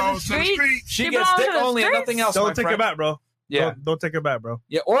 She belongs to the street. She gets dick only and nothing else. Don't take her back, bro. Yeah. Don't take her back, bro.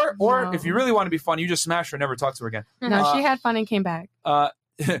 Yeah, or if you really want to be fun, you just smash her and never talk to her again. No, she had fun and came back.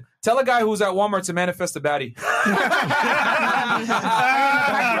 Tell a guy who's at Walmart to manifest a baddie.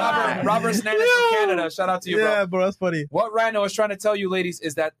 Robert Hernandez from Canada. Shout out to you, bro. Yeah, bro, that's funny. What Rhino is trying to tell you, ladies,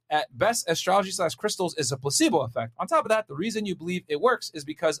 is that at best, astrology/crystals is a placebo effect. On top of that, the reason you believe it works is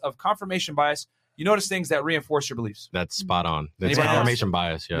because of confirmation bias. You notice things that reinforce your beliefs. That's spot on. That's Anybody confirmation else?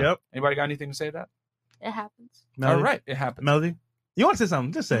 bias. Yeah. Yep. Anybody got anything to say to that? It happens. Melody? All right, it happens. Melody, you want to say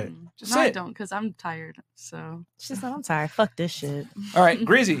something? Just say it. No, I don't, because I'm tired. So She said, I'm tired. Fuck this shit. All right,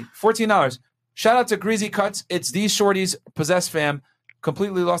 Greasy, $14. Shout out to Greasy Cuts. It's these shorties, possessed fam.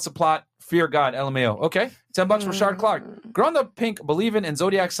 Completely lost the plot. Fear God, LMAO. Okay, $10 for Shard Clark. Growing up pink, believing in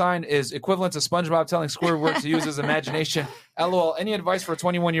zodiac sign is equivalent to SpongeBob telling Squidward to use his imagination. LOL. Any advice for a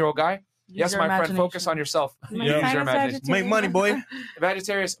 21-year-old guy? Yes, your my friend. imagination. Focus on yourself. Yeah. Use your imagination. Make money, boy.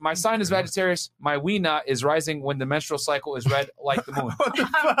 Sagittarius. My sign is Sagittarius. My weena is rising when the menstrual cycle is red like the moon.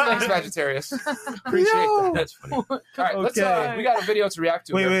 Thanks, Sagittarius. Appreciate that. That's funny. All right, let's. Okay. We got a video to react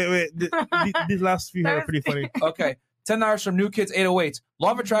to. Wait, here. wait. These last few here are pretty funny. Okay. $10 from New Kids 808.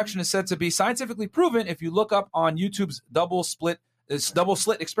 Law of attraction is said to be scientifically proven if you look up on YouTube's double slit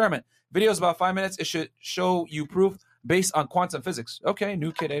experiment. Videos about 5 minutes. It should show you proof based on quantum physics. Okay,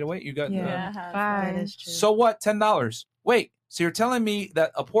 New Kid 808. You got That is true. So what? $10. Wait. So you're telling me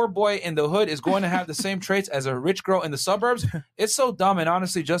that a poor boy in the hood is going to have the same traits as a rich girl in the suburbs? It's so dumb and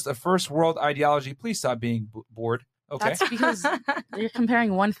honestly just a first world ideology. Please stop being bored. Okay. That's because you're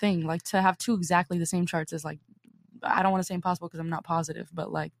comparing one thing. Like, to have two exactly the same charts is like, I don't want to say impossible because I'm not positive,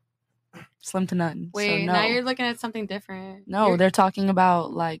 but like slim to none. Wait, so no. now you're looking at something different. No, they're talking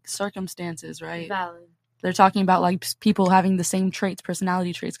about like circumstances, right? Valid. They're talking about like people having the same traits,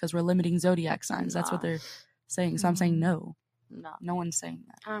 personality traits, because we're limiting zodiac signs. That's what they're saying. So I'm saying no. No one's saying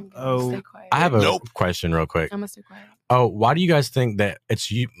that. I'm gonna stay quiet. I have a question real quick. I'm gonna stay quiet. Oh, why do you guys think that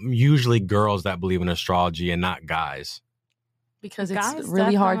it's usually girls that believe in astrology and not guys? Because Guys it's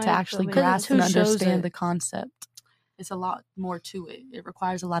really hard to definitely actually believe- grasp Who and shows understand it? the concept. It's a lot more to it. It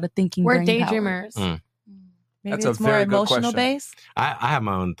requires a lot of thinking. We're brain power. daydreamers. Mm. Maybe That's it's a more very good emotional question. based. I have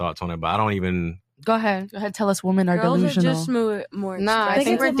my own thoughts on it, but I don't even. Go ahead. Go ahead. Tell us women are Girls delusional. are just more Nah, I expressive.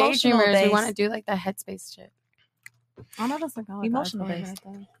 think we're it's emotional daydreamers. We based. want to do like that headspace shit. I know that's like Emotional based.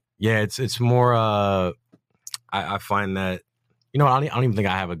 Yeah, it's more. I find that I don't even think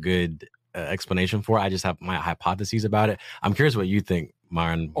I have a good explanation for it. I just have my hypotheses about it. I'm curious what you think,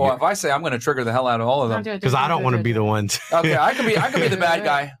 Myron. Or if I say I'm going to trigger the hell out of all of them. Because I don't want to be the one. Okay, I could be the bad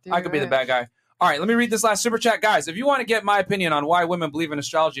guy. I could be the bad guy. All right, let me read this last super chat, guys. If you want to get my opinion on why women believe in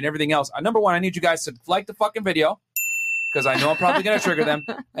astrology and everything else, number one, I need you guys to like the fucking video because I know I'm probably going to trigger them.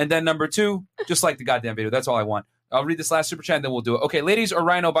 And then number two, just like the goddamn video. That's all I want. I'll read this last super chat and then we'll do it. Okay, ladies or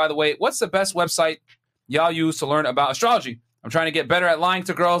Rhino, by the way, what's the best website y'all use to learn about astrology? I'm trying to get better at lying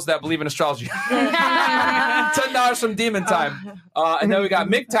to girls that believe in astrology. $10 from Demon Time. And then we got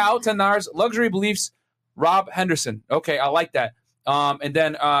Mick Tao, $10. Luxury Beliefs, Rob Henderson. Okay, I like that. And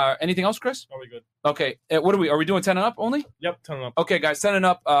then anything else, Chris? Are we good? Okay, what are we? Are we doing 10 and up only? Yep, 10 and up. Okay, guys, 10 and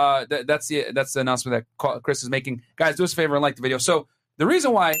up. That's the announcement that Chris is making. Guys, do us a favor and like the video. So the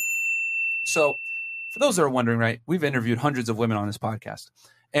reason why, for those that are wondering, right, we've interviewed hundreds of women on this podcast.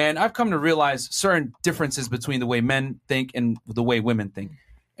 And I've come to realize certain differences between the way men think and the way women think.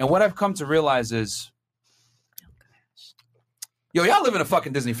 And what I've come to realize is, y'all live in a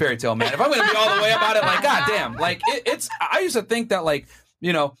fucking Disney fairy tale, man. If I'm going to be all the way about it, like, goddamn. Like, it's, I used to think that, like,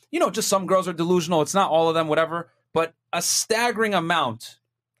 just some girls are delusional. It's not all of them, whatever. But a staggering amount,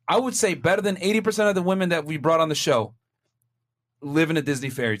 I would say better than 80% of the women that we brought on the show live in a Disney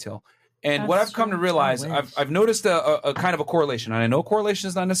fairy tale. And what I've come to realize, I've noticed a kind of a correlation. And I know correlation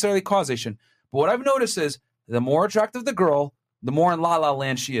is not necessarily causation. But what I've noticed is the more attractive the girl, the more in La La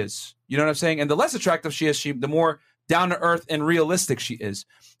Land she is. You know what I'm saying? And the less attractive she is, the more down to earth and realistic she is.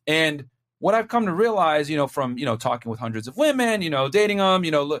 And what I've come to realize, from, talking with hundreds of women, dating them,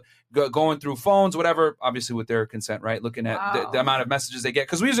 going through phones, whatever, obviously with their consent, right? Looking at the amount of messages they get,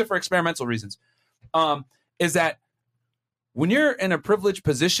 because we use it for experimental reasons, is that when you're in a privileged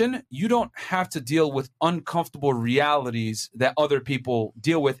position, you don't have to deal with uncomfortable realities that other people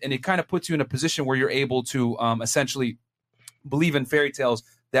deal with. And it kind of puts you in a position where you're able to essentially believe in fairy tales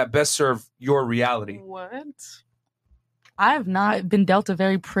that best serve your reality. What? I have not been dealt a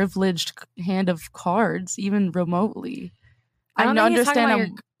very privileged hand of cards, even remotely. I don't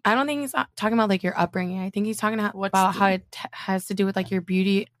understand. I don't think he's talking about like your upbringing. I think he's talking about how it has to do with like your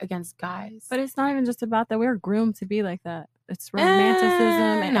beauty against guys. But it's not even just about that. We're groomed to be like that. It's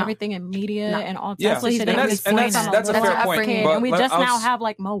romanticism and everything in media and all types of shit. That's a fair point. And we just now have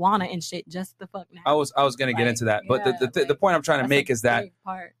like Moana and shit just the fuck now. I was going to get into that. But the point I'm trying to make is that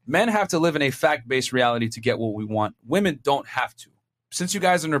men have to live in a fact-based reality to get what we want. Women don't have to. since you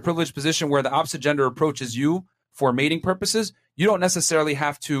guys are in a privileged position where the opposite gender approaches you for mating purposes, you don't necessarily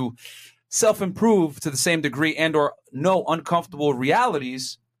have to self-improve to the same degree and or know uncomfortable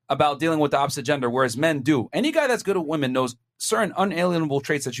realities about dealing with the opposite gender, whereas men do. Any guy that's good at women knows certain unalienable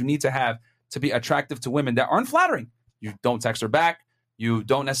traits that you need to have to be attractive to women that aren't flattering. You don't text her back. You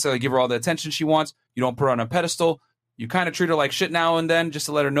don't necessarily give her all the attention she wants. You don't put her on a pedestal. You kind of treat her like shit now and then just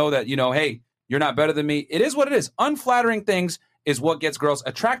to let her know that, hey, you're not better than me. It is what it is. Unflattering things is what gets girls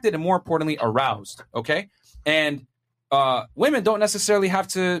attracted and, more importantly, aroused, okay? And women don't necessarily have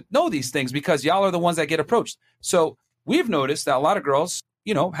to know these things because y'all are the ones that get approached. So we've noticed that a lot of girls,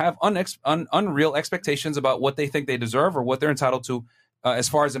 have unreal expectations about what they think they deserve or what they're entitled to as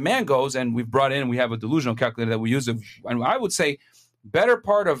far as a man goes. And we have a delusional calculator that we use. And I would say better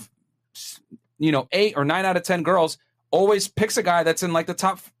part of, 8 or 9 out of 10 girls always picks a guy that's in like the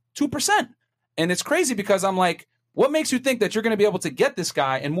top 2%. And it's crazy because I'm like, what makes you think that you're going to be able to get this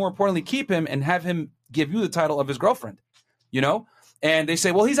guy and, more importantly, keep him and have him give you the title of his girlfriend, And they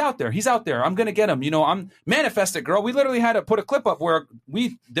say, well, he's out there. I'm going to get him. I'm manifested, girl. We literally had to put a clip up where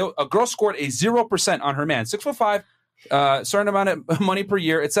a girl scored a 0% on her man. 6'5", certain amount of money per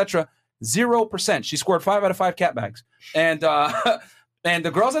year, etc. 0%. She scored 5 out of 5 cat bags. And and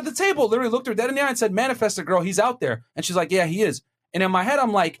the girls at the table literally looked her dead in the eye and said, manifested, girl, he's out there. And she's like, yeah, he is. And in my head,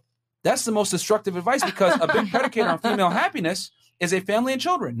 I'm like, that's the most destructive advice because a big predicator on female happiness is a family and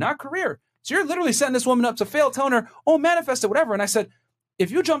children, not career. So you're literally setting this woman up to fail, telling her, oh, manifest it, whatever. And I said, if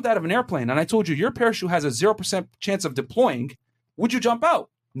you jumped out of an airplane and I told you your parachute has a 0% chance of deploying, would you jump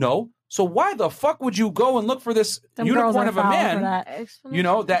out? No. So why the fuck would you go and look for this unicorn of a man, that isn't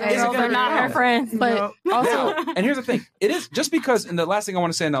going to be not her friends? But also, and here's the thing. It is just because, and the last thing I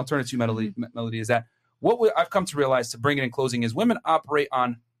want to say, and I'll turn it to you, Melody, is that I've come to realize to bring it in closing is women operate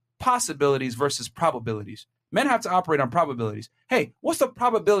on possibilities versus probabilities. Men have to operate on probabilities. Hey, what's the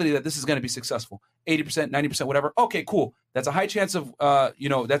probability that this is going to be successful? 80%, 90%, whatever. Okay, cool. That's a high chance of,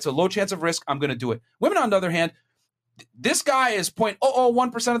 that's a low chance of risk. I'm going to do it. Women, on the other hand, this guy is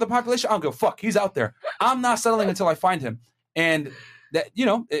 0.001% of the population. I don't give a fuck. He's out there. I'm not settling until I find him. And that,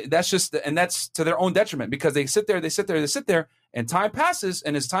 that's just, and that's to their own detriment because they sit there, and time passes.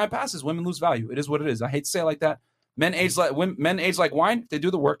 And as time passes, women lose value. It is what it is. I hate to say it like that. Men age like wine. They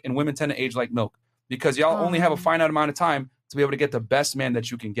do the work, and women tend to age like milk because y'all only have a finite amount of time to be able to get the best man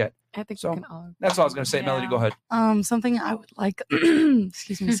that you can get. I think so. That's all I was going to say. Yeah. Melody, go ahead. Something I would like,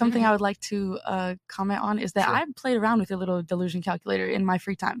 excuse me, something I would like to comment on is that I played around with a little delusion calculator in my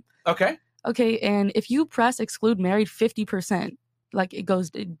free time. Okay. And if you press exclude married 50%, like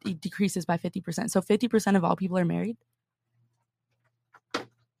it decreases by 50%. So 50% of all people are married.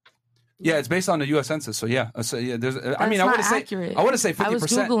 Yeah, it's based on the U.S. Census. So yeah, there's. I wouldn't say 50%. I was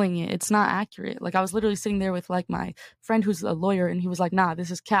Googling it. It's not accurate. Like I was literally sitting there with like my friend who's a lawyer, and he was like, "Nah,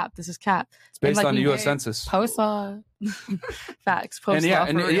 this is cap. This is cap." It's based on the U.S. Census. Post law. Facts. Post law.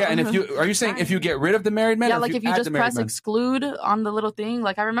 And you saying if you get rid of the married men? Yeah, like if you just press exclude on the little thing.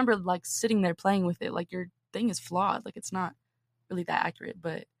 Like I remember like sitting there playing with it. Like your thing is flawed. Like it's not really that accurate.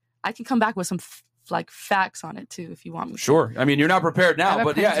 But I can come back with some facts on it too if you want me to. Sure. I mean, you're not prepared now,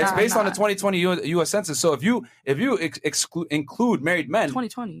 but yeah, it's based on the 2020 U.S. Census. So if you include married men,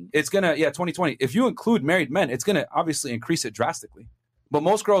 2020, it's gonna 2020. If you include married men, it's gonna obviously increase it drastically. But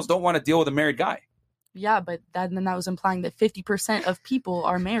most girls don't want to deal with a married guy. Yeah, but then that was implying that 50% of people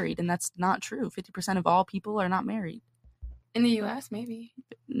are married, and that's not true. 50% of all people are not married. In the U.S., maybe.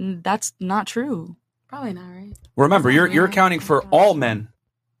 That's not true. Probably not, right? Remember, you're accounting for all men.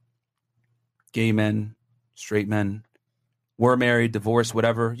 Gay men, straight men, were married, divorced,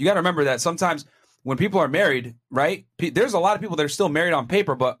 whatever. You got to remember that sometimes when people are married, right? There's a lot of people that are still married on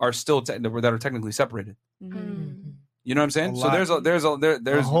paper, but are still that are technically separated. Mm-hmm. You know what I'm saying? So there's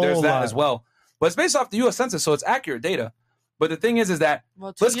that as well. But it's based off the U.S. Census, so it's accurate data. But the thing is that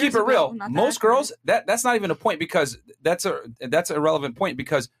let's keep it real. Most girls, that's not even a point because that's an irrelevant point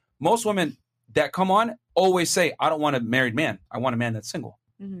because most women that come on always say, I don't want a married man. I want a man that's single.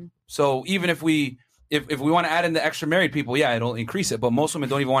 Mm-hmm. So even if we want to add in the extra married people, yeah, it'll increase it. But most women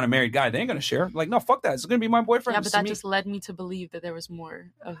don't even want a married guy. They ain't going to share. Like, no, fuck that. It's going to be my boyfriend. Yeah, but that just led me to believe that there was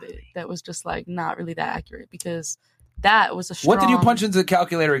more of it that was just like not really that accurate because that was a strong... What did you punch into the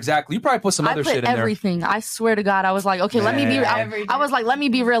calculator exactly? You probably put some other shit in there. Everything. I swear to God, I was like, okay, let me be. I was like, let me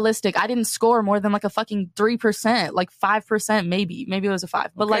be realistic. I didn't score more than like a fucking 3%, like 5%, maybe it was a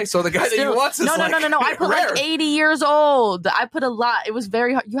 5. But okay, like, so the guy that you want is no. I put rare. like 80 years old. I put a lot. It was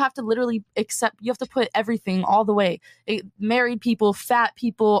very hard. You have to literally accept. You have to put everything all the way. Married people, fat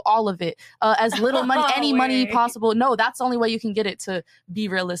people, all of it. As little money, money possible. No, that's the only way you can get it to be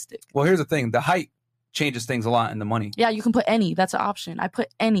realistic. Well, here's the thing: the height changes things a lot in the money. Yeah, you can put any. That's an option. I put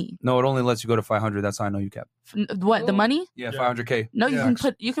any. No, it only lets you go to 500. That's how I know you kept. What, the money? Yeah, 500K. No,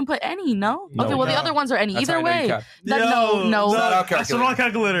 you can put any. No. No, Okay, well the no. other ones are any. That's how Either I know you way. kept. No. It's not our That's the wrong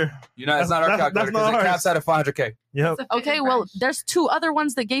calculator. You know, it's not our calculator because it caps out at 500K. Yep. Okay, well, there's two other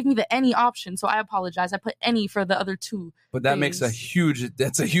ones that gave me the any option, so I apologize. I put any for the other two. But that makes a huge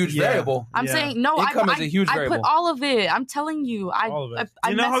variable. I'm saying no. Income I, is a huge I variable. put all of it. I'm telling you. I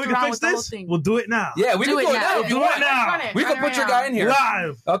You know how we can fix this? We'll do it now. Yeah, we can do it now. We'll do it now. We can put your guy in here.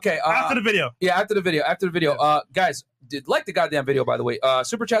 Live. Okay. After the video. Yeah, after the video. Guys, like the goddamn video, by the way.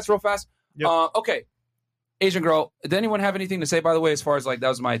 Super chats real fast. Okay. Asian girl. Did anyone have anything to say, by the way, as far as like that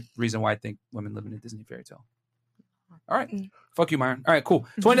was my reason why I think women live in a Disney fairy tale? All right. Fuck you, Myron. All right, cool.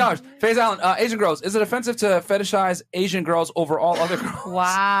 $20. FaZe Allen, Asian girls. Is it offensive to fetishize Asian girls over all other girls?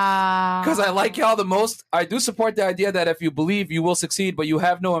 Wow. Because I like y'all the most. I do support the idea that if you believe, you will succeed, but you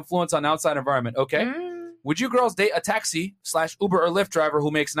have no influence on the outside environment. Okay. Would you girls date a taxi/Uber or Lyft driver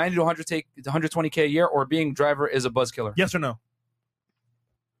who makes 90 to 120K a year, or being driver is a buzzkiller? Yes or no?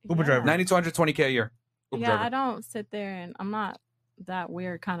 Uber driver. 90 to 120K a year. Uber Yeah, driver. I don't sit there and I'm not that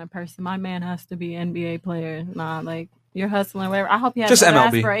weird kind of person. My man has to be NBA player. Nah, like you're hustling, whatever. I hope you have Just other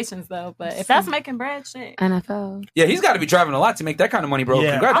MLB. aspirations though. But if that's making bread, shit. NFL. Yeah, he's got to be driving a lot to make that kind of money, bro.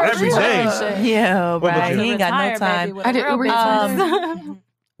 Yeah, Congratulations. every day. Yeah, What about right. you? He ain't got no Retire, time. baby, with a real business.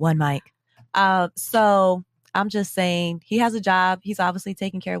 One mic. So I'm just saying he has a job. He's obviously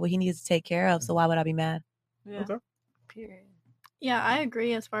taking care of what he needs to take care of. So why would I be mad? Yeah. Period. Yeah, I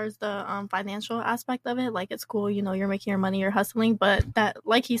agree as far as the financial aspect of it. Like, it's cool, you know, you're making your money, you're hustling, but that,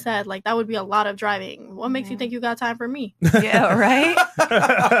 like he said, like that would be a lot of driving. What makes you think you got time for me? Yeah, right.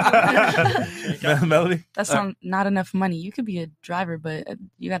 Melody. That's not enough money. You could be a driver, but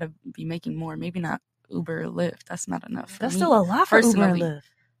you got to be making more. Maybe not Uber or Lyft. That's not enough. That's me, still a lot for Uber and personally. Lyft.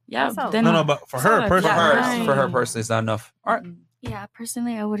 Yeah, That's a then lot. No, but for her personally. For her personally, it's not enough. All right. Yeah,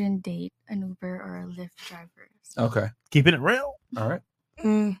 personally, I wouldn't date an Uber or a Lyft driver. Okay. Keeping it real. All right.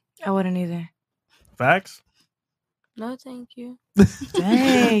 I wouldn't either. Facts. No, thank you.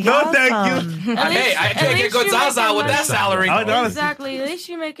 Dang, No, thank you. Hey, I can't get good Zaza with that salary. Exactly. At least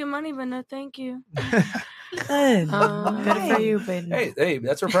you're making money, but no, thank you. Good. Good for you, baby. Hey,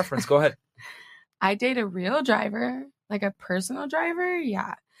 that's her preference. Go ahead. I date a real driver, like a personal driver.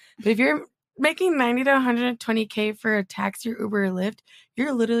 Yeah. But if you're making 90 to 120K for a taxi or Uber or Lyft,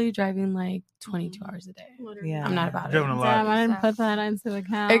 you're literally driving like 22 hours a day. Yeah. I'm not about it. Driving a lot. Damn, I didn't put that into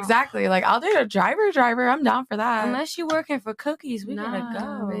account. Exactly. Like, I'll date a driver. I'm down for that. Unless you're working for cookies, we gotta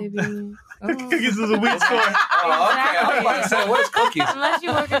go, baby. Cookies is a weak score. Oh, okay. I was about to say, what is cookies? Unless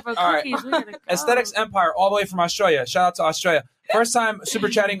you're working for All right. cookies, we gotta go. Aesthetics Empire, all the way from Australia. Shout out to Australia. First time super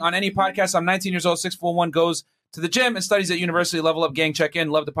chatting on any podcast. I'm 19 years old, 6'1", goes to the gym and studies at university. Level up gang, check in.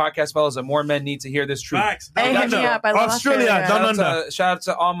 Love the podcast, fellas, and more men need to hear this truth. Facts. Hey, hit me up. I love Australia, down under. Shout out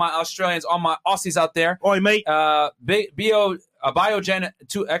to all my Australians, all my Aussies out there. Oi, mate. Biogen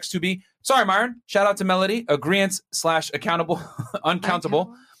 2X2B. Sorry, Myron. Shout out to Melody. Agreeance / accountable,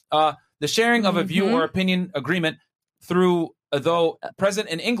 uncountable. The sharing of a view or opinion agreement through, though present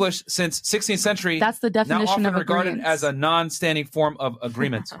in English since 16th century. That's the now definition often of regarded agreement. as a non-standing form of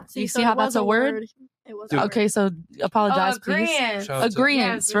agreement. You So see it how was that's a word? It was Dude. Okay, so apologize, please. agreeance. Shout out to-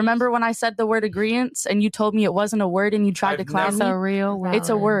 Agreeance. Remember when I said the word agreeance and you told me it wasn't a word and you tried to clown I've me? never- a real word. It's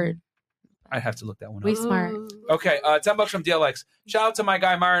a word. I have to look that one We up. smart. Okay, $10 from DLX. Shout out to my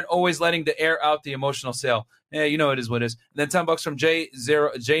guy Myron, always letting the air out the emotional sale. Yeah, you know it is what it is. And then $10 from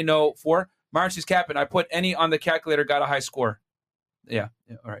J0J04. Myron, she's capping. I put any on the calculator, got a high score. Yeah.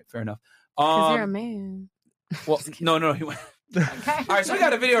 All right, fair enough. Because you're a man. Well, no, he went. All right, so we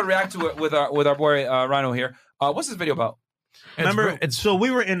got a video to react to it with our boy Rhino here. What's this video about? Remember, so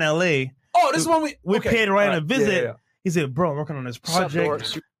we were in LA. Oh, this is when we paid Ryan a visit. Yeah. He said, "Bro, I'm working on this Shut the door.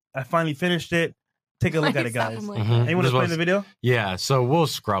 project. I finally finished it. Take a look at it, guys." Mhm. Anyone This to play was- the video? Yeah, so we'll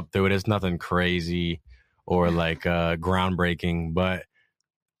scrub through it. It's nothing crazy or like groundbreaking, but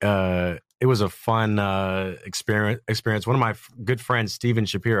it was a fun experience. One of my good friends, Steven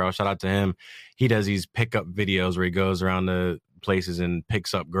Shapiro, shout out to him. He does these pickup videos where he goes around to places and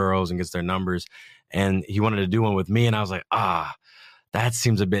picks up girls and gets their numbers. And he wanted to do one with me, and I was like, that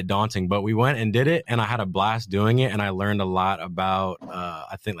seems a bit daunting. But we went and did it, and I had a blast doing it, and I learned a lot about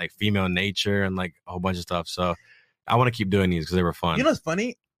I think like female nature and like a whole bunch of stuff. So I want to keep doing these because they were fun. You know what's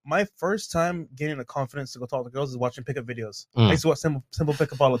funny? My first time getting the confidence to go talk to girls is watching pickup videos. Mm. I used to watch simple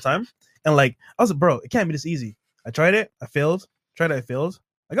pickup all the time. And like, I was like, bro, it can't be this easy. I tried it. I failed. Tried it. I failed.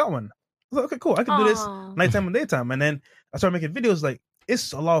 I got one. I was like, okay, cool. I can do this nighttime and daytime. And then I started making videos. Like,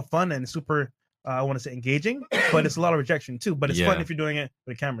 it's a lot of fun and super I want to say engaging, but it's a lot of rejection too. But it's Yeah. fun if you're doing it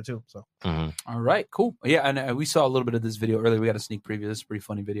with a camera too. So All right, cool. Yeah, and we saw a little bit of this video earlier. We got a sneak preview. This is a pretty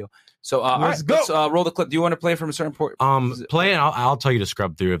funny video. So all Let's right, go. let's roll the clip. Do you want to play from a certain point? Play and I'll tell you to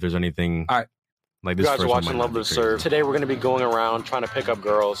scrub through if there's anything. All right. Like You this guys are first one watching might not be Loveliveserve. crazy. Today we're going to be going around trying to pick up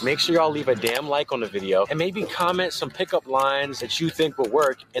girls. Make sure y'all leave a damn like on the video and maybe comment some pickup lines that you think will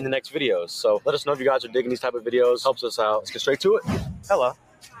work in the next videos. So let us know if you guys are digging these type of videos. Helps us out. Let's get straight to it. Hello.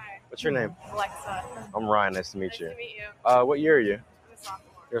 What's your name? Alexa. I'm Ryan. Nice to meet you. Nice to meet you. What year are you? I'm a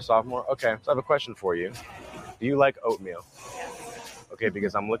sophomore. You're a sophomore? Okay. So I have a question for you. Do you like oatmeal? Okay,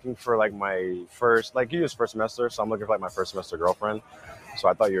 because I'm looking for like my first, like you just first semester, so I'm looking for like my first semester girlfriend. So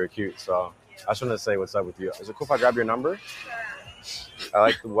I thought you were cute. So I just wanted to say what's up with you. Is it cool if I grab your number? I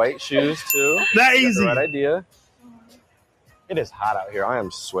like the white shoes too. That You got easy. the right idea. It is hot out here. I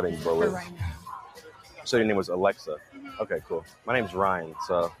am sweating bullets. So your name was Alexa. Okay, cool. My name's Ryan.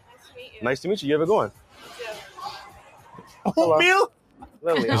 So nice to meet you. You have a good one. Oatmeal?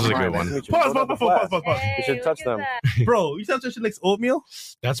 Lily, This is a I'm Ryan. good Nice one. to meet you. Pause, Go to the pause, class. pause. You should touch them. Bro, you said she likes oatmeal?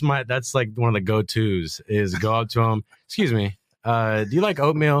 That's like one of the go-tos is go up to him. Excuse me. Do you like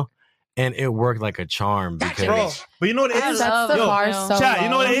oatmeal? And it worked like a charm because Bro, but you know what it I is? love the bar so chat, you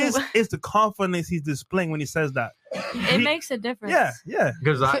know what it low. is? It's the confidence he's displaying when he says that. It makes a difference. Yeah.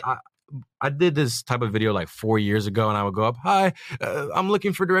 because I did this type of video like 4 years ago, and I would go up, "Hi, I'm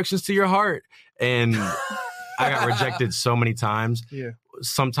looking for directions to your heart," and I got rejected so many times. Yeah.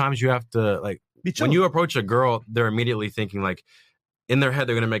 Sometimes you have to like when you approach a girl, they're immediately thinking like in their head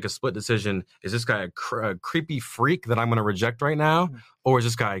they're going to make a split decision. Is this guy a creepy freak that I'm going to reject right now, or is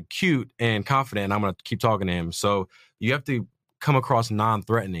this guy cute and confident and I'm going to keep talking to him? So you have to come across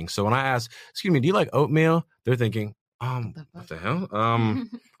non-threatening. So when I ask, "Excuse me, do you like oatmeal?" They're thinking, what the hell?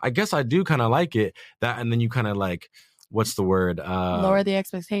 I guess I do kind of like it. That, and then you kind of like, what's the word? Lower the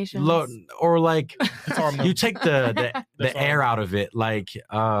expectations. Or like you take the air out of it, like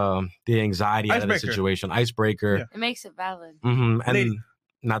the anxiety out of the Icebreaker. situation, icebreaker. It makes it valid. And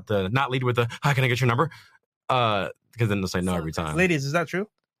not lead with the "How can I get your number?" Because then they'll say no every time. Ladies, is that true?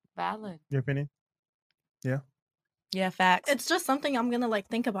 Valid. Your opinion? Yeah. Yeah, facts. It's just something I'm gonna like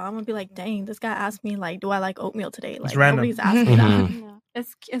think about. I'm gonna be like, dang, this guy asked me like, do I like oatmeal today? Like random. nobody's asked me that. Mhm.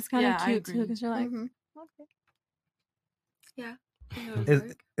 It's kind of Yeah, I cute agree. too because you're like, Yeah.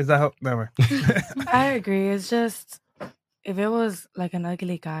 Is that how? Never. I agree. It's just if it was like an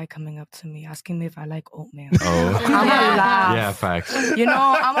ugly guy coming up to me asking me if I like oatmeal, Oh. I'm gonna laugh. Yeah, facts. You know,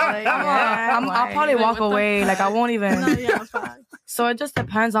 I'll probably walk away. Like I won't even. So it just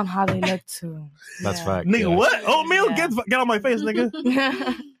depends on how they look too. That's fact. Nigga, yeah. what? Oatmeal? Get on my face, nigga.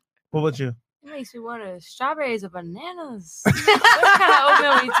 What about you? It makes me want strawberries or bananas. What kind of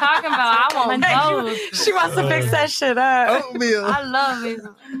oatmeal are you talking about? I want both. She wants to fix that shit up. Oatmeal. I love it.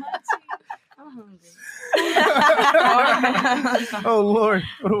 I'm hungry. Oh Lord,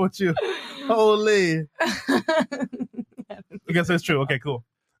 what about you? Holy. I guess that's true. Okay, cool.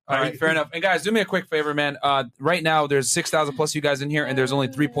 All right, fair enough. And guys, do me a quick favor, man. Right now, there's 6,000 plus you guys in here, and there's only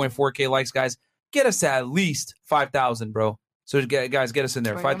 3.4K likes, guys. Get us to at least 5,000, bro. So, guys, get us in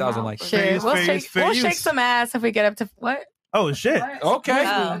there. 5,000 likes. Shit, we'll shake some ass if we get up to what? Oh shit. Okay.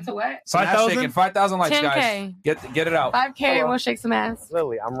 To what? Some ass 5,000? shaking. 5,000 likes, 10K. guys. Get it out. 5K, we'll shake some ass.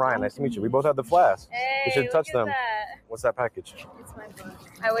 Lily, I'm Ryan. Nice to meet you. We both have the flask. You should look touch at them. that. What's that package? It's my book.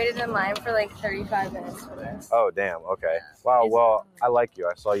 I waited in line for like 35 minutes for this. Oh, damn. Okay. Wow. Well, I like you.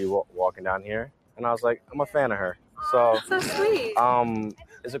 I saw you walking down here, and I was like, I'm a fan of her. So, So sweet.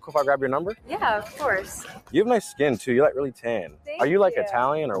 is it cool if I grab your number? Yeah, of course. You have nice skin too. You're like really tan. Thank Are you like you.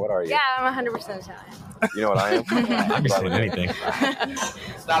 Italian or what are you? Yeah, I'm 100% Italian. You know what I am? I'd be saying anything.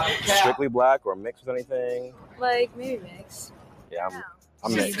 Strictly black or mixed with anything? Like maybe mixed. Yeah,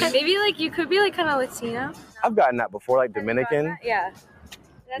 I'm mixed. Maybe like you could be like kind of Latino. I've gotten that before, like Dominican. Yeah.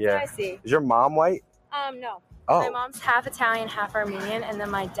 That's Yeah. what I see. Is your mom white? No. Oh. My mom's half Italian, half Armenian, and then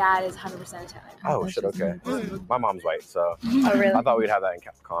my dad is 100% Italian. Oh shit. Okay. My mom's white, so Oh, really? I thought we'd have that in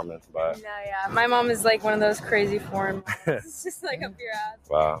common, but No, yeah. My mom is like one of those crazy foreign moms. It's just like up your ass.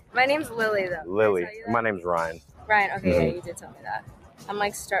 wow. My name's Lily, though. Lily. My name's Ryan. Ryan, okay, yeah, Mhm. you did tell me that. I'm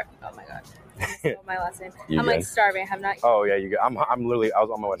like oh my god. I spelled my last name. You I'm like good? starving. I'm not. Oh yeah, you good. I'm literally. I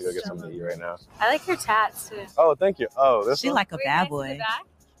was on my way to go get something to eat right now. I like your tats too. Oh, thank you. Oh, this She one? like a bad Wait, boy.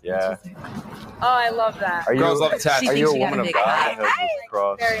 Yeah. Oh, I love that. Are you? Girls love tats. Are She you a thinks she got woman a of big God? eye. that has this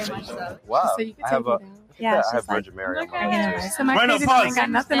cross? Very much so. Wow. So you can I have take a. it down. Yeah, I it's have just like- Virgin Mary on Yeah. my too. So my Right now, crazy pause. ain't got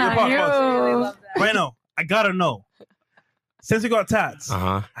nothing Yeah, on pause, you. pause. Right now, I gotta know. Since you got tats,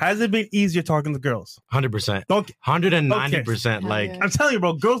 has it been easier talking to girls? 100%. Don't 190%. Like I'm telling you,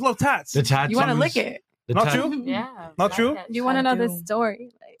 bro, girls love tats. the tattoos. You want to lick it? The Not tat- true. Yeah. Not true. You want to know the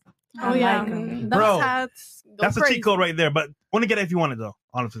story? Like, Oh yeah, Bro, that's a cheat code right there. But want to get it if you want it though.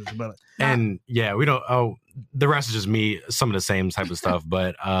 Honestly, but And yeah, we don't. Oh, the rest is just me. Some of the same type of stuff.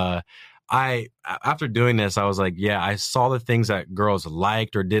 But I after doing this, I was like, yeah, I saw the things that girls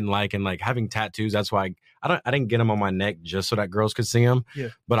liked or didn't like, and like having tattoos. That's why I didn't get them on my neck just so that girls could see them. Yeah.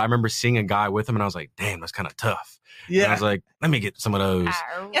 But I remember seeing a guy with them, and I was like, damn, that's kind of tough. Yeah. And I was like, let me get some of those.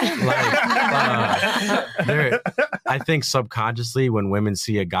 I think subconsciously when women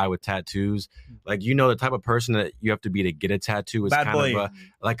see a guy with tattoos, like the type of person that you have to be to get a tattoo is Bad kind boy. of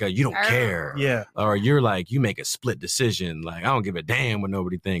like a you don't care. Yeah. Or you're like, you make a split decision. Like, I don't give a damn what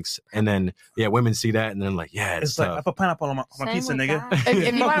nobody thinks. And then, women see that and then like, yeah, it's like tough. I put pineapple on my pizza, nigga.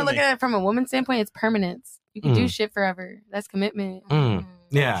 If you want to look at it from a woman's standpoint, it's permanence. You can do shit forever. That's commitment.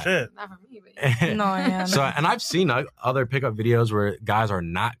 Yeah. Not for me, but No, yeah. So, and I've seen other pickup videos where guys are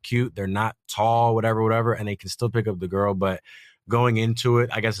not cute, they're not tall, whatever, and they can still pick up the girl. But going into it,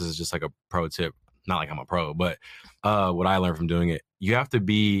 I guess this is just like a pro tip. Not like I'm a pro, but what I learned from doing it, you have to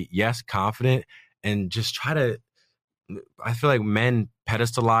be, confident and just try to. I feel like men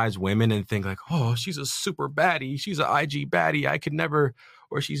pedestalize women and think like, oh, she's a super baddie. She's an IG baddie. I could never,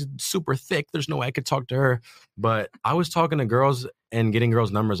 or she's super thick. There's no way I could talk to her. But I was talking to girls and getting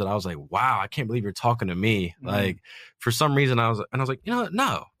girls' numbers and I was like, wow, I can't believe you're talking to me. Like for some reason I was like,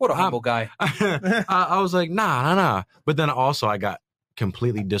 no. What a humble guy. I was like, nah. But then also I got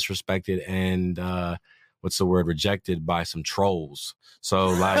completely disrespected and rejected by some trolls. So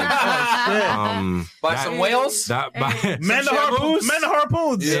like by some whales? Men the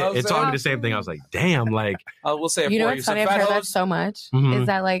harpoons. It taught me the same thing. I was like, damn, like I will say it you know for what's you. funny? I've heard that so much Mhm. is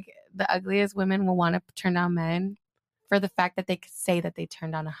that like the ugliest women will want to turn down men for the fact that they could say that they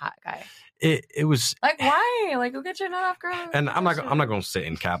turned down a hot guy. it was Like why? Like go get your nut off, girl. and I'm not gonna sit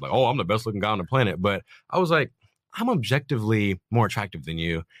in cap like, oh, I'm the best looking guy on the planet. But I was like, I'm objectively more attractive than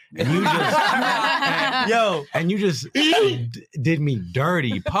you. And you just and you just did me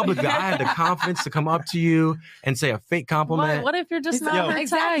dirty publicly. I had the confidence to come up to you and say a fake compliment. What if you're just not her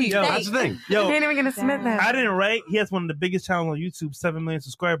type? That's the thing. You ain't even gonna submit that. I didn't write. He has one of the biggest channels on YouTube, 7 million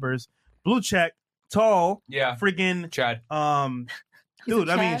subscribers. Blue check, tall, freaking Chad. Dude,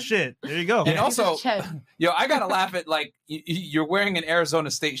 I mean, shit. There you go. And also, I gotta laugh at like you're wearing an Arizona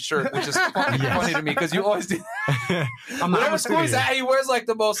State shirt, which is funny to me because you always do. Whatever school he's at, he wears like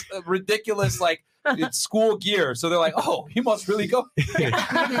the most ridiculous like school gear. So they're like, oh, he must really go.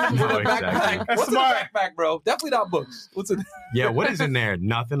 Backpack. What's in the backpack, bro? Definitely not books. What's in? Yeah, what is in there?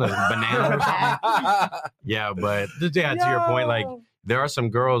 Nothing. A banana or something. Yeah, but to your point, like there are some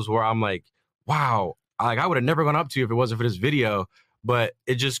girls where I'm like, wow, like I would have never gone up to you if it wasn't for this video. But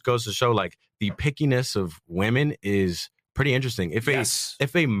it just goes to show like the pickiness of women is pretty interesting. If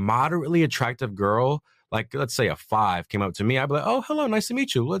a moderately attractive girl, like let's say a 5 came up to me, I'd be like, oh, hello, nice to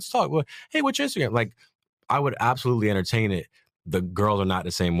meet you. Let's talk. Well, hey, what's your Instagram? Like I would absolutely entertain it. The girls are not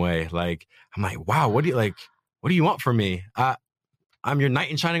the same way. Like I'm like, wow, what do you want from me? I'm your knight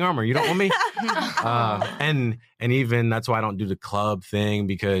in shining armor. You don't want me? And even that's why I don't do the club thing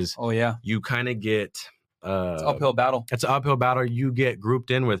because you kind of get it's uphill battle. It's an uphill battle. You get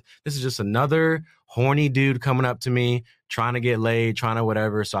grouped in with this is just another horny dude coming up to me, trying to get laid, trying to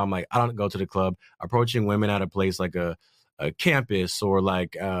whatever. So I'm like, I don't go to the club. Approaching women at a place like a campus or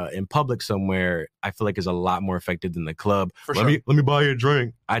like in public somewhere, I feel like is a lot more effective than the club. Let me buy you a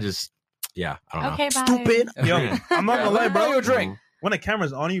drink. I don't know. Okay, bye. Stupid. Yo, I'm not gonna lie, bro. Buy you a drink. When the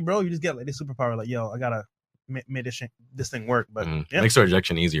camera's on you, bro, you just get like this superpower. Like, yo, I gotta make this thing work. But makes the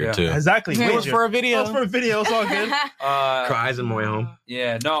rejection easier too. Exactly. It was for a video. It was for a video. It's all good. Cries on my way home.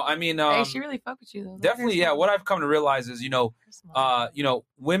 Yeah, no, I mean, hey, she really fuck with you though. Definitely, yeah. What I've come to realize is,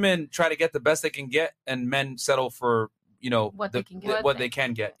 women try to get the best they can get, and men settle for what they can get. What they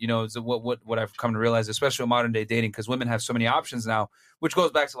can get. Is what I've come to realize, especially in modern day dating, because women have so many options now, which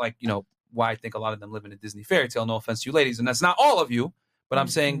goes back to like why I think a lot of them live in a Disney fairy tale. No offense to you ladies, and that's not all of you, but I'm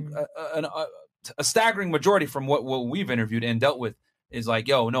saying a staggering majority from what we've interviewed and dealt with is like,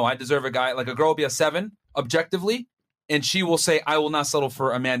 yo, no, I deserve a guy. Like a girl will be a 7 objectively, and she will say, I will not settle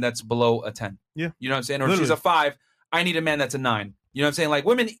for a man that's below a 10. Yeah. You know what I'm saying? Or she's a 5, I need a man that's a 9. You know what I'm saying? Like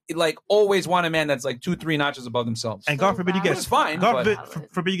women like always want a man that's like 2-3 notches above themselves. And God forbid you get fine. God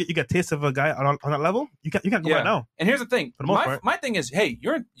forbid you get taste of a guy on that level. You can't go right now. And here's the thing. My thing is, hey,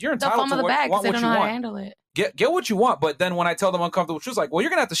 you're entitled to want what they don't you know want. how to handle it. Get what you want, but then when I tell them uncomfortable truths, like, well, you're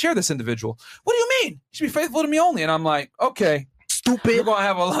gonna have to share this individual. What do you mean? You should be faithful to me only. And I'm like, okay, stupid. You're gonna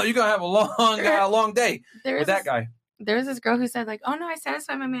have a long day with that guy. There was this girl who said like, oh no, I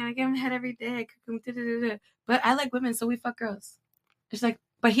satisfy my man. I give him head every day. But I like women, so we fuck girls. It's like,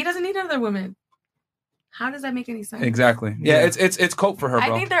 but he doesn't need another woman. How does that make any sense? Exactly. Yeah, it's cope for her,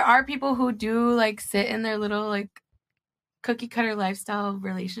 bro. I think there are people who do like sit in their little like cookie cutter lifestyle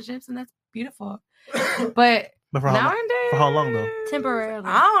relationships, and that's beautiful. But for how long though? Temporarily.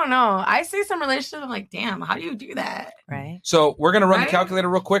 I don't know. I see some relationships. I'm like, damn, how do you do that? Right. So we're gonna run Right? the calculator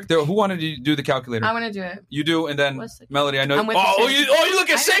real quick. Who wanted to do the calculator? I want to do it. You do, and then Melody. I know. I'm with the shit. You look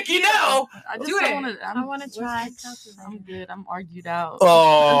at shaky now. Do it. I want to try. I'm good. I'm argued out.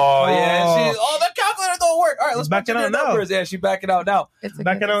 Oh yeah, the calculator don't work. All right, let's back it out now. numbers. Yeah, she's backing out now.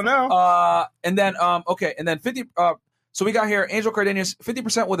 Back it out now. And then okay, and then 50. So we got here Angel Cardenas,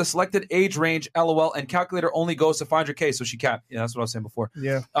 50% with a selected age range, LOL, and calculator only goes to 500K, so she capped. Yeah, that's what I was saying before.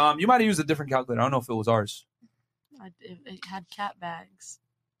 Yeah. You might have used a different calculator. I don't know if it was ours. It had cat bags.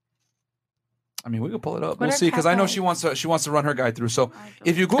 I mean, we can pull it up. What We'll are see, because I know cat she wants to run her guide through. So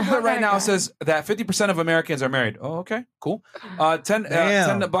if you Google it right now, it says that 50% of Americans are married. Oh, okay, cool.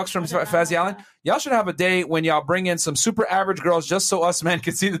 $10 from Fazzy Allen. Y'all should have a day when y'all bring in some super average girls, just so us men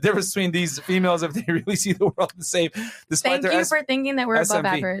can see the difference between these females if they really see the world the same. Despite Thank you for thinking that we're above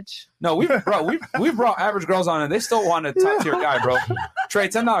average. No, we've brought average girls on, and they still want a top tier guy, bro. Trey,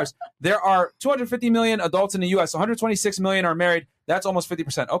 $10. There are 250 million adults in the U.S. 126 million are married. That's almost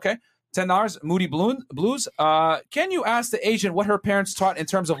 50%. Okay. $10. Moody Blues. Can you ask the agent what her parents taught in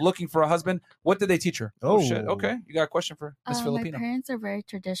terms of looking for a husband? What did they teach her? Oh shit. Okay. You got a question for Miss Filipino? My parents are very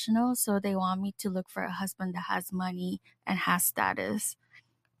traditional, so they want me to look for a husband that has money and has status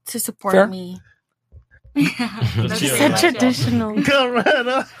to support Fair. me. So traditional.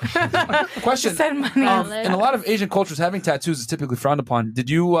 Question. Said money. In a lot of Asian cultures, having tattoos is typically frowned upon. Did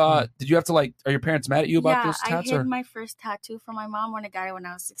you have to are your parents mad at you about those tats? I hid my first tattoo from my mom when I got it when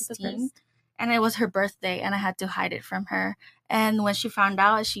I was 16. And it was her birthday, and I had to hide it from her. And when she found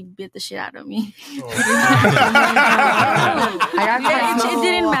out, she beat the shit out of me. It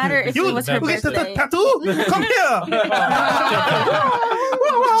didn't matter if it was her birthday. Tattoo? Come here.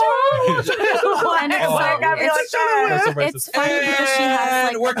 And it's funny because she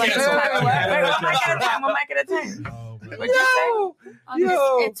has like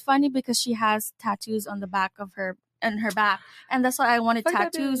it's funny because she has tattoos on the back of her back, and that's why I wanted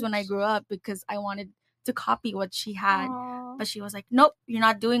tattoos when I grew up, because I wanted to copy what she had. But she was like, nope, you're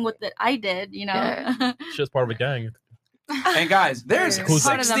not doing what I did, you know. Yeah. She was part of a gang. And guys, there's Who's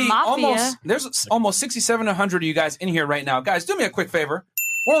 60 almost 6,700 of you guys in here right now. Guys, do me a quick favor.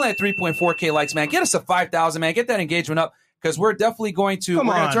 We're only at 3.4K likes, man. Get us to 5,000, man. Get that engagement up, because we're definitely going to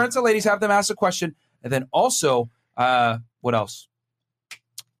turn to the ladies, have them ask a question, and then also what else? I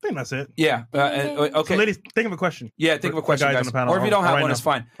think that's it. Yeah. Okay. So ladies, think of a question. Yeah, think of a question, guys guys. on the panel. Or if you don't have Right one, now. it's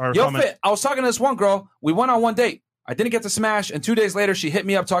fine. Or Yo, comment. Fit, I was talking to this one girl. We went on one date. I didn't get to smash, and 2 days later, she hit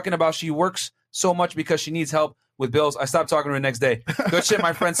me up talking about she works so much because she needs help with bills. I stopped talking to her the next day. Good shit,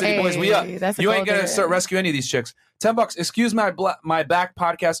 my friend. City Boys, we up. You ain't gonna start rescue any of these chicks. $10. Excuse my back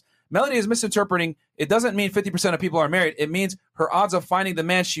podcast. Melody is misinterpreting. It doesn't mean 50% of people are married. It means her odds of finding the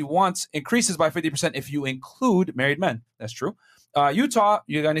man she wants increases by 50% if you include married men. That's true. Utah,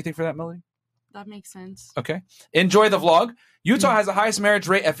 you got anything for that, Melody? That makes sense. Okay. Enjoy the vlog. Utah has the highest marriage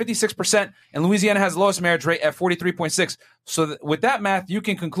rate at 56%, and Louisiana has the lowest marriage rate at 43.6%. So with that math, you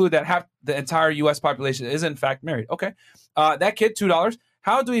can conclude that half the entire U.S. population is in fact married. Okay. That kid, $2.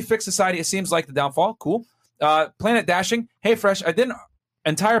 How do we fix society? It seems like the downfall. Cool. Planet Dashing. Hey, Fresh. I did an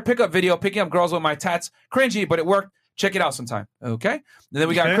entire pickup video picking up girls with my tats. Cringy, but it worked. Check it out sometime. Okay. And then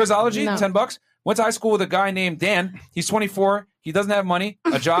we got Quizology, $10. Went to high school with a guy named Dan. He's 24. He doesn't have money,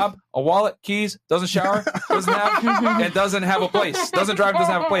 a job, a wallet, keys, doesn't shower, doesn't have a place. Doesn't drive,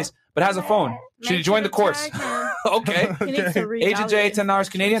 doesn't have a place, but has a phone. Should he join the course? Okay. Agent J, $10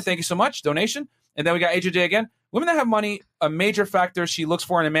 Canadian. Thank you so much. Donation. And then we got Agent J again. Women that have money, a major factor she looks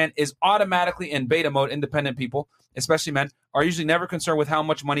for in a man is automatically in beta mode. Independent people, especially men, are usually never concerned with how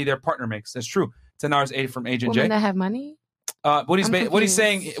much money their partner makes. That's true. $10 A from Agent J. Women that have money? What he's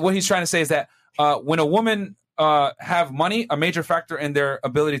trying to say is that when a woman have money, a major factor in their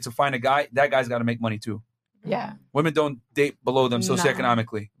ability to find a guy, that guy's got to make money too. Yeah. Women don't date below them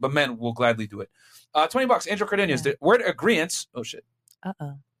socioeconomically, but men will gladly do it. $20. Andrew Cardenas. The word agreeance. Oh shit.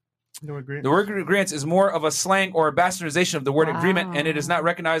 The word agreeance is more of a slang or a bastardization of the word agreement, and it is not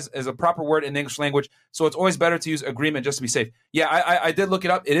recognized as a proper word in the English language. So it's always better to use agreement just to be safe. Yeah, I did look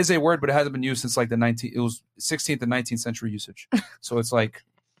it up. It is a word, but it hasn't been used since like the 16th and 19th century usage. So it's like,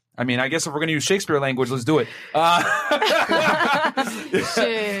 I mean, I guess if we're going to use Shakespeare language, let's do it.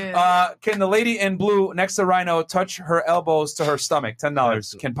 Can the lady in blue next to Rhino touch her elbows to her stomach? $10.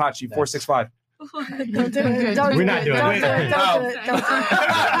 Kenpachi, 465. Don't do it. Don't We're do not it. doing Don't it. do it. Don't do it. Don't do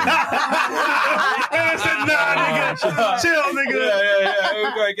I said, nah, nigga. Chill,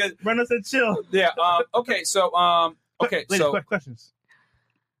 nigga. Yeah. Brenda said chill. Yeah. Okay. So. Okay. Ladies, So. questions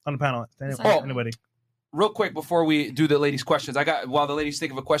on the panel. Oh. Anybody? Real quick before we do the ladies' questions, while the ladies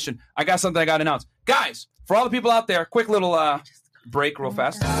think of a question, I got something I got to announce. Guys, for all the people out there, quick little break real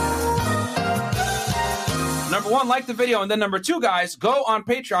fast. Number one, like the video. And then number two, guys, go on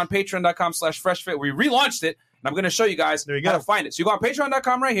Patreon, patreon.com/freshfit. We relaunched it, and I'm going to show you guys how to find it. So you go on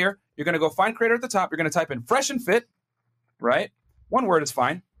patreon.com right here. You're going to go find creator at the top. You're going to type in Fresh and Fit, right? One word is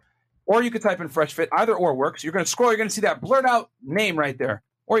fine. Or you could type in Fresh Fit. Either or works. You're going to scroll. You're going to see that blurred out name right there.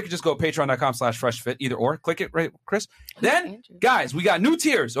 Or you can just go patreon.com/freshfit, either or. Click it, right, Chris? Then, guys, we got new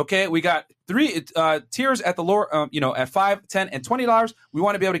tiers, okay? We got 3 tiers at the lower, at $5, $10, and $20. We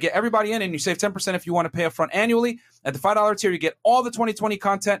want to be able to get everybody in, and you save 10% if you want to pay upfront annually. At the $5 tier, you get all the 2020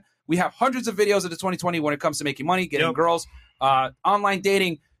 content. We have hundreds of videos of the 2020 when it comes to making money, getting girls, online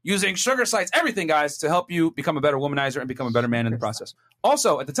dating, using sugar sites, everything, guys, to help you become a better womanizer and become a better man in the process.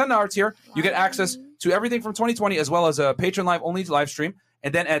 Also, at the $10 tier, you get access to everything from 2020 as well as a Patreon Live-only live stream.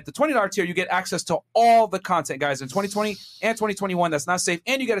 And then at the $20 tier, you get access to all the content, guys, in 2020 and 2021 that's not safe.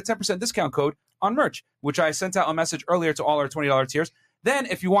 And you get a 10% discount code on merch, which I sent out a message earlier to all our $20 tiers. Then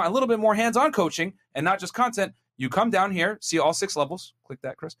if you want a little bit more hands-on coaching and not just content, you come down here, see all 6 levels. Click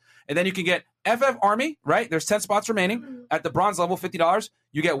that, Chris. And then you can get FF Army, right? There's 10 spots remaining. At the bronze level, $50.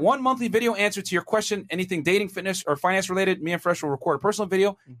 You get 1 monthly video answer to your question, anything dating, fitness, or finance related. Me and Fresh will record a personal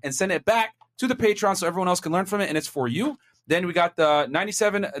video and send it back to the Patreon so everyone else can learn from it, and it's for you. Then we got the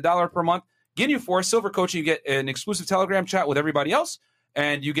 $97 per month Ginyu Force Silver Coaching. You get an exclusive Telegram chat with everybody else,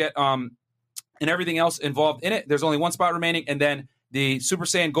 and you get and everything else involved in it. There's only 1 spot remaining, and then the Super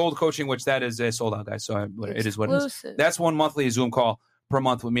Saiyan Gold Coaching, which that is sold out, guys. So it is what it is. That's 1 monthly Zoom call per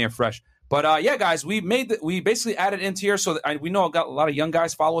month with me and Fresh. But yeah, guys, we basically added into here so that we know I've got a lot of young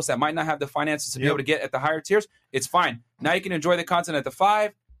guys follow us that might not have the finances to be able to get at the higher tiers. It's fine. Now you can enjoy the content at the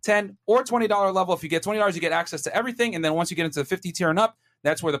 $5, $10, or $20 level. If you get $20, you get access to everything. And then once you get into the 50 tier and up,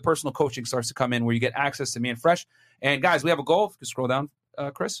 that's where the personal coaching starts to come in, where you get access to me and Fresh. And guys, we have a goal. If you can scroll down,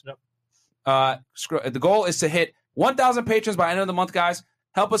 Chris. Yep. The goal is to hit 1,000 patrons by the end of the month, guys.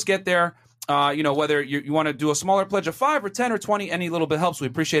 Help us get there. Whether you want to do a smaller pledge of 5 or 10 or 20, any little bit helps. We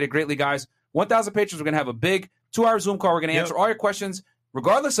appreciate it greatly, guys. 1,000 patrons. We're going to have a big 2-hour Zoom call. We're going to answer all your questions,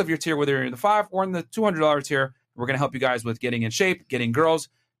 regardless of your tier, whether you're in the $5 or in the $200 tier. We're going to help you guys with getting in shape, getting girls,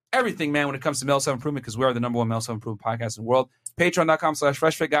 everything, man, when it comes to male self-improvement, because we are the #1 male self-improvement podcast in the world.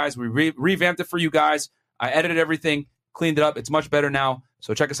 Patreon.com/FreshFit, guys. We revamped it for you guys. I edited everything, cleaned it up. It's much better now.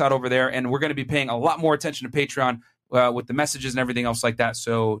 So check us out over there. And we're going to be paying a lot more attention to Patreon with the messages and everything else like that.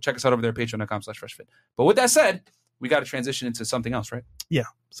 So check us out over there, patreon.com/FreshFit. But with that said, we got to transition into something else, right? Yeah.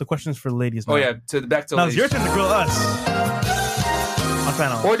 So questions for ladies. Oh, now. yeah. Back to now ladies. It's your turn to grill us. On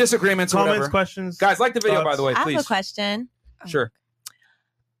panel. Or disagreements, comments, or whatever. questions. Guys, like the video, by the way, I please. have a question. Sure.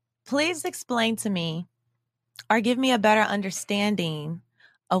 Please explain to me or give me a better understanding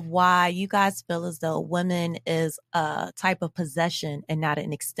of why you guys feel as though women is a type of possession and not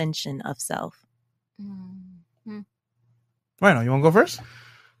an extension of self. Right now, you want to go first?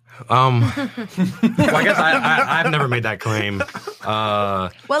 Well, I guess I've never made that claim. I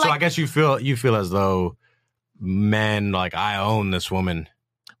guess you feel as though men, like, I own this woman.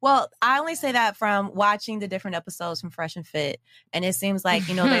 Well, I only say that from watching the different episodes from Fresh and Fit. And it seems like,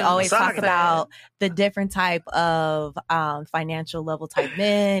 they always talk about the different type of financial level type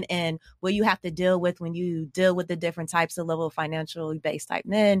men and what you have to deal with when you deal with the different types of level of financially based type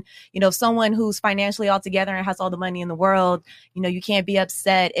men. Someone who's financially all together and has all the money in the world, you can't be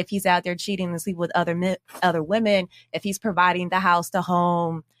upset if he's out there cheating and sleep with other women, if he's providing the house, the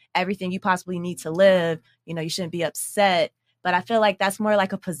home, everything you possibly need to live, you shouldn't be upset. But I feel like that's more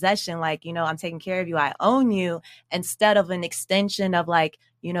like a possession, like, I'm taking care of you, I own you, instead of an extension of like,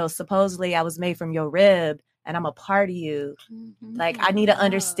 supposedly I was made from your rib and I'm a part of you. Like, I need to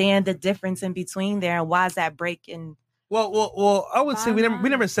understand the difference in between there and why is that breaking? Well, I would say we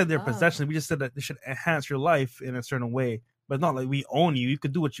never said they're possession. We just said that they should enhance your life in a certain way, but it's not like we own you. You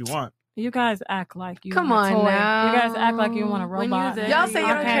could do what you want. You guys act like you Come want a on toy. now. You guys act like you want a robot. Y'all say you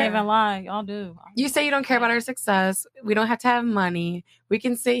don't I care. can't even lie. Y'all do. You say you don't care about our success. We don't have to have money. We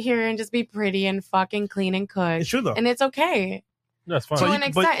can sit here and just be pretty and fucking clean and cook. It's true, though. And it's okay. That's fine. To an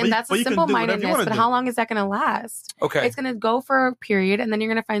extent. And that's a simple-mindedness. But how long is that going to last? Okay. It's going to go for a period, and then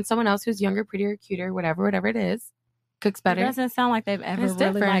you're going to find someone else who's younger, prettier, cuter, whatever it is. Cooks better. It doesn't sound like they've ever It's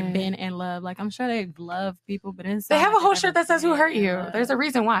really different. been in love. Like, I'm sure they've loved people, but it doesn't They sound have like a whole they've shirt ever that says "Who been hurt in you." love. There's a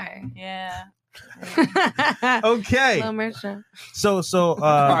reason why. Yeah. Okay. Little merch show. So All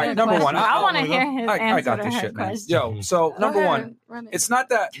right, number one. I want to hear his answer I got to this her shit, man. question. Yo, so number ahead, one, run it. it's not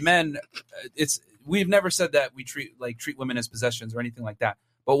that men. We've never said that we treat women as possessions or anything like that.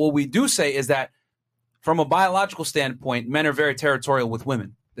 But what we do say is that from a biological standpoint, men are very territorial with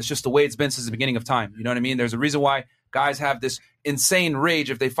women. That's just the way it's been since the beginning of time. You know what I mean? There's a reason why guys have this insane rage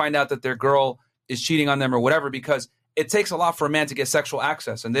if they find out that their girl is cheating on them or whatever, because it takes a lot for a man to get sexual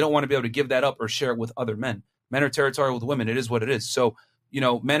access, and they don't want to be able to give that up or share it with other men. Men are territorial with women. It is what it is. So,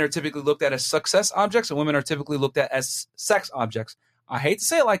 men are typically looked at as success objects, and women are typically looked at as sex objects. I hate to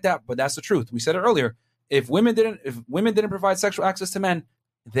say it like that, but that's the truth. We said it earlier. If women didn't provide sexual access to men,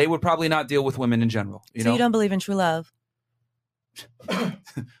 they would probably not deal with women in general. You know? You don't believe in true love?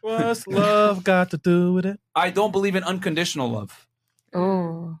 What's love got to do with it? I don't believe in unconditional love.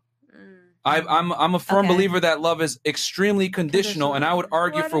 Oh. I'm a firm believer that love is extremely conditional, and I would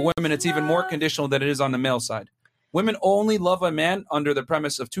argue for women it's even more conditional than it is on the male side. Women only love a man under the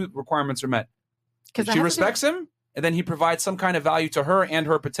premise of two requirements are met. She respects him, and then he provides some kind of value to her and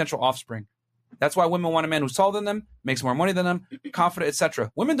her potential offspring. That's why women want a man who's taller than them, makes more money than them, confident,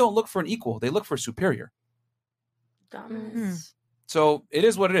 etc. Women don't look for an equal; they look for a superior. So it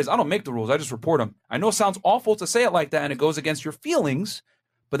is what it is. I don't make the rules; I just report them. I know it sounds awful to say it like that, and it goes against your feelings.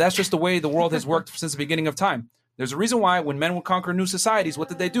 But that's just the way the world has worked since the beginning of time. There's a reason why when men would conquer new societies, what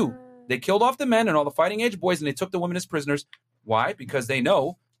did they do? They killed off the men and all the fighting age boys, and they took the women as prisoners. Why? Because they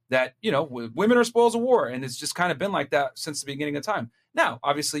know that, women are spoils of war, and it's just kind of been like that since the beginning of time. Now,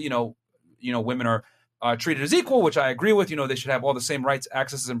 obviously, women are treated as equal, which I agree with. They should have all the same rights,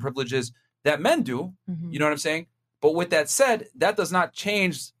 accesses, and privileges that men do. You know what I'm saying? But with that said, that does not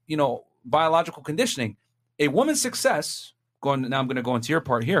change, biological conditioning. A woman's success... Now I'm going to go into your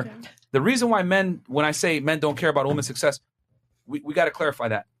part here. Okay. The reason why when I say men don't care about a woman's success, we got to clarify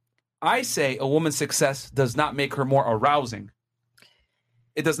that. I say a woman's success does not make her more arousing.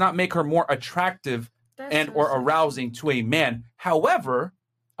 It does not make her more attractive or arousing to a man. However,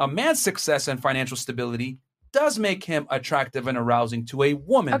 a man's success and financial stability does make him attractive and arousing to a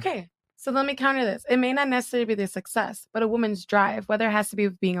woman. Okay. So let me counter this. It may not necessarily be the success, but a woman's drive, whether it has to be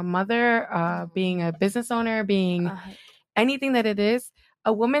with being a mother, being a business owner, being... anything that it is,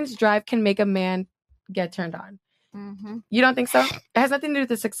 a woman's drive can make a man get turned on. Mm-hmm. You don't think so? It has nothing to do with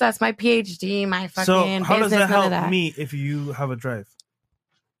the success. My PhD, my fucking So how business, does that help that. me if you have a drive?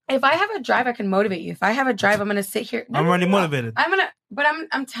 If I have a drive, I can motivate you. If I have a drive, I'm gonna sit here. I'm already motivated.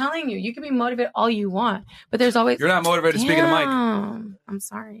 I'm telling you, you can be motivated all you want, but there's always you're not motivated. Speaking of Mike, I'm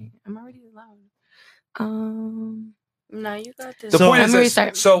sorry, I'm already loud. No, you got this. The point is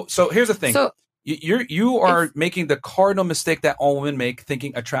this. So here's the thing. So you are making the cardinal mistake that all women make,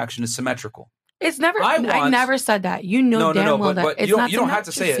 thinking attraction is symmetrical. It's never. I never said that. You know damn well that it's not. You don't have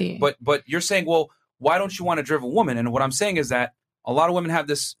to say it. But you're saying, well, why don't you want a driven woman? And what I'm saying is that a lot of women have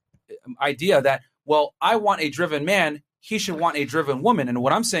this idea that, well, I want a driven man. He should want a driven woman. And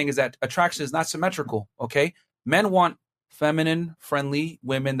what I'm saying is that attraction is not symmetrical. Okay, men want feminine, friendly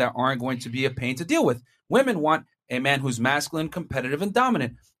women that aren't going to be a pain to deal with. Women want a man who's masculine, competitive, and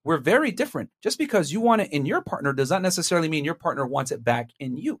dominant. We're very different. Just because you want it in your partner does not necessarily mean your partner wants it back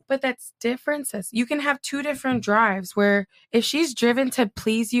in you. But that's different, sis. You can have two different drives where if she's driven to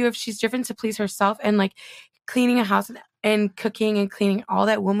please you, if she's driven to please herself and like cleaning a house and cooking and cleaning, all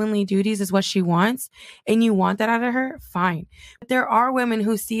that womanly duties is what she wants, and you want that out of her, fine. But there are women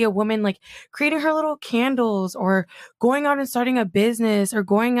who see a woman like creating her little candles or going out and starting a business or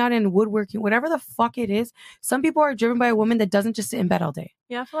going out and woodworking, whatever the fuck it is. Some people are driven by a woman that doesn't just sit in bed all day.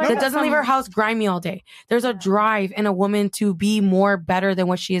 Yeah, that doesn't leave her house grimy all day. There's a drive in a woman to be more better than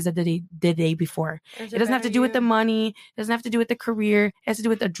what she is the day before. It doesn't have to do with the money. It doesn't have to do with the career. It has to do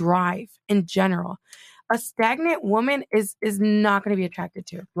with the drive in general. A stagnant woman is not going to be attracted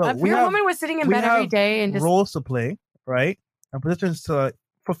to. Well, if a woman was sitting in bed every day and just roles to play, right, and positions to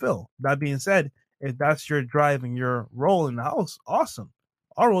fulfill. That being said, if that's your drive and your role in the house, awesome.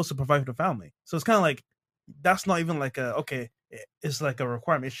 Our role is to provide for the family. So it's kind of like that's not even like it's like a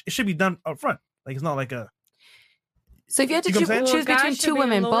requirement. It should be done up front. Like it's not like a. So if you had to choose between two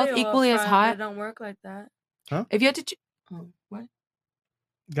women, both equally as hot, it don't work like that. Huh? If you had to, what?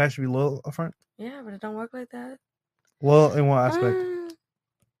 Guys should be loyal up front. Yeah, but it don't work like that. Well, in what aspect?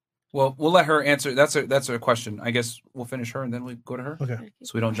 Well, we'll let her answer. That's a question. I guess we'll finish her and then we go to her. Okay.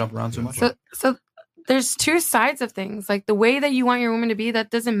 So we don't jump around too much. So there's two sides of things. Like the way that you want your woman to be,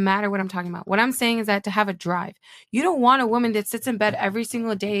 that doesn't matter what I'm talking about. What I'm saying is that to have a drive. You don't want a woman that sits in bed every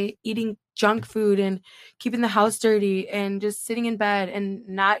single day eating junk food and keeping the house dirty and just sitting in bed and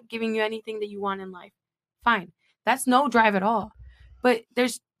not giving you anything that you want in life. Fine. That's no drive at all. But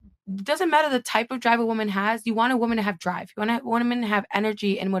there's doesn't matter the type of drive a woman has. You want a woman to have drive. You want a woman to have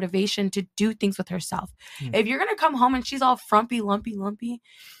energy and motivation to do things with herself. If you're going to come home and she's all frumpy, lumpy,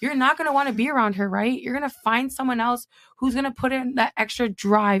 you're not going to want to be around her, right? You're going to find someone else who's going to put in that extra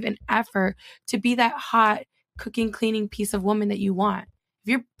drive and effort to be that hot, cooking, cleaning piece of woman that you want.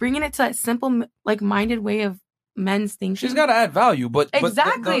 If you're bringing it to that simple, like, minded way of men's thinking. She's got to add value, but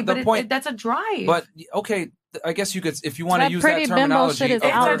exactly. the point, that's a drive. But okay, I guess you could, if you want to use pretty that bimbo terminology. shit is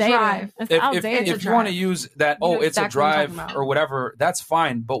outdated. It's outdated. If you want to use that, it's a exactly what I'm drive talking about. or whatever, that's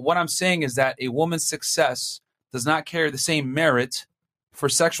fine. But what I'm saying is that a woman's success does not carry the same merit for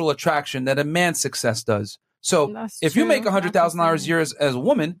sexual attraction that a man's success does. So That's if you true. make $100,000 a year as a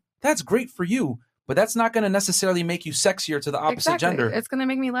woman, that's great for you. But that's not going to necessarily make you sexier to the opposite gender. It's going to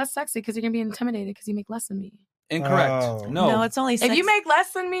make me less sexy because you're going to be intimidated because you make less than me. Incorrect. Oh. No, it's only If you make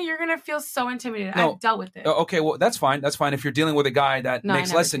less than me, you're going to feel so intimidated. No. I've dealt with it. Okay, well, that's fine. That's fine if you're dealing with a guy that No, I makes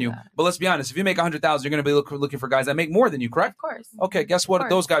never less than do you. that. But let's be honest. If you make 100,000, you're going to be looking for guys that make more than you, correct? Of course. Okay, guess what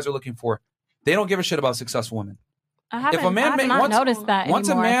those guys are looking for? They don't give a shit about successful women. I haven't, If a man I have make- not once- noticed that once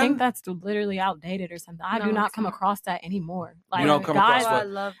a anymore. I man- think that's literally outdated or something. I No, do not it's come not. across that anymore. Like, You don't come guys, across what? I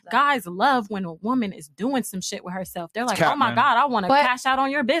love that. guys love when a woman is doing some shit with herself. They're like, cap, oh my man. God, I want to But- cash out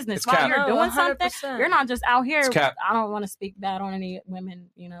on your business It's while cap. you're No, doing something. 100%. You're not just out here. It's cap. I don't want to speak bad on any women,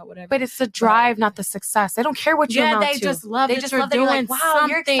 whatever. But it's the drive, not the success. They don't care what you yeah, amount they to. just love They that just you're love that you're doing like, wow,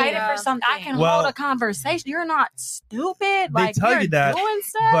 you're excited something. for something. I can Well- hold a conversation. You're not stupid. They Like, tell you're you that, doing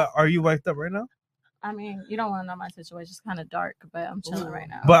stuff. but are you wiped up right now? I mean, you don't want to know my situation. It's kind of dark, but I'm chilling right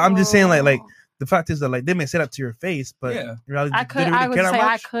now. But I'm just saying, like the fact is that, like, they may say that to your face, but Yeah. in reality, I they could. don't I really would care say that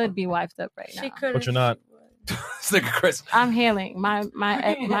I much. could be wiped up right now. She could. But you're not. This nigga Chris. I'm healing. My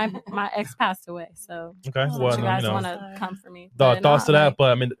ex passed away, so Okay, so well, you guys you know. want to come for me? Thoughts But to not, that, like-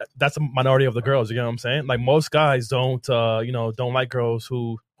 but I mean that's a minority of the girls. You know what I'm saying? Like most guys don't like girls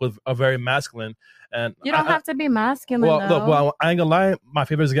who are very masculine. And You don't have to be masculine. Well, though. look, well, I ain't gonna lie. My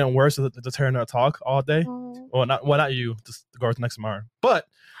favorite is getting worse to hearing her talk all day. Oh. Well, not you, just the girls next to mine. But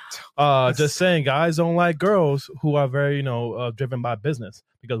just saying, guys don't like girls who are very driven by business,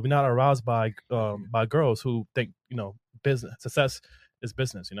 because we're not aroused by girls who think business success is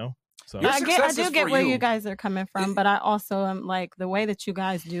business. So Your I success do is get for where you. you guys are coming from, but I also am like the way that you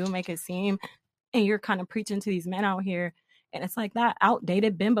guys do make it seem, and you're kind of preaching to these men out here, and it's like that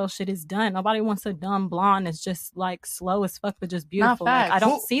outdated bimbo shit is done. Nobody wants a dumb blonde that's just like slow as fuck but just beautiful. Like, I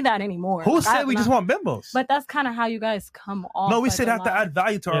don't Who- see that anymore. Who Like, said we just want bimbos? But that's kind of how you guys come off. No, we like, said a have to lot. add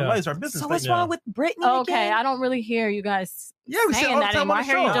value to our Yeah. lives, our business. So Like, what's wrong with Brittany? Okay, again? I don't really hear you guys Yeah, we say it saying all the that time anymore. on I the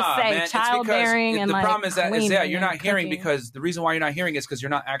hear show. you just Nah, say man, it's childbearing because and the like problem is that cleaning you're not and hearing, cooking. because the reason why you're not hearing is because you're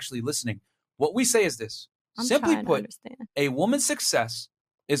not actually listening. What we say is this: I'm simply trying to put, understand. a woman's success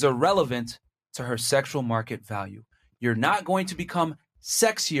is irrelevant to her sexual market value. You're not going to become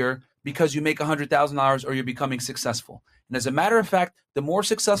sexier because you make $100,000 or you're becoming successful. And as a matter of fact, the more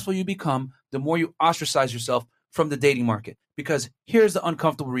successful you become, the more you ostracize yourself from the dating market. Because here's the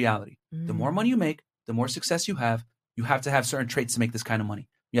uncomfortable reality: the more money you make, the more success you have to have certain traits to make this kind of money.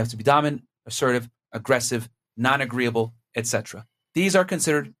 You have to be dominant, assertive, aggressive, non-agreeable, etc. These are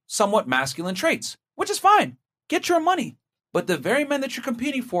considered somewhat masculine traits, which is fine. Get your money. But the very men that you're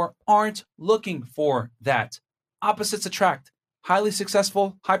competing for aren't looking for that. Opposites attract. Highly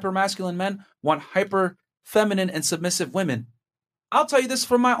successful, hyper-masculine men want hyper-feminine and submissive women. I'll tell you this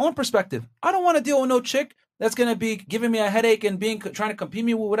from my own perspective. I don't want to deal with no chick that's going to be giving me a headache and trying to compete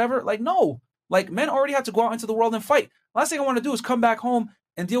me with whatever. Like, no. Like, men already have to go out into the world and fight. Last thing I want to do is come back home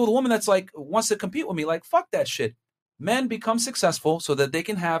and deal with a woman that's like wants to compete with me. Like, fuck that shit. Men become successful so that they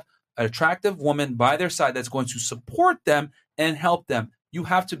can have an attractive woman by their side that's going to support them and help them. You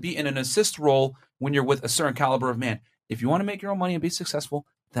have to be in an assist role when you're with a certain caliber of man. If you want to make your own money and be successful,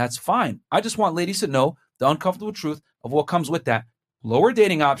 that's fine. I just want ladies to know the uncomfortable truth of what comes with that. Lower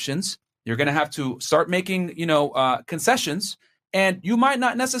dating options. You're going to have to start making, concessions, and you might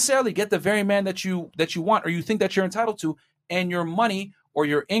not necessarily get the very man that you want or you think that you're entitled to, and your money or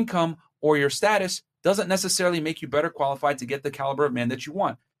your income or your status doesn't necessarily make you better qualified to get the caliber of man that you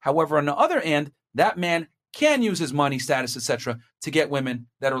want. However, on the other end, that man can use his money, status, etc., to get women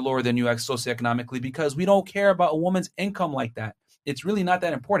that are lower than you socioeconomically, because we don't care about a woman's income like that. It's really not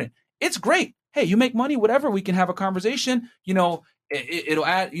that important. It's great. Hey, you make money, whatever. We can have a conversation. It'll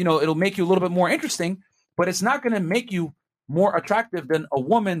add. It'll make you a little bit more interesting, but it's not going to make you more attractive than a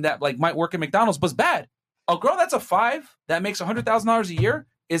woman that like might work at McDonald's but's bad. A girl that's a 5 that makes $100,000 a year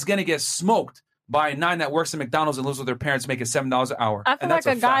is going to get smoked by a 9 that works at McDonald's and lives with their parents making $7 an hour. I feel like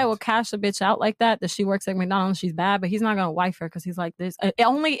a guy will cash a bitch out like that she works at McDonald's, she's bad, but he's not gonna wife her because he's like this.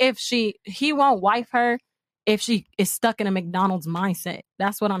 Only if he won't wife her if she is stuck in a McDonald's mindset.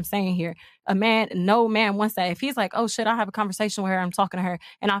 That's what I'm saying here. No man wants that. If he's like, oh shit, I have a conversation with her, I'm talking to her,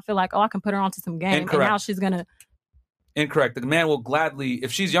 and I feel like, oh, I can put her onto some game, Incorrect. and now she's gonna. Incorrect. The man will gladly,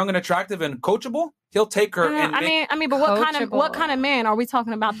 if she's young and attractive and coachable, he'll take her. I mean, but what kind of man are we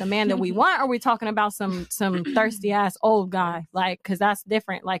talking about? The man that we want, or are we talking about some thirsty ass old guy? Like, because that's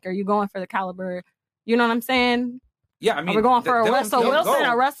different. Like, are you going for the caliber? You know what I'm saying? Yeah, I mean, we're going for a Russell Wilson.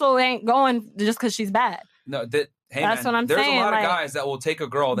 Go. A Russell ain't going just because she's bad. No, Hey, that's man, what I'm there's saying. There's a lot like, of guys that will take a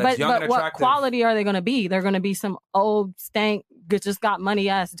girl that's young and attractive. What quality are they going to be? They're going to be some old stank, just got money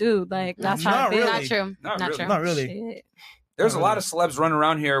ass dude. Like that's how it feels. Really. Not true. Not really. Not really. Shit. There's a lot of celebs running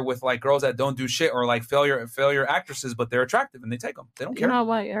around here with like girls that don't do shit or like failure actresses, but they're attractive and they take them. They don't care. You know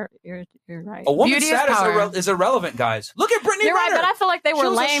what? You're right. A woman's status is irrelevant, guys. Look at Brittany You're Renner. right, but I feel like they were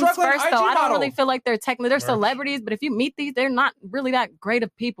lame first, IG though. I don't model. really feel like they're technically they're celebrities, but if you meet these, they're not really that great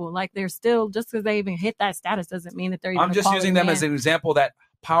of people. Like they're still just because they even hit that status doesn't mean that they're even. I'm just using them as an example that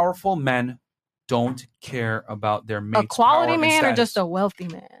powerful men don't care about their mate's a quality power and man or status. just a wealthy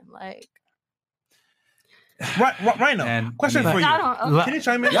man, like. Right now, question for you. Can you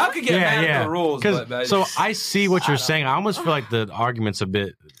chime in? Y'all could get mad at the rules. But So I see what you're saying. I almost feel like the argument's a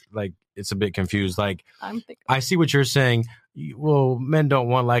bit like it's a bit confused. Like I see what you're saying. Well, men don't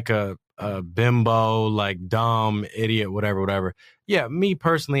want like a bimbo, like dumb idiot, whatever. Yeah, me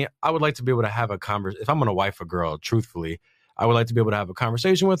personally, I would like to be able to have a conversation. If I'm gonna wife a girl, truthfully, I would like to be able to have a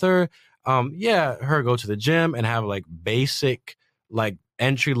conversation with her. Her go to the gym and have like basic like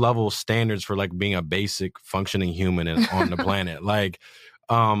entry level standards for like being a basic functioning human on the planet. Like,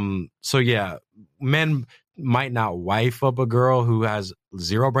 so yeah, men might not wife up a girl who has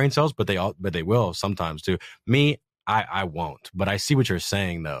 0 brain cells, but they will sometimes too. Me, I won't. But I see what you're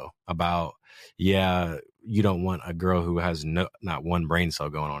saying though about you don't want a girl who has not 1 brain cell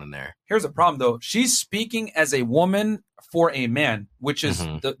going on in there. Here's the problem though. She's speaking as a woman for a man, which is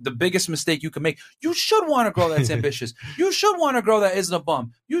the biggest mistake you can make. You should want a girl that's ambitious. You should want a girl that isn't a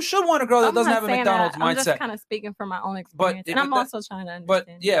bum. You should want a girl that doesn't have a McDonald's mindset. I'm just kind of speaking from my own experience. And I'm also trying to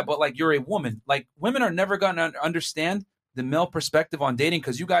understand. But like you're a woman. Like women are never going to understand the male perspective on dating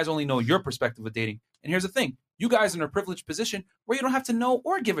because you guys only know your perspective of dating. And here's the thing. You guys are in a privileged position where you don't have to know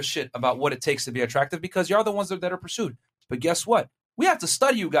or give a shit about what it takes to be attractive because you're the ones that are pursued. But guess what? We have to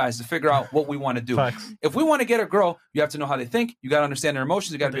study you guys to figure out what we want to do. Facts. If we want to get a girl, you have to know how they think. You got to understand their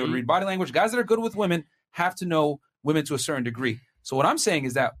emotions. You got to be able to read body language. Guys that are good with women have to know women to a certain degree. So what I'm saying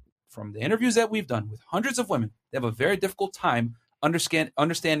is that from the interviews that we've done with hundreds of women, they have a very difficult time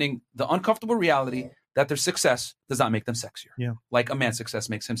understanding the uncomfortable reality that their success does not make them sexier. Yeah. Like a man's success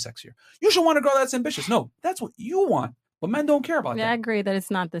makes him sexier. You should want a girl that's ambitious. No, that's what you want. But men don't care about that. I agree that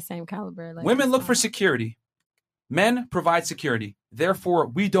it's not the same caliber. Like, women look for security. Men provide security. Therefore,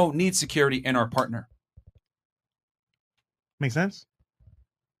 we don't need security in our partner. Make sense?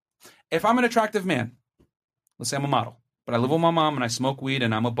 If I'm an attractive man, let's say I'm a model, but I live with my mom and I smoke weed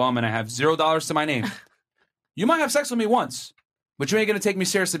and I'm a bum and I have $0 to my name. You might have sex with me once, but you ain't going to take me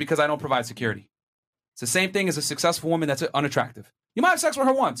seriously because I don't provide security. It's the same thing as a successful woman that's unattractive. You might have sex with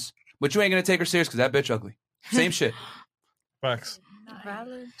her once, but you ain't going to take her serious because that bitch ugly. Same shit. Facts.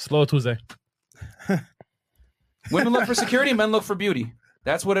 Slow Tuesday. Women look for security, men look for beauty.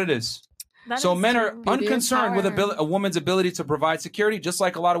 That's what it is. So men are unconcerned with a woman's ability to provide security, just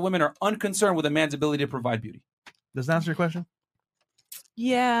like a lot of women are unconcerned with a man's ability to provide beauty. Does that answer your question?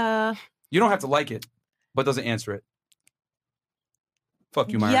 Yeah. You don't have to like it, but doesn't answer it.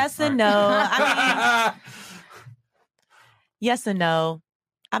 Fuck you, Myron. Yes and no. I mean, yes and no.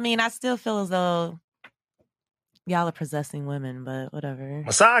 I mean, I still feel as though y'all are possessing women, but whatever.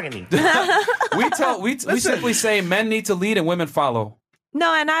 Misogyny. we simply say men need to lead and women follow.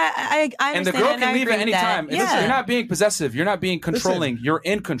 No, and I understand. And the girl can leave at any time. Yeah. You're not being possessive. You're not being controlling. You're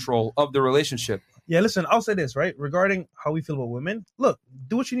in control of the relationship. Yeah, listen, I'll say this, right? Regarding how we feel about women, look,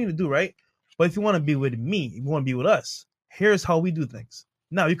 do what you need to do, right? But if you want to be with me, if you want to be with us, here's how we do things.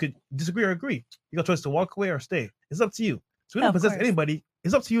 Now, you could disagree or agree. You got a choice to walk away or stay. It's up to you. So we don't possess anybody.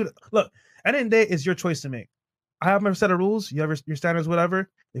 It's up to you. Look, at the end of the day, it's your choice to make. I have my set of rules. You have your standards, whatever.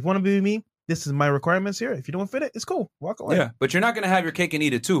 If you want to be with me, this is my requirements here. If you don't fit it, it's cool. Walk away. Yeah, but you're not going to have your cake and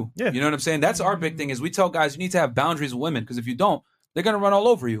eat it too. Yeah. You know what I'm saying? That's our big thing is we tell guys you need to have boundaries with women because if you don't, they're going to run all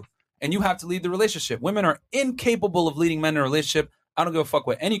over you. And you have to lead the relationship. Women are incapable of leading men in a relationship. I don't give a fuck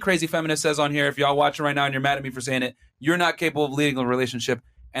what any crazy feminist says on here. If y'all watching right now and you're mad at me for saying it, you're not capable of leading a relationship.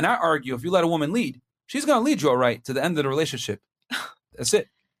 And I argue if you let a woman lead, she's going to lead you all right to the end of the relationship. That's it.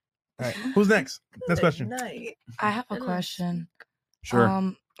 All right. Who's next? Next question. I have a question.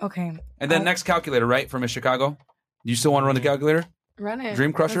 Sure. Okay. And then next calculator, right? From Chicago. You still want to run the calculator? Run it.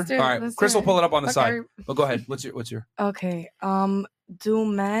 Dream Crusher. Let's do it. All right, Let's Chris do will pull it up on the Okay. side. Well, go ahead. What's your? Okay. Do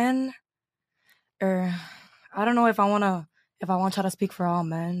men, or I don't know if I want y'all to speak for all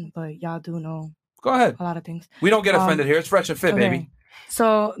men, but y'all do know. Go ahead. A lot of things. We don't get offended here. It's fresh and fit, okay. baby.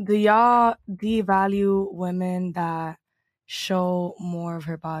 So do y'all devalue women that show more of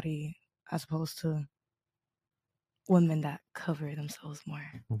her body as opposed to women that cover themselves more?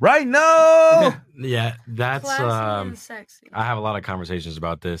 Right now. Yeah, that's Classy and sexy. I have a lot of conversations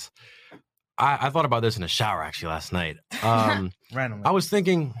about this. I thought about this in the shower actually last night. Randomly. I was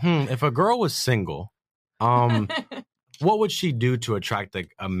thinking, if a girl was single, what would she do to attract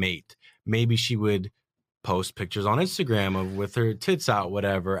a mate? Maybe she would post pictures on Instagram of with her tits out,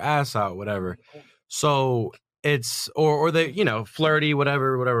 whatever, ass out, whatever. So it's or they, flirty,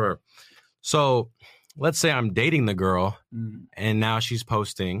 whatever. So let's say I'm dating the girl and now she's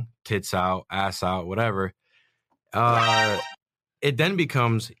posting tits out, ass out, whatever. It then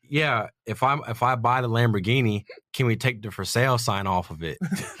becomes, if I buy the Lamborghini, can we take the for sale sign off of it?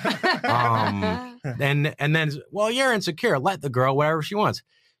 And then, well, you're insecure. Let the girl whatever she wants.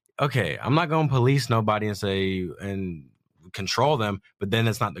 Okay, I'm not going to police nobody and say and control them, but then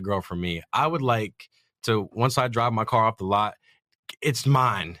it's not the girl for me. I would like to, once I drive my car off the lot, it's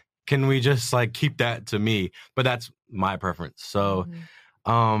mine. Can we just keep that to me? But that's my preference. So,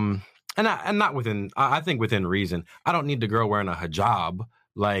 I think within reason. I don't need the girl wearing a hijab.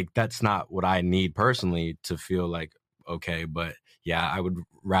 That's not what I need personally to feel okay. But yeah, I would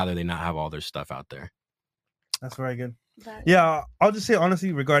rather they not have all their stuff out there. That's very good. Yeah, I'll just say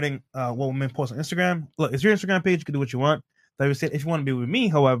honestly regarding what women post on Instagram. Look, it's your Instagram page. You can do what you want. Like we said, if you want to be with me,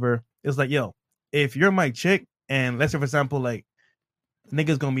 however, it's if you're my chick, and let's say for example,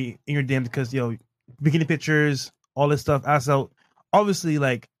 niggas gonna be in your DMs because bikini pictures, all this stuff, ass out. Obviously,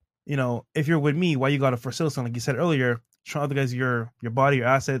 if you're with me, why you got a for sale sign, like you said earlier, showing other guys your body, your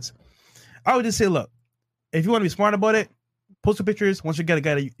assets. I would just say, look, if you want to be smart about it, post the pictures. Once you get a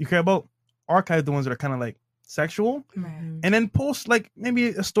guy that you care about, archive the ones that are kind of sexual, and then post maybe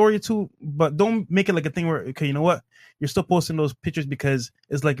a story or two, but don't make it a thing where, okay, you know what, you're still posting those pictures because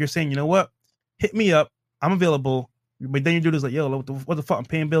it's you're saying, you know what, hit me up, I'm available, but then you do this yo, what the fuck, I'm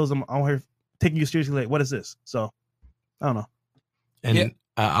paying bills, I'm out here taking you seriously, what is this? So I don't know. And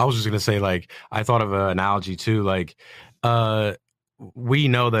I was just gonna say, I thought of an analogy too. We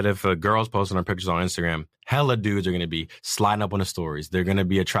know that if a girl's posting her pictures on Instagram, hella dudes are gonna be sliding up on the stories. They're gonna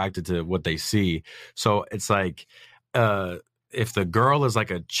be attracted to what they see. So it's if the girl is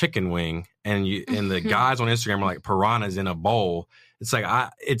a chicken wing and the guys on Instagram are piranhas in a bowl, it's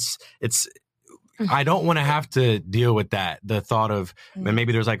I don't want to have to deal with that. The thought of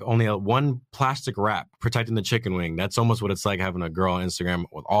maybe there's only one plastic wrap protecting the chicken wing. That's almost what it's like having a girl on Instagram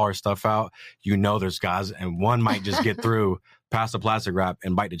with all her stuff out. There's guys, and one might just get through past the plastic wrap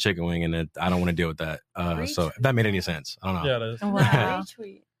and bite the chicken wing, and I don't want to deal with that. So if that made any sense, I don't know. Yeah, it is. Wow.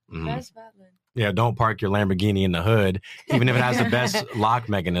 Retweet. That's valid. Yeah, don't park your Lamborghini in the hood, even if it has the best lock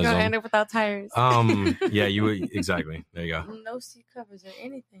mechanism. Go end up without tires. Yeah, you would exactly. There you go. No seat covers or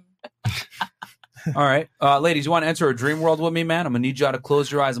anything. All right, ladies, you want to enter a dream world with me, man? I'm gonna need y'all to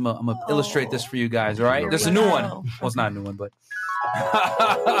close your eyes. I'm gonna illustrate this for you guys. All right, this is a new one. Well, it's not a new one, but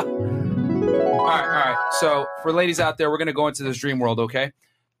all right. So for ladies out there, we're gonna go into this dream world. Okay,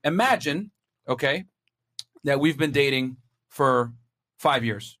 imagine, that we've been dating for 5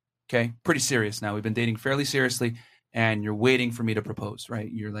 years. Okay, pretty serious now. We've been dating fairly seriously, and you're waiting for me to propose.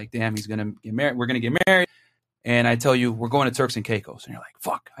 Right? You're like, damn, he's gonna get married. We're gonna get married. And I tell you, we're going to Turks and Caicos. And you're like,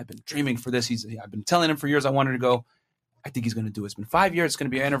 fuck, I've been dreaming for this. I've been telling him for years I wanted to go. I think he's going to do it. It's been 5 years. It's going to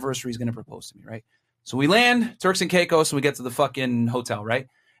be our anniversary. He's going to propose to me, right? So we land Turks and Caicos and we get to the fucking hotel, right?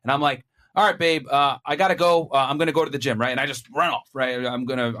 And I'm like, all right, babe, I got to go. I'm going to go to the gym, right? And I just run off, right? I'm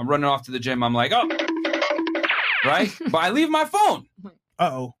running off to the gym. I'm like, oh, right? But I leave my phone.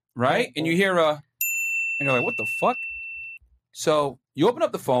 Uh-oh. Right? And you hear and you're like, what the fuck? So you open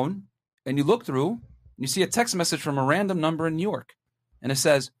up the phone and you look through. You see a text message from a random number in New York. And it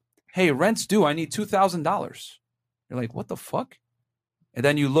says, hey, rent's due. I need $2,000. You're like, what the fuck? And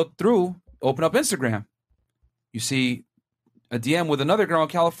then you look through, open up Instagram. You see a DM with another girl in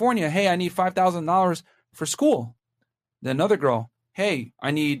California. Hey, I need $5,000 for school. Then another girl. Hey,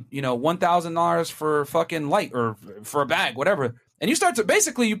 I need, $1,000 for fucking light or for a bag, whatever. And you start to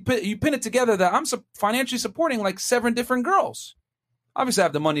basically, you pin it together that I'm financially supporting 7 different girls. Obviously, I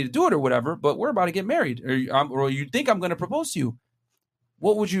have the money to do it or whatever, but we're about to get married, or you think I'm going to propose to you.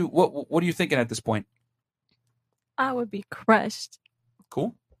 What are you thinking at this point? I would be crushed.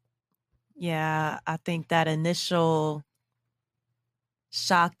 Cool. Yeah, I think that initial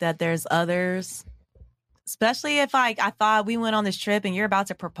shock that there's others Especially if like I thought we went on this trip and you're about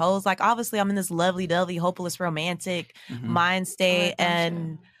to propose. Like obviously I'm in this lovey-dovey, hopeless romantic mind state,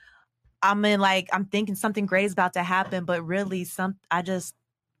 and I'm in like I'm thinking something great is about to happen, but really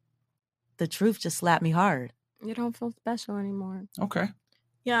the truth just slapped me hard. You don't feel special anymore. Okay.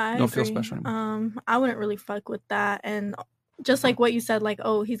 Yeah, I Don't agree. feel special I wouldn't really fuck with that. And just like what you said, like,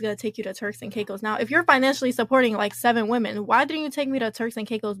 oh, he's gonna take you to Turks and Caicos. Now, if you're financially supporting like 7 women, why didn't you take me to Turks and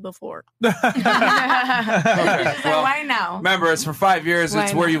Caicos before? Okay, well, why now? Remember, it's for 5 years. Why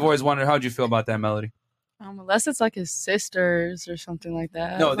It's where now? you've always wondered. How'd you feel about that, Melody? Unless it's like his sisters or something like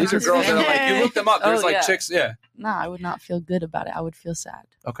that. No, these are girls that are like, you look them up. There's like chicks. Yeah. No, I would not feel good about it. I would feel sad.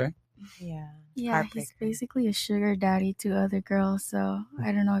 Okay. Yeah. Yeah, he's basically a sugar daddy to other girls, so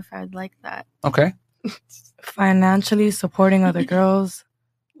I don't know if I'd like that. Okay. Financially supporting other girls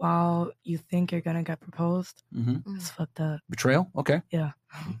while you think you're gonna get proposed. Mm-hmm. It's fucked up. Betrayal. Okay. Yeah.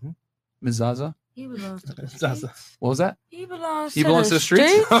 Ms. Zaza. He belongs to the Zaza. What was that? He belongs He to belongs the to the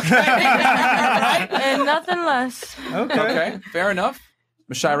streets. Okay. and nothing less. Okay. Fair enough.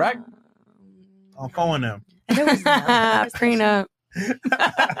 Ms. Chirac. I'm following them. Prenup.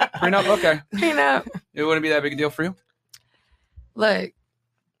 Prenup. Okay. Prenup. It wouldn't be that big a deal for you. Look,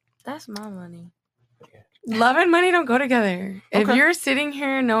 That's my money. love and money don't go together. If Okay. you're sitting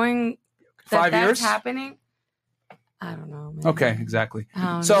here knowing that 5 that's years? happening, I don't know, man. Okay, exactly. I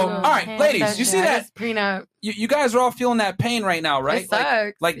don't So, know. all right, ladies, you see Yeah, that? it's prenup. You guys are all feeling that pain right now, right? It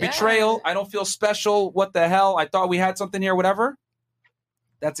sucks, Like yeah. betrayal. I don't feel special. What the hell? I thought we had something here, whatever.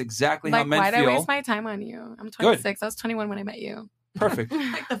 That's exactly how Like, men why'd I feel. waste my time on you? I'm 26. I was 21 when I met you. Perfect.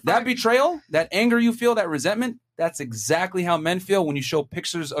 That betrayal, that anger you feel, that resentment, that's exactly how men feel when you show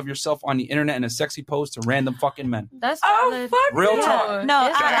pictures of yourself on the internet in a sexy pose to random fucking men. That's fuck Real yeah. talk. No,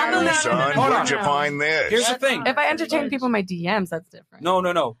 I believe son, Hold where'd on. you find this? Here's the thing. If I entertain people in my DMs, that's different.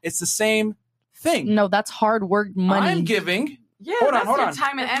 No. It's the same thing. No, that's hard work money. I'm giving. Yeah, hold on, that's hold your on.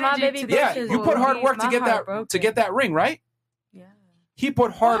 time and If my energy. baby to Yeah, this you put hard work to my get heart that ring, right? Yeah. He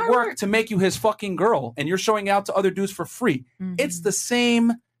put hard work to make you his fucking girl, and you're showing out to other dudes for free. It's the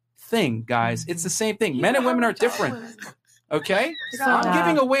same thing, guys. It's the same thing. Men and women are different. Okay? So I'm dumb.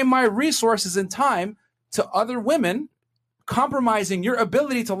 giving away my resources and time to other women, compromising your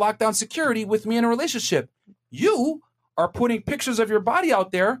ability to lock down security with me in a relationship. You are putting pictures of your body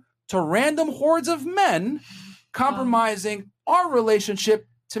out there to random hordes of men, compromising our relationship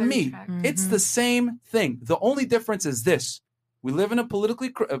to me. It's the same thing. The only difference is this. We live in a politically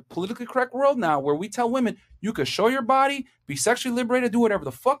correct world now where we tell women you can show your body, be sexually liberated, do whatever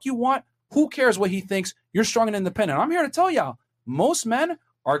the fuck you want. Who cares what he thinks? You're strong and independent. I'm here to tell y'all, most men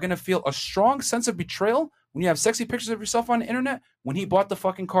are going to feel a strong sense of betrayal when you have sexy pictures of yourself on the internet when he bought the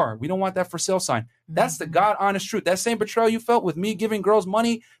fucking car. We don't want that for sale sign. That's the God honest truth. That same betrayal you felt with me giving girls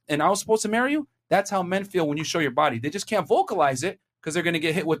money and I was supposed to marry you, that's how men feel when you show your body. They just can't vocalize it because they're going to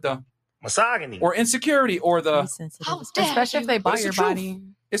get hit with the misogyny or insecurity or the Especially if they But bought it's your the truth. body.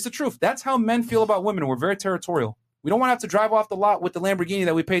 It's the truth. That's how men feel about women. We're very territorial. We don't want to have to drive off the lot with the Lamborghini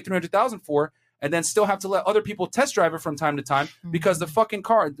that we paid $300,000 for, and then still have to let other people test drive it from time to time because the fucking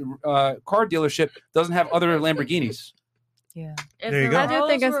car dealership doesn't have other Lamborghinis. Yeah. There you go. I do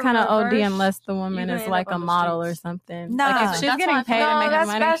think it's kind of OD unless the woman you're gonna is end like up a on the model or streets. something. Nah. Like if she's That's getting why I paid feel- and making that's-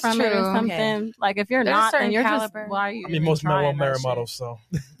 money that's from it or true. something. Like if you're There's a not, then certain you're caliber. just why are you? I mean, even most men trying won't that marry shit? models, so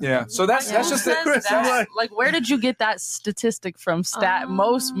Yeah. So that's Who just says it. that? Like, where did you get that statistic from?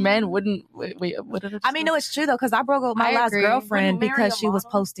 Most men wouldn't. Wait, what did it? I mean, no, it's true though, because I broke up with my I last agree. girlfriend Wouldn't marry because a she was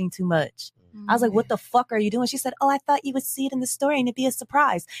posting too much. I was like, what the fuck are you doing? She said, oh, I thought you would see it in the story and it'd be a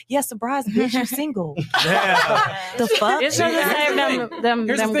surprise. Yeah, surprise, bitch, you're single. The fuck? It's See, just the here's same the thing. them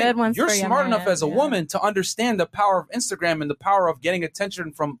Here's the them thing. good ones. You're for your smart enough man, as a yeah. woman to understand the power of Instagram and the power of getting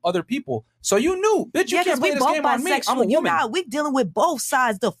attention from other people. So you knew, bitch, you Yeah, can't because play we this both game on me. I'm a bisexual. You woman. not, we dealing with both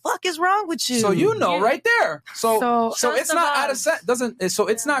sides. The fuck is wrong with you? So you know right there. So So- it's not out of set.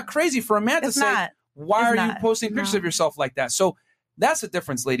 It's not crazy for a man to It's say, not. why It's are you not. posting pictures of yourself like that? So that's the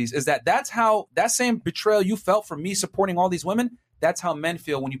difference, ladies, is that's how that same betrayal you felt from me supporting all these women, that's how men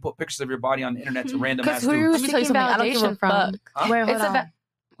feel when you put pictures of your body on the internet to random ass Because who are you dudes. Let me tell you seeking something. I don't give a validation from? fuck. Huh? Wait, hold It's a on. va-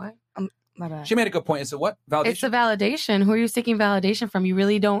 what? My bad. She made a good point. It's a what? Validation? It's a validation. Who are you seeking validation from? You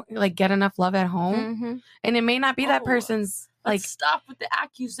really don't like get enough love at home, and it may not be that person's like. Like, stop with the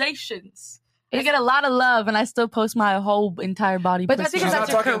accusations. I get a lot of love, and I still post my whole entire body. But that's pussy. because She's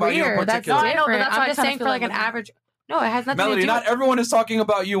that's not your talking about you in career. That's particular. different. I know, but that's why I'm I just kinda saying feel for like like an average. No, it has nothing Melody, to do. not everyone is talking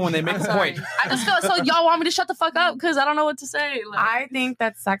about you when they make a point. I just feel so. Y'all want me to shut the fuck up because I don't know what to say. Like, I think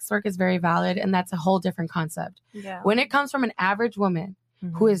that sex work is very valid, and that's a whole different concept. Yeah. When it comes from an average woman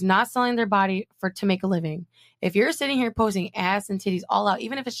who is not selling their body to make a living, if you're sitting here posting ass and titties all out,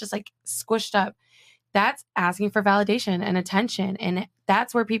 even if it's just like squished up, that's asking for validation and attention. And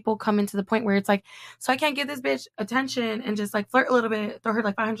that's where people come into the point where it's like, so I can't give this bitch attention and just like flirt a little bit, throw her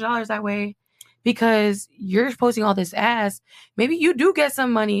like $500 that way because you're posting all this ass. Maybe you do get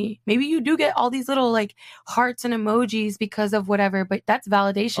some money. Maybe you do get all these little like hearts and emojis because of whatever, but that's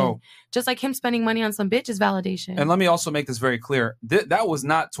validation. Oh. Just like him spending money on some bitch is validation. And let me also make this very clear. That was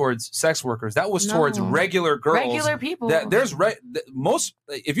not towards sex workers. That was towards No. regular girls. Regular people. There's most,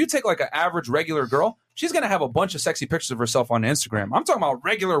 if you take like an average regular girl, she's going to have a bunch of sexy pictures of herself on Instagram. I'm talking about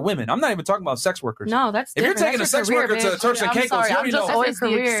regular women. I'm not even talking about sex workers. No, that's if you're different. taking That's a your sex career, worker to bitch. Turks and I'm Caicos, sorry, you I'm already just know. always the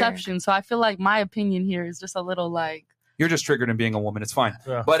career. exception. So I feel like my opinion here is just a little like You're just triggered in being a woman. It's fine.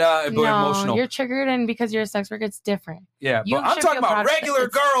 Yeah. But No, emotional. you're triggered, and because you're a sex worker, it's different. Yeah, You but I'm should talking feel about proud of regular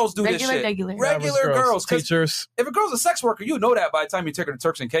it. girls do this Regular, shit. regular. Regular girls. 'Cause teachers. If a girl's a sex worker, you know that by the time you take her to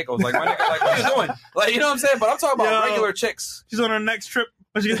Turks and Caicos. Like, my nigga, like, what are you doing? Like, you know what I'm saying? But I'm talking about Yo. regular chicks. She's on her next trip.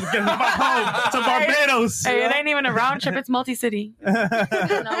 But she gets back home to Barbados. Hey, it ain't even a round trip; it's multi-city. Yo,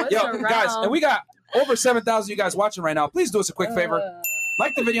 guys, and we got over 7,000 of you guys watching right now. Please do us a quick favor.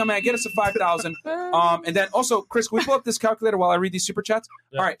 Like the video, man. Get us to 5,000. And then also, Chris, can we pull up this calculator while I read these super chats?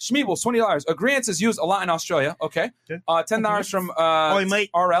 All right, Schmeebles, $20. Agreeance is used a lot in Australia. Okay. $10 from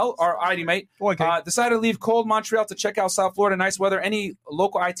RL, our ID mate. Decided to leave cold Montreal to check out South Florida. Nice weather. Any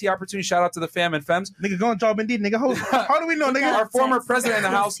local IT opportunity? Shout out to the fam and fems. Nigga, go on job indeed, nigga. How do we know, nigga? Our former president in the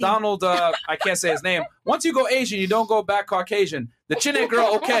House, Donald, I can't say his name. Once you go Asian, you don't go back Caucasian. The Chine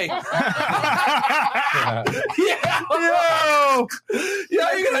girl, okay. Yo,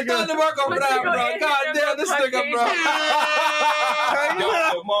 you're gonna go to Marco Brown, bro. God damn, this nigga, bro.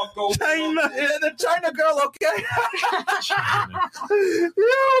 China. Yeah, the China girl, okay. Yo,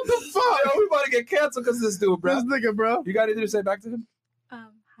 what the fuck? Yo, we about to get canceled because of this dude, bro. This nigga, bro. You got anything to say back to him?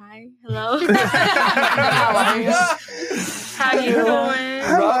 Hi. Hello. How are you? How you doing?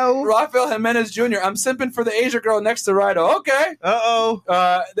 Hello. Rafael Jimenez Jr. I'm simping for the Asia girl next to Rido. Okay. Uh-oh.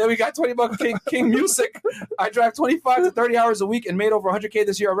 Then we got $20 King Music. I drive 25 to 30 hours a week and made over 100K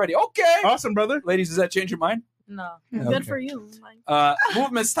this year already. Okay. Awesome, brother. Ladies, does that change your mind? No. Okay. Good for you. Like,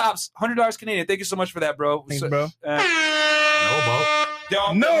 Movement stops. $100 Canadian. Thank you so much for that, bro. Thanks, bro.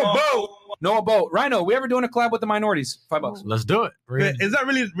 No boat. No boat. Rhino, we ever doing a collab with the minorities? $5. Let's do it. Wait, is that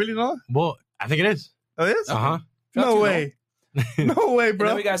really long? Well, I think it is. Oh, it is? Uh-huh. No way. No way, And bro.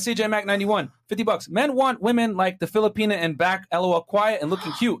 then we got CJ Mac 91, $50. Men want women like the Filipina and back, LOL, quiet and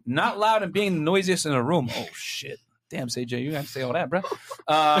looking cute, not loud and being the noisiest in a room. Oh shit. Damn, CJ, you have to say all that, bro.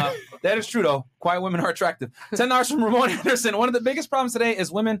 That is true, though. Quiet women are attractive. $10 from Ramon Anderson. One of the biggest problems today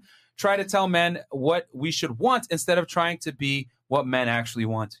is women try to tell men what we should want instead of trying to be what men actually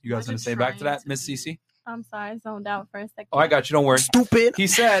want. You guys going to say back to that, Miss Cece? I'm sorry, I zoned out for a second. Oh, I got you. Don't worry. Stupid. He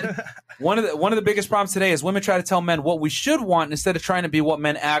said one of the biggest problems today is women try to tell men what we should want instead of trying to be what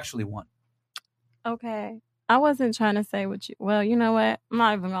men actually want. Okay. I wasn't trying to say what you. Well, you know what? I'm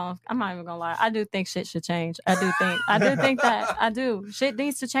not even gonna lie. I do think shit should change. I do think that. I do. Shit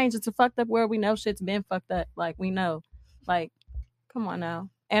needs to change. It's a fucked up world. We know shit's been fucked up. Like we know. Like, come on now.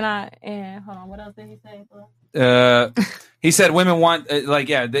 And hold on. What else did he say? He said women want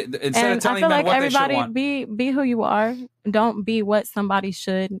instead of And telling I feel men like what they should everybody want. be who you are. Don't be what somebody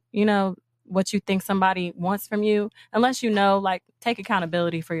should. You know what you think somebody wants from you, unless you know. Like, take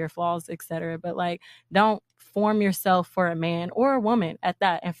accountability for your flaws, etc. But like, don't form yourself for a man or a woman at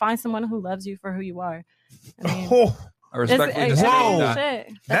that, and find someone who loves you for who you are. I mean, I respectfully disagree Whoa. with that.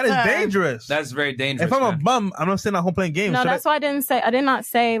 That is dangerous. That's very dangerous. If I'm a man. bum, I'm not sitting at home playing games. No, Should that's why I did not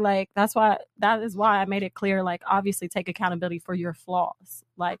say like that is why I made it clear, like, obviously take accountability for your flaws,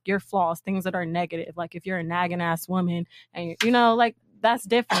 like your flaws, things that are negative. Like if you're a nagging ass woman and you know, like that's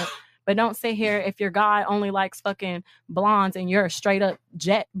different. But don't sit here if your guy only likes fucking blondes and you're a straight up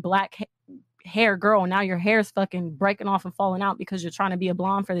jet black hair girl. Now your hair's fucking breaking off and falling out because you're trying to be a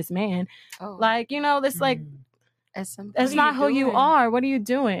blonde for this man. Like, you know, this like it's not who you are. What are you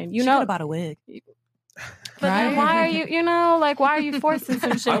doing? You know about a wig. But then why are you know, like, why are you forcing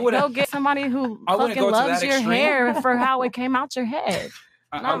some shit? Go get somebody who fucking loves your hair for how it came out your head.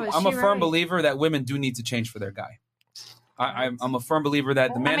 I'm a firm believer that women do need to change for their guy. I'm a firm believer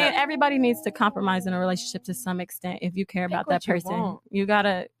that the man. I mean, everybody needs to compromise in a relationship to some extent if you care about that person. You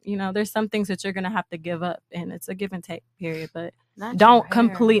gotta, you know, there's some things that you're gonna have to give up, and it's a give and take period. But don't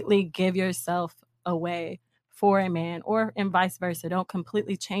completely give yourself away for a man, or and vice versa. Don't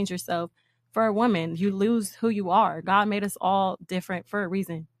completely change yourself for a woman. You lose who you are. God made us all different for a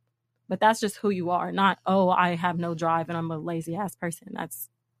reason, but that's just who you are. Not, oh, I have no drive and I'm a lazy ass person. That's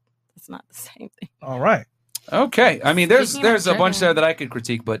not the same thing. All right. Okay. I mean, there's a bunch there that I could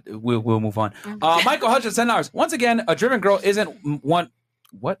critique, but we'll move on. Michael Hutchins, $10. Once again, a driven girl isn't one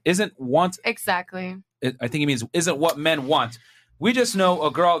what isn't want Exactly. I think he means isn't what men want. We just know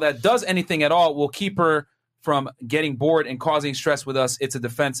a girl that does anything at all will keep her from getting bored and causing stress with us. It's a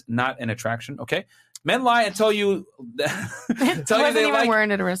defense, not an attraction. Okay. Men lie and tell you they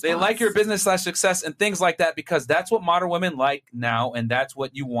like your business/success and things like that because that's what modern women like now, and that's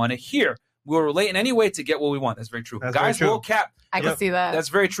what you want to hear. We'll relate in any way to get what we want. That's very true. That's Guys very true. will cap. I can see that. That's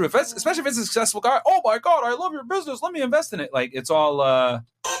very true. Especially if it's a successful guy. Oh my God, I love your business. Let me invest in it. Like it's all.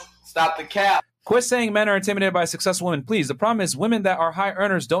 Stop the cap. Quit saying men are intimidated by successful women, please. The problem is women that are high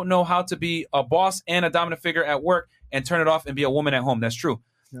earners don't know how to be a boss and a dominant figure at work and turn it off and be a woman at home. That's true.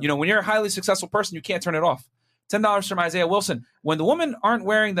 You know, when you're a highly successful person, you can't turn it off. $10 from Isaiah Wilson. When the women aren't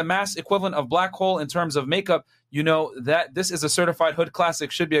wearing the mass equivalent of black hole in terms of makeup, you know that this is a certified hood classic.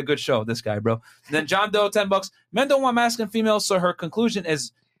 Should be a good show, this guy, bro. And then John Doe, $10. Men don't want masculine females, so her conclusion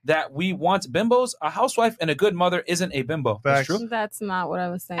is that we want bimbos. A housewife and a good mother isn't a bimbo. That's true. That's not what I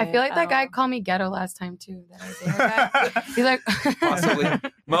was saying. I feel like that guy called me ghetto last time too. He's like, Possibly.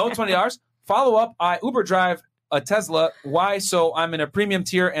 Mo, $20. Follow up. I Uber drive a Tesla. Why? So I'm in a premium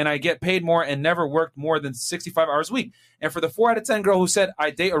tier and I get paid more and never worked more than 65 hours a week. And for the 4 out of 10 girl who said, I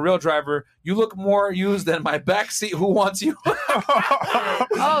date a real driver, you look more used than my backseat. Who wants you?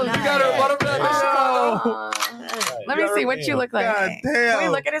 oh, you got her. What about Let me see what you look like. God damn. Can we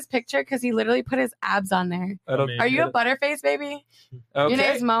look at his picture? Because he literally put his abs on there. Are you a butterface, baby? Okay. Your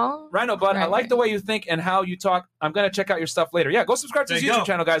name's Mo? Rhino, bud, I like the way you think and how you talk. I'm going to check out your stuff later. Yeah, go subscribe to his YouTube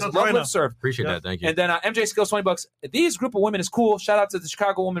channel, guys. Loveliveserve. Appreciate that. Thank you. And then MJ Skills, $20. These group of women is cool. Shout out to the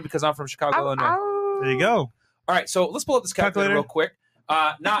Chicago woman because I'm from Chicago, Illinois. There you go. All right, so let's pull up this calculator real quick.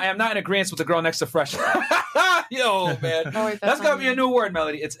 Now, I am not in agreement with the girl next to Fresh. Yo, man. Oh, wait, that's got to be a new word,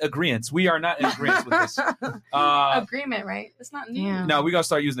 Melody. It's agreement. We are not in agreement with this. Agreement, right? It's not new. No, we got to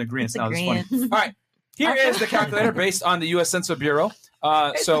start using agreements now. It's funny. All right, here is the calculator based on the U.S. Census Bureau.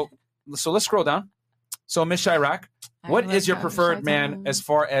 So let's scroll down. So, Miss Chirac, what is your preferred man as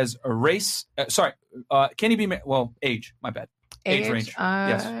far as a race? Can he be age? My bad. Age range.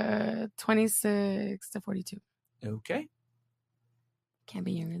 Yes. 26 to 42. Okay. Can't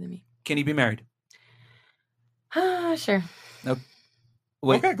be younger than me. Can he be married? Sure. No.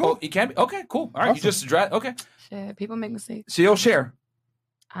 Wait. Okay, cool. He can be. Okay, cool. All right. Awesome. You just okay. Shit. People make mistakes. So you'll share.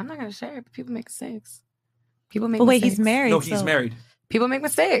 I'm not gonna share, but people make mistakes. People make. But wait, mistakes. he's married. No, he's married. People make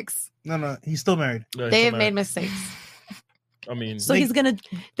mistakes. No, he's still married. They have made mistakes. I mean, so he's gonna.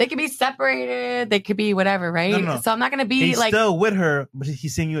 They could be separated. They could be whatever, right? No. So I'm not gonna be he's like still with her, but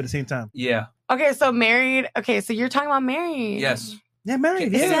he's seeing you at the same time. Yeah. Okay, so married. Okay, so you're talking about married. Yes. Yeah,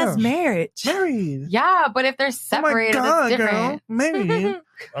 married. It Yeah. says marriage. Married. Yeah, but if they're separated, God, it's different. girl. Married.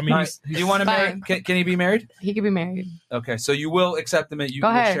 I mean, do you want to marry? Can he be married? He could be married. Okay, so you will accept him. You Go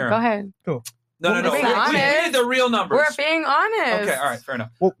will ahead. share him. Go ahead. Cool. No. We're being We honest. need the real numbers. We're being honest. Okay. All right. Fair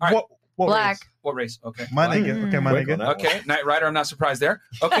enough. What, All right. what Black. race? What race? Okay. My Black. nigga. Okay, my nigga. Okay. Knight Rider. I'm not surprised there.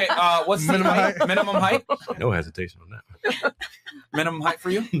 Okay. What's the minimum height? No hesitation on that. Minimum height for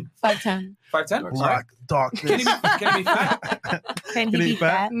you? 5'10". 5'10". Black darkness. Can he be fat? Can he be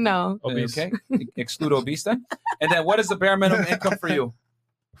fat? No. Obese. Okay. Exclude obese then. And then what is the bare minimum income for you?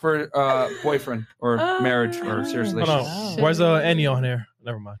 For boyfriend or marriage or serious Hold relationship? on. Where's Annie on here?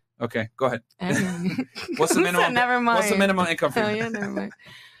 Never mind. Okay, go ahead. Annie. What's the minimum? Never mind. What's the minimum income for Hell you? yeah, never mind.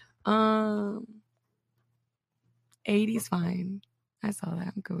 80's fine. I saw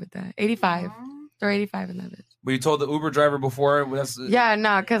that. I'm good with that. 85. Throw 85 in that bitch. But you told the Uber driver before. Yeah,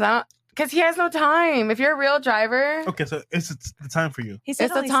 no, because he has no time. If you're a real driver, Okay, so it's the time for you. it's the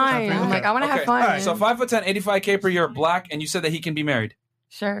time. I'm like, I want to have fun. All right, so 5'10", 85K per year, black, and you said that he can be married.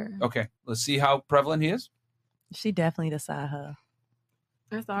 Sure. Okay, let's see how prevalent he is. She definitely decide her.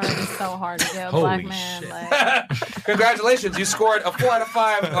 It's already so hard to get a Holy black man. shit. Like, Congratulations, you scored a 4 out of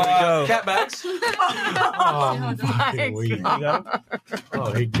 5 cat bags. Oh my God.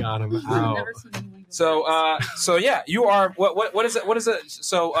 Oh, he got him out. So yeah, you are what is it? What is it?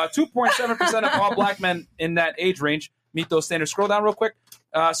 So 2.7% of all black men in that age range meet those standards. Scroll down real quick.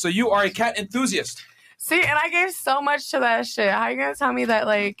 So you are a cat enthusiast. See, and I gave so much to that shit. How are you gonna tell me that?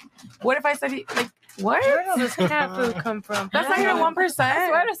 Like, what if I said what? Where does this cat food come from? That's not even 1%. I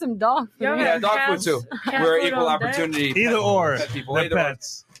swear there's some dog food. Yeah, dog food too. We're equal opportunity. Either or. Pet people. They're Either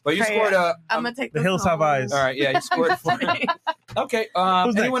pets. Or. But you Okay, scored a. I'm gonna take The this hills have home. eyes. All right, yeah, you scored. Okay.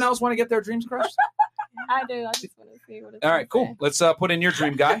 Anyone else want to get their dreams crushed? I do. I just want to see what it's All right, cool. Let's put in your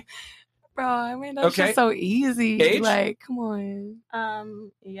dream guy. Bro, I mean that's Okay. just so easy. Age? Like, come on.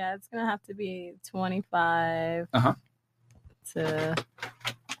 Yeah, it's gonna have to be 25 to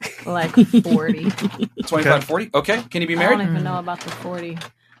like 40. 25 to 40. Okay. Can you be I married? don't even know about the 40.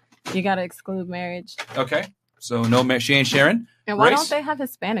 You got to exclude marriage. Okay. So no, she ain't sharing. And why Race? don't they have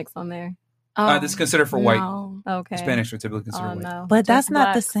Hispanics on there? This is considered for white. Okay. Hispanics are typically considered white. No. But that's Just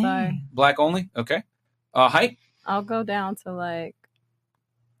not the black, same. sorry. Black only. Okay. Height. I'll go down to like.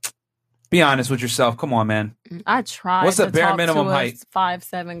 Be honest with yourself. Come on, man. I tried. What's the to bare talk minimum to a height?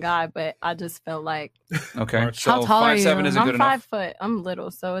 5'7" guy, but I just felt like. Okay. How So tall are 5'7" you? isn't I'm good 5 enough. foot. I'm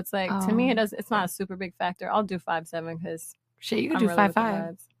little, so it's like to me it's not a super big factor. I'll do 5'7" because shit, you can I'm do really with the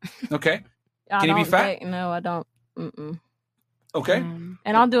 5'5". vibes. Okay. I Can you be don't fat? date- No, I don't. Mm-mm. Okay. And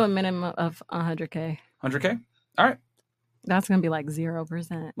I'll do a minimum of 100K. 100K. All right. That's gonna be like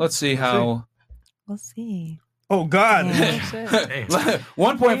 0%. Let's see how. We'll see. Oh God.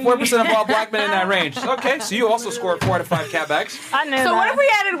 1.4% of all black men in that range. Okay, so you also scored 4 out of 5 catbacks. I know. So what if we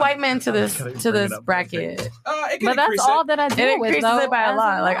added white men to this bracket? But that's all that I do It with, increases though, it by a as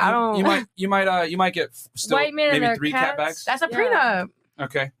lot. a Like I lot. don't. You might get still White men and maybe their 3 cats. catbacks. That's a prenup.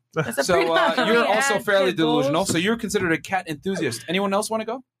 Okay. That's a So prenup. you're We also add fairly pit bulls. delusional. So you're considered a cat enthusiast. Anyone else want to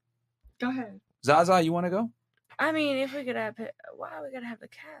go? Go ahead. Zaza, you want to go? I mean, if we could have, why are we gonna have the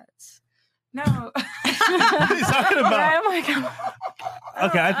cats? No. What are you talking about? Oh my god.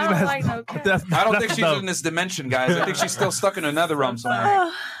 Okay, I think I don't like no cats. that's I don't that's think she's dumb. in this dimension, guys. I think she's still stuck in another realm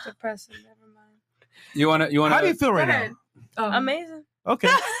somewhere. Depressing. Never mind. You want to? How do you feel right now? Amazing. Okay.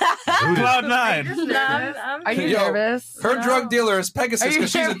 Cloud nine. I'm Are you Yo, nervous? Her drug dealer is Pegasus Are you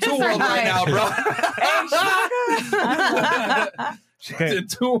because she's in nervous Two or World right now, not? bro. She's in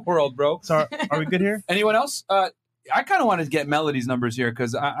Two World, bro. So are we good here? Anyone else? I kind of wanted to get Melody's numbers here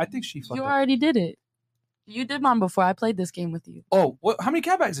because I think she fucked You up. already did it. You did mine before. I played this game with you. Oh, how many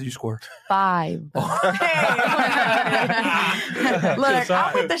catbags did you score? 5. Look,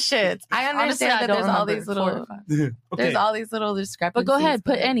 I'm with the shits. I understand Honestly, I that don't there's all remember. these little. 4 or 5. There's all these little discrepancies. But go ahead,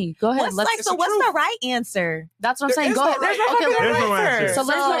 put any. Go ahead. What's Let's. like? So what's the right answer? That's what I'm saying. Go ahead. There's no Okay, fucking let's- right answer. So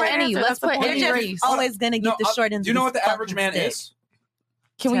let's So put any. Let's put You're any just race. always gonna get the short end. Do you know what the average man stick. is?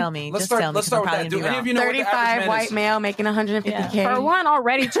 Can we Tell me? Let's Just start. tell me. Let's 'cause I'm start with probably that. Do gonna be any wrong. of you know what the 35 average man white is? male making 150K. For one,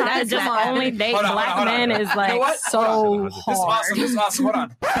 already trying to That's just not only happening. date Hold on, black hold on. men is You know like what? so Hold on. This is hard. awesome. This is awesome. Hold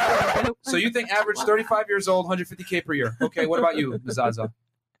on. So you think average 35 years old, 150K per year? Okay. What about you, Ms. Zaza?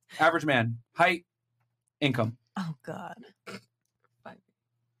 Average man, height, income. Oh God.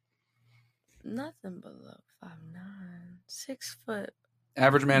 Nothing below 5'9", 6 foot.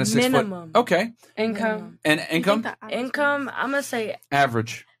 Average man is 6 Minimum. foot. Okay. Income. And income? Income. I'm gonna say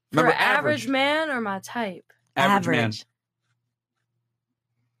Average. for Remember, average man or my type. Average man.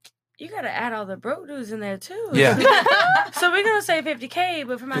 You gotta add all the broke dudes in there too. Yeah. So we're gonna say 50K,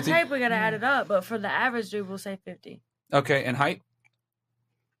 but for my 50? type we gotta add it up. But for the average dude, we'll say 50. Okay. And height?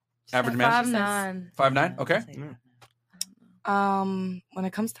 Average man? 5'9". 5'9"? Okay. When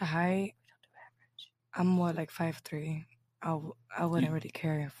it comes to height, I'm more like 5'3". I wouldn't really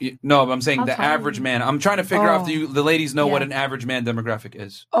care. No, but I'm saying How the tall are average you? man. I'm trying to figure out if Oh. the ladies know what Yeah. an average man demographic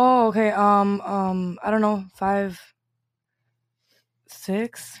is. Oh, okay. I don't know, 5'6".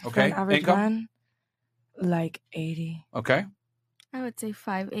 for Okay. an average Income? man, like 80. Okay. I would say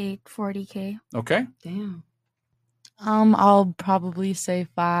 5'8", 40K. Okay. Damn. I'll probably say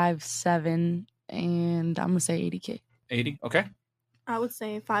 5'7", and I'm gonna say 80K. 80. Okay. I would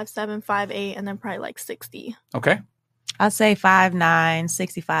say 5'7", 5'8", and then probably like 60. Okay. I'd say 5'9",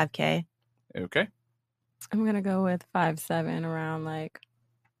 65K. Okay. I'm gonna go with 5'7", around like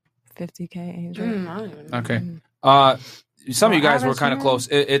 50K age range. Okay. Some of you guys were average kind of man? close.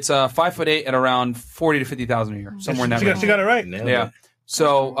 It's 5'8" at around 40 to 50,000 a year, somewhere in that range. She got it right. Yeah.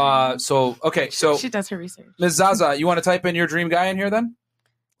 So okay. So She does her research. Ms. Zaza, you want to type in your dream guy in here then?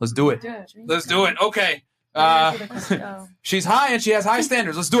 Let's do it. Let's do it. Okay. She's high and she has high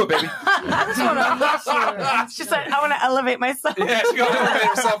standards. Let's do it, baby. She said, I want to elevate myself. Yeah, she's gonna elevate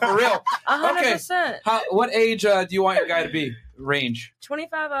herself for real. 100%. What age do you want your guy to be? Range.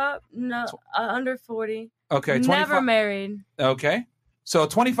 25 up, no, under 40. Okay. Never married. Okay. So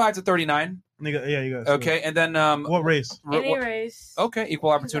 25 to 39. Yeah, you got. Okay, and then what race? Any race. Okay,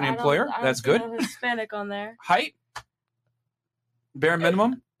 equal opportunity I don't- employer. I don't That's see good. no Hispanic on there. Height. Bare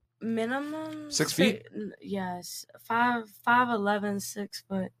minimum. Minimum 6 feet? Yes, 5'11", 6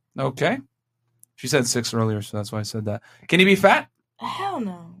 foot. Okay. She said 6 earlier, so that's why I said that. Can he be fat? Hell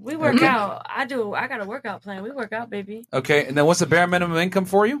no. We work Okay. out. I got a workout plan. We work out, baby. Okay, and then what's the bare minimum income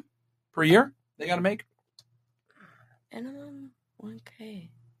for you per year? They got to make Minimum 1K.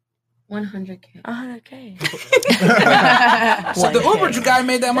 100K. 100K. So the Uber guy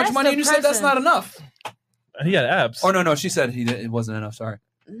made that much That's money, the and you said that's person. not enough. He had abs. Oh no, she said it wasn't enough. Sorry.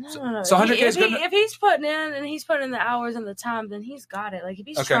 No. So 100K is good. If he's putting in and he's putting in the hours and the time, then he's got it. Like if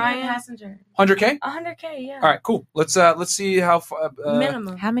he's Okay. trying, passenger. 100K. 100K, yeah. All right, cool. Let's see how far.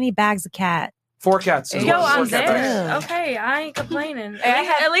 Minimum. How many bags of cat? 4 cats. as Yo, well. 4 I'm cat bags. there. Okay, I ain't complaining.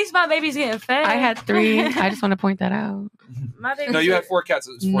 At least my baby's getting fed. I had 3. I just want to point that out. My baby's No, you had 4 cats.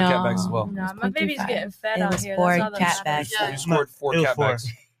 It was 4 cat bags as well. No, my baby's getting fed It out was here. 4 That's all that cat matters. bags. Yeah. You scored 4 It was cat 4. bags.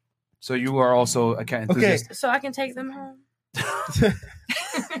 So you are also a cat enthusiast. So I can take them home.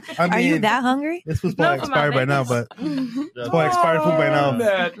 I mean, Are you that hungry? This was No, probably for my expired by now, babies. but it's probably expired food by now.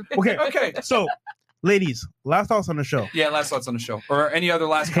 man. Okay. So, ladies, last thoughts on the show. Yeah, last thoughts on the show. Or any other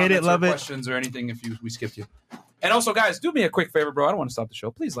last Hate it, comments love or it. questions or anything if we skipped you. And also, guys, do me a quick favor, bro. I don't want to stop the show.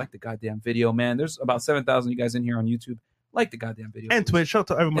 Please like the goddamn video, man. There's about 7,000 you guys in here on YouTube. Like the goddamn video. And Twitch. Shout out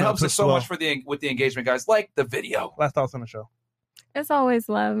to everyone. It on helps Twitch us so as well. much with the engagement, guys. Like the video. Last thoughts on the show. It's always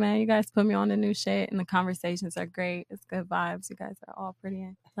love, man. You guys put me on the new shit, and the conversations are great. It's good vibes. You guys are all pretty,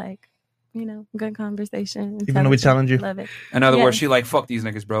 good conversation. Even though we challenge you. Love it. In other words, Yes. she like, fuck these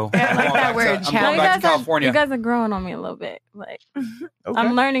niggas, bro. I like that word. I'm going back to California. You guys are growing on me a little bit.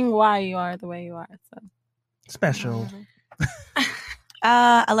 I'm learning why you are the way you are. So Special.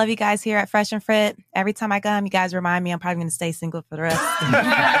 I love you guys here at Fresh and Fit. Every time I come, you guys remind me I'm probably going to stay single for the rest.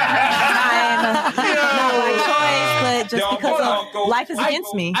 Not by choice, but just because life is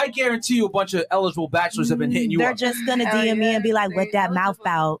against me. I guarantee you a bunch of eligible bachelors have been hitting you They're up. just gonna DM me and be like, "What that mouth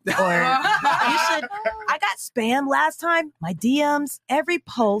about?" Or you should. I got spam last time. My DMs, every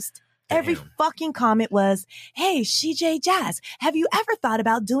post, every fucking comment was, "Hey, CJ Jazz, have you ever thought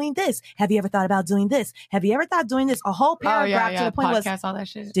about doing this? Have you ever thought about doing this? Have you ever thought doing this?" A whole paragraph to the point Podcast, was, all that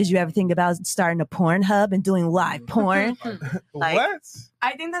shit. "Did you ever think about starting a porn hub and doing live porn?" What?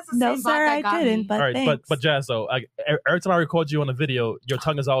 I think that's the No, same sir, bot that I got didn't. me. But All right, thanks. but Jazz, though, every time I record you on a video, your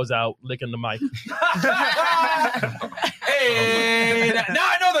tongue is always out licking the mic. Hey, now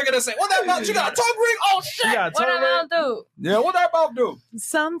I know they're gonna say, "What that mouth? You got a tongue ring? Oh shit! Yeah, what I do? Yeah, what that mouth do?"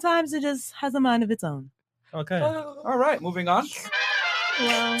 Sometimes it just has a mind of its own. Okay. All right, moving on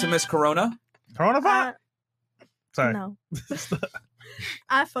to Miss Corona. Coronavirus. Sorry. No.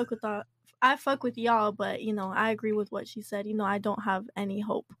 I fuck with y'all, but I agree with what she said. I don't have any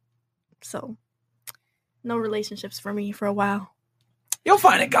hope. So no relationships for me for a while. You'll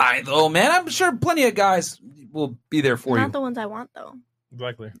find a guy though, man. I'm sure plenty of guys will be there for Not you. the ones I want though.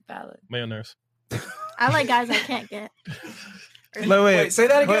 Exactly. Valid. Mayonnaise. I like guys I can't get. Wait, say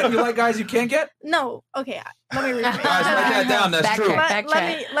that again. You like guys you can't get? No, okay. Let me rephrase. Guys, write that down. That's true.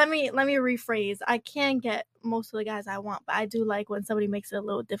 Let me rephrase. I can get most of the guys I want, but I do like when somebody makes it a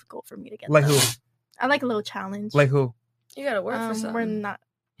little difficult for me to get. Like them. who? I like a little challenge. Like who? You gotta work for something. We're not.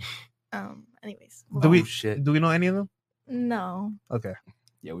 Anyways. Do we know any of them? No. Okay.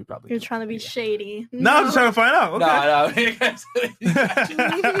 Yeah, we probably. You're trying to be shady. No, I'm just trying to find out. Okay. No.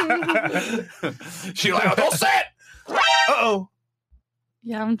 She like, oh, don't say it. Uh-oh.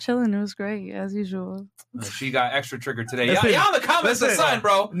 Yeah, I'm chilling. It was great as usual. She got extra triggered today. Listen, Y'all in the comments are listen, sign,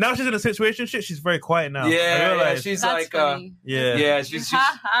 bro. Now she's in a situation shit. She's very quiet now. I Yeah, realize. she's That's like, funny. yeah. she's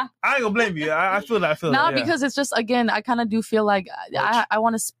I ain't gonna blame you. I feel that. I feel No, that. Yeah. because it's just, again, I kind of do feel like I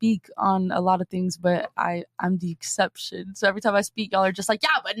want to speak on a lot of things, but I'm the exception. So every time I speak, y'all are just like,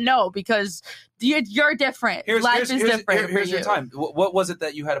 yeah, but no, because you're different. Life is different. Here's for your you. time. What was it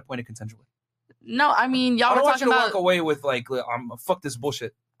that you had a point of contention with? No, I mean, y'all I were don't want you talking to about. walk away with like, fuck this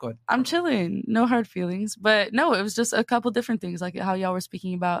bullshit. Go ahead. I'm chilling. No hard feelings. But no, it was just a couple different things, like how y'all were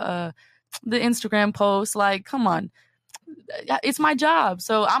speaking about the Instagram post. Like, come on. It's my job.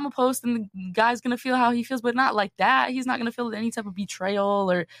 So I'm a post and the guy's going to feel how he feels, but not like that. He's not going to feel any type of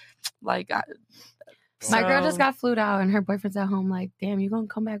betrayal or like. My girl just got flued out and her boyfriend's at home like, damn, you going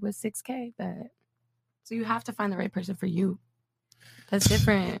to come back with $6K? So you have to find the right person for you. That's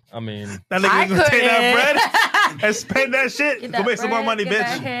different. I mean, that nigga gonna take that bread and spend that shit. Get Go that make some more money, bread,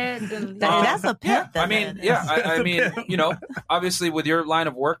 bitch. get that head, That's a pimp. I mean, yeah. I mean, obviously with your line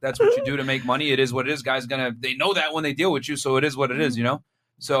of work, that's what you do to make money. It is what it is. Guys they know that when they deal with you, so it is what it is,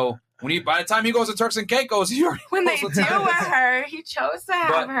 So by the time he goes to Turks and Caicos, he already When they knows deal what with time it is. her, he chose to have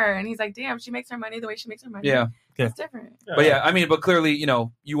But- her. And he's like, damn, she makes her money the way she makes her money. Yeah. It's different. But yeah, I mean, but clearly,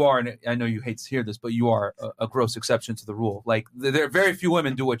 you are, and I know you hate to hear this, but you are a gross exception to the rule. Like, there are very few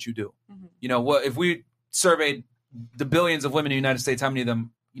women do what you do. What if we surveyed the billions of women in the United States, how many of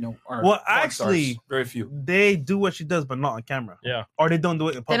them, are Well, porn actually, stars? Very few. They do what she does, but not on camera. Yeah. Or they don't do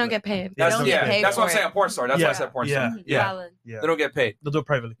it in public. They don't get paid. That's, don't yeah, get paid that's what I'm for saying. it. A porn star. That's why I said porn star. Yeah. Valid. Yeah. They don't get paid. They'll do it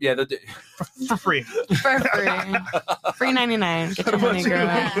privately. Yeah. They do. For free. For free. Free 99. Get your money, girl.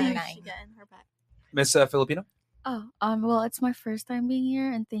 Miss Filipino? Oh, well, it's my first time being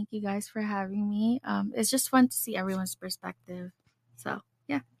here, and thank you guys for having me. It's just fun to see everyone's perspective. So,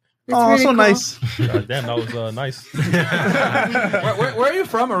 yeah. It's Oh, really so cool. nice. God damn, that was nice. Where are you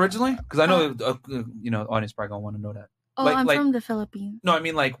from originally? Because I know, the audience probably gonna want to know that. Oh, I'm from the Philippines. No, I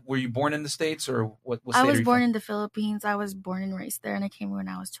mean, like, were you born in the States or what state I are was you born from? in the Philippines. I was born and raised there, and I came when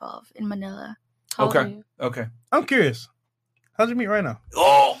I was 12 in Manila. Okay. Okay. I'm curious. How'd you meet right now?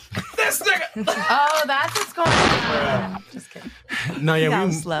 Oh, this nigga. Oh, that's what's going on. Just kidding. No, That yeah,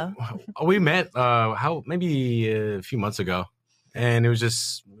 was slow. we met maybe a few months ago, and it was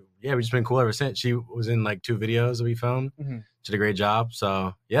just we've just been cool ever since. She was in like 2 videos that we filmed. Mhm. She did a great job.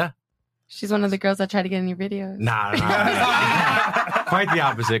 So yeah, She's one of the girls that tried to get in your videos. nah. Quite the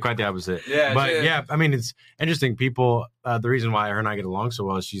opposite. Quite the opposite. Yeah, but yeah. yeah, I mean it's interesting. People, the reason why her and I get along so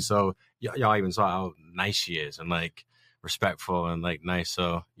well is she's so y'all even saw how nice she is and like respectful and like nice.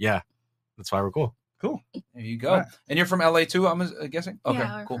 So yeah, that's why we're cool. Cool. There you go. And you're from LA too, I'm guessing? Okay,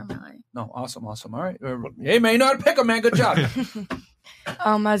 Yeah, we're cool. from LA. No, awesome. All right. Hey, man, you know how to pick 'em, man. Good job.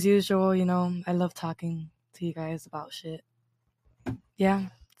 As usual, I love talking to you guys about shit. Yeah,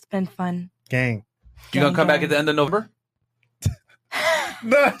 it's been fun. Gang. You gonna come back at the end of November?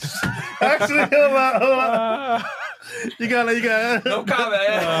 No, actually, hold on. You got no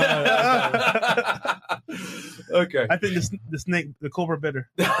comment. Okay. I think the snake, the cobra bit her.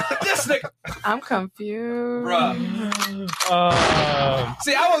 This nigga. I'm confused. Bruh.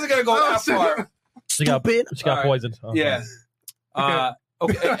 See, I wasn't gonna go that far. She got Alright. poisoned. Yeah.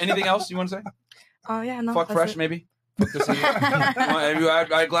 Okay. Anything else you want to say? Oh yeah, no. Fuck that's fresh, it. maybe. Fuck this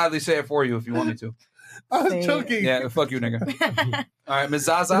nigga. I'd gladly say it for you if you want me to. I was joking. Yeah, fuck you, nigga. All right, Ms.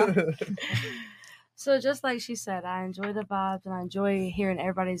 Zaza. So just like she said, I enjoy the vibes and I enjoy hearing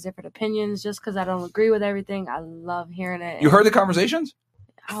everybody's different opinions. Just because I don't agree with everything, I love hearing it. You heard the conversations?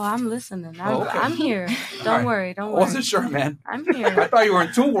 Oh, I'm listening. Oh, okay. I'm here. All Don't right. worry. Don't I worry. wasn't sure, man. I'm here. I thought you were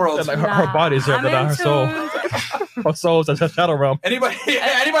in 2 worlds. Like her body's there, but not her soul. Her soul's a shadow realm. Anybody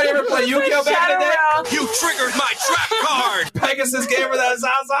ever play Yu-Gi-Oh back in the day? You triggered my trap card. Pegasus gave her that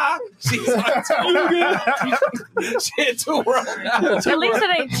Zaza. She's like, she in 2 worlds now. At least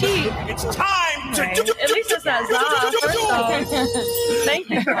it ain't cheap. It's time to. At least it's not Zaza. First off. Thank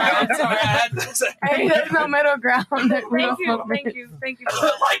you. I'm sorry, I had to say. Hey, there's no middle ground. Thank you.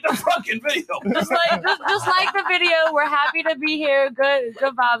 Like the fucking video. Just like the video. We're happy to be here. Good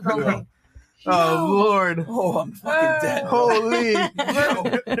vibes only. Oh Lord! Oh, I'm fucking dead. Holy!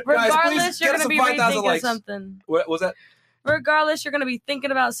 Regardless, you're get us gonna be some 5,000 rethinking likes. something. What was that? Regardless, you're gonna be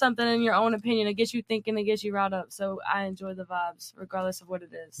thinking about something in your own opinion. It gets you thinking. It gets you riled up. So I enjoy the vibes, regardless of what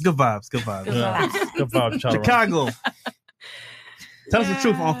it is. Good vibes. Good vibes. Good vibes. Good vibes, Chicago. Tell us the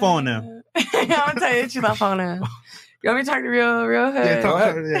truth on phone now. I'm gonna tell you the truth on phone now. You want me to talk to real hood? Yeah, Go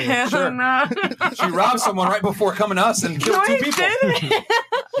ahead. yeah. Sure. No. She robbed someone right before coming to us and killed 2 people.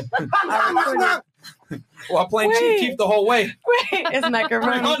 While playing Chief Keef the whole way. Wait, it's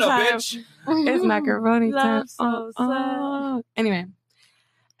macaroni Oh, no, time. bitch. It's macaroni time. Love so Anyway,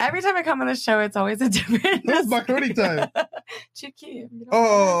 every time I come on the show, it's always a different. It's macaroni time. Chief Keef.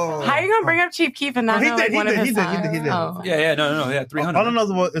 Oh. How are you gonna bring up Chief Keef and not know like one of his He songs? did. Oh. Yeah, no, 300. All I know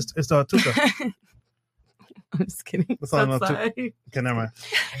is what it's Tuka. I'm just kidding. That's all I know. So Tuka. sorry. Okay, never mind.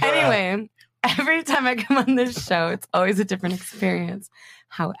 Anyway, every time I come on this show, it's always a different experience.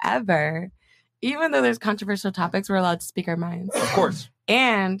 However, even though there's controversial topics, we're allowed to speak our minds. Of course.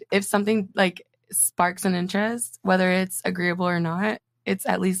 And if something like sparks an interest, whether it's agreeable or not, it's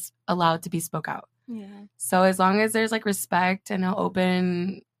at least allowed to be spoke out. Yeah. So as long as there's like respect and an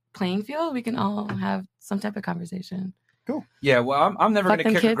open playing field, we can all have some type of conversation. Cool. Yeah, well, I'm never Fuck going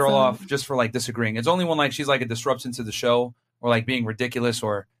to them kick a kids, girl though. off just for like disagreeing. It's only when like she's like a disruption to the show or like being ridiculous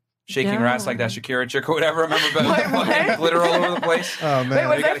or shaking her ass like that Shakira chick or whatever. Remember, but fucking glitter all over the place. Oh man. Wait,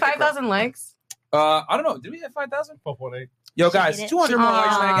 was We that gotta kick her 5,000 likes? I don't know. Did we hit 5,000? 4.8. Yo, guys, did it. 200 more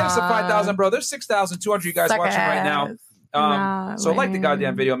likes, man. Get us to Aw. 5,000, bro. There's 6,200 of you guys Suck watching right now. ass. Nah, So like the lame.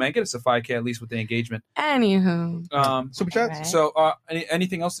 goddamn video, man. Get us to 5K at least with the engagement. Anywho, Super chats. Right. So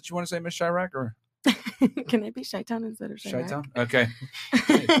anything else that you want to say, Miss Chirac, or can it be Chi-Town instead of Chirac? Chi-Town? Okay.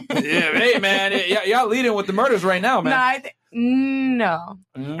 Yeah, hey man, y'all leading with the murders right now, No, man. no.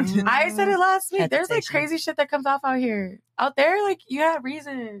 Mm. I said it last week. There's like Hesitation. crazy shit that comes off out here. Out there, like you have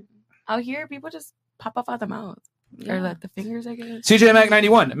reason. Out here, people just pop up out the mouth or like the fingers, I guess. CJ Mac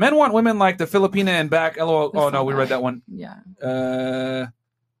 91. Men want women like the Filipina and back. LOL. Oh no, we read that one. Yeah.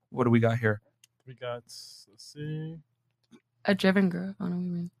 What do we got here? We got, let's see. A driven girl. I don't know what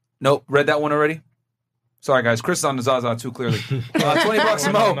you mean. Nope, read that one already. Sorry guys, Chris is on the Zaza too clearly. $20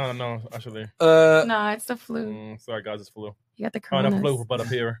 a mo. No, actually. No, it's the flu. Sorry guys, it's flu. You got the Oh, the coronas. flu, but up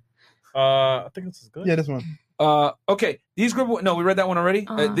here. I think this is good. Yeah, this one. Okay, these group. No, we read that one already.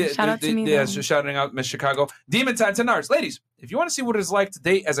 Shout out to me, Yeah, though. just shouting out Miss Chicago. Demon Time $10. Ladies, if you want to see what it's like to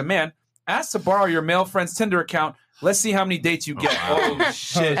date as a man, ask to borrow your male friend's Tinder account. Let's see how many dates you get. Oh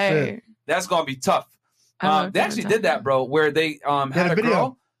shit, Hey. that's gonna be tough. They actually did that, bro, where they had a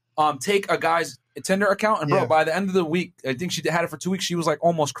girl take a guy's Tinder account, and bro, by the end of the week, I think she had it for 2 weeks. She was like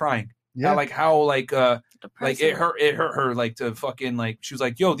almost crying. Yeah, like how like it hurt her like to fucking like she was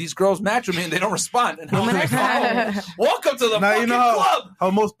like, yo, these girls match with me and they don't respond. And I was like, oh, welcome to the fucking club. How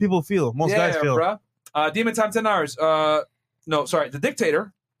most people feel, most guys feel. Bro. Demon time $10. No, sorry, the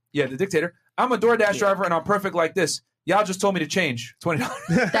dictator. Yeah, the dictator. I'm a DoorDash driver and I'm perfect like this. Y'all just told me to change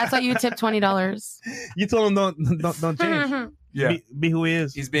 $20. That's why you tip $20. You told him don't change. Yeah, be who he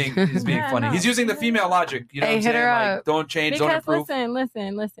is. He's being funny. He's using the female logic. You know what I'm hit saying? her Like, up. don't change, don't Because improve.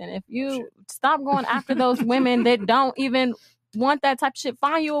 listen. If you stop going after those women that don't even want that type of shit,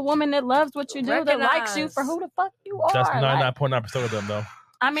 find you a woman that loves what you do, that likes you for who the fuck you are. That's Like, 99.9% of them, though.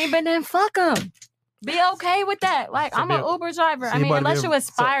 I mean, but then fuck them. Be okay with that. Like, I'm an Uber driver. so I he mean, about to unless be- you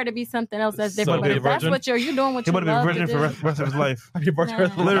aspire to be something else that's different. be But a if that's virgin? what you're doing what He you about to be a love virgin to for do. the rest of his life.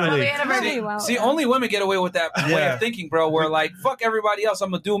 Literally. See, only women get away with that way of thinking, bro. Where like, fuck everybody else,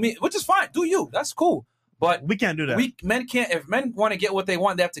 I'm gonna do me, which is fine. Do you? That's cool. But we can't do that. Men can't. If men want to get what they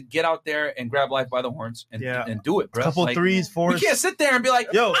want, they have to get out there and grab life by the horns and do it, bro. Couple Like, threes, fours. We can't sit there and be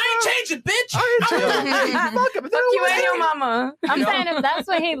like, Yo. I ain't changing, bitch. Fuck you and your mama. I'm saying if that's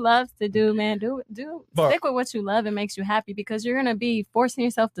what he loves to do, man, do stick with what you love and makes you happy, because you're gonna be forcing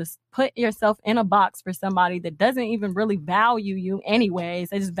yourself to put yourself in a box for somebody that doesn't even really value you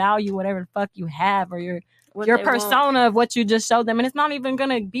anyways. They just value whatever the fuck you have or your they persona of what you just showed them, and it's not even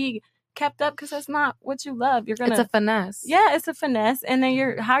gonna be kept up because that's not what you love. You're gonna It's a finesse. Yeah, it's a finesse, and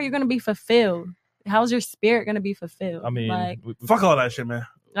then how are you gonna be fulfilled? How's your spirit gonna be fulfilled? I mean, like, fuck all that shit, man.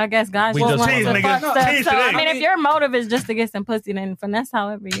 I guess guys We will just want change, to nigga. fuck No, stuff. change So, today. I mean, if your motive is just to get some pussy, then finesse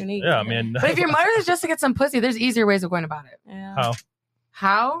however you need. Yeah, I mean. But if your motive is just to get some pussy, there's easier ways of going about it. Yeah.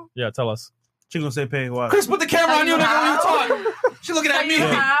 How? Yeah, tell us. She gonna say pay watch. Chris, put the camera on you, nigga. When you talk, she looking at me.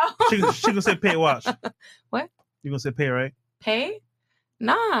 She gonna say pay watch. What? You gonna say pay, right? Pay?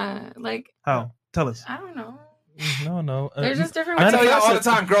 Nah. Like, How? Tell us. I don't know. No. There's just different I ways. tell you all the Like-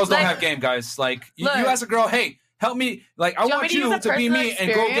 time, girls don't like- have game, guys. Like you Look. ask a girl, hey, help me. Like I Do you want want me to you use a to be me personal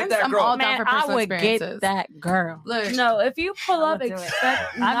and go get that experience? girl. I'm all down for I personal would experiences. get that girl. Look. No, if you pull up, I've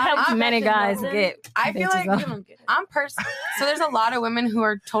helped many guys get. I feel like bitches. I'm so there's a lot of women who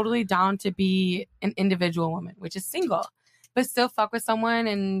are totally down to be an individual woman, which is single, but still fuck with someone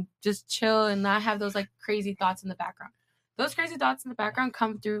and just chill and not have those like crazy thoughts in the background. Those crazy thoughts in the background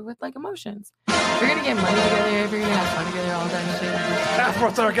come through with like emotions. If you're gonna get money together, if you're gonna have fun together, all that shit.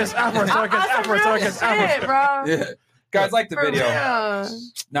 Afro circus, Shit, bro. Yeah. Guys, like the For video. real.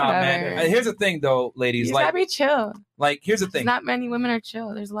 Nah, man. Whatever. Here's the thing, though, You ladies. just Like, gotta be chill. here's the thing. Not many women are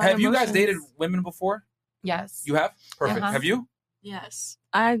chill. There's a lot. Have of you guys emotions. dated women before? Yes. You have? Perfect. Uh-huh. Have you? Yes.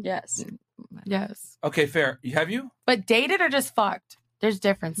 Yes. Yes. Okay, fair. Have you? But dated or just fucked? There's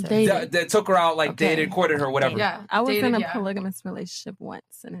differences. That took her out, like dated, courted her, whatever. Yeah. I was dated, in a yeah. polygamous relationship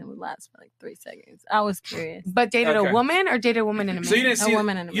once, and it would last for like 3 seconds. I was curious. But dated Okay. a woman or dated a woman and a man? So you didn't see a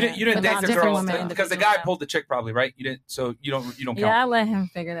woman and a you didn't man, you didn't but date not the different girl women because the guy pulled the chick probably, right? You didn't, so you don't count. Yeah, I let him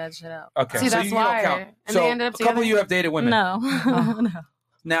figure that shit out. Okay, See, so that's you why. don't count. And So they ended up a couple of together? you have dated women. No. No.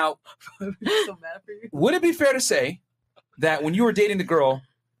 Now, so mad for you. would it be fair to say that when you were dating the girl,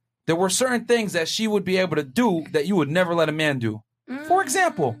 there were certain things that she would be able to do that you would never let a man do? For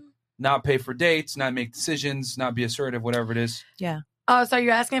example, not pay for dates, not make decisions, not be assertive, whatever it is. Yeah. Oh, so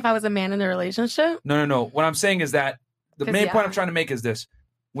you're asking if I was a man in the relationship? No. What I'm saying is that the 'Cause, main yeah. point I'm trying to make is this.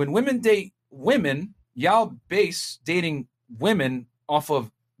 When women date women, y'all base dating women off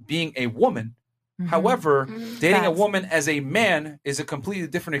of being a woman. However, dating a Facts. woman as a man is a completely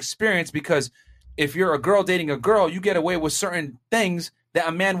different experience, because if you're a girl dating a girl, you get away with certain things that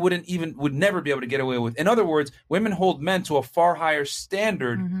a man would never be able to get away with. In other words, women hold men to a far higher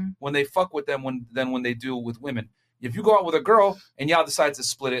standard when they fuck with them than when they do with women. If you go out with a girl and y'all decide to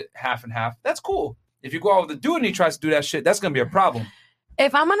split it half and half, that's cool. If you go out with a dude and he tries to do that shit, that's gonna be a problem.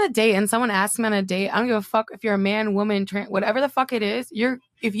 If I'm on a date and someone asks me on a date, I don't give a fuck if you're a man, woman, whatever the fuck it is.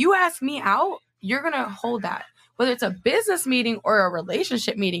 If you ask me out, you're gonna hold that. Whether it's a business meeting or a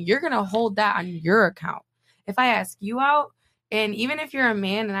relationship meeting, you're gonna hold that on your account. If I ask you out, and even if you're a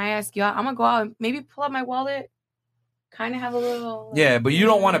man and I ask you out, I'm gonna go out and maybe pull out my wallet, kind of have a little. Yeah, but you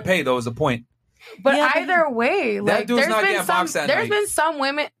don't want to pay though, is the point. But either way, like dude's there's not been getting some, boxed that there's night. been some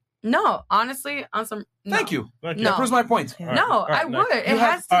women. No, honestly, on some. No. Thank you. No. That proves my point. No, I would. It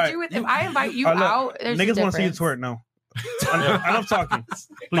has to do with if I invite you out. There's Niggas want to see you difference. twerk now. Enough talking.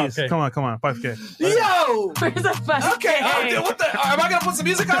 Please, come on, 5K. Yo! Where's the 5K? Okay, what the? Am I gonna put some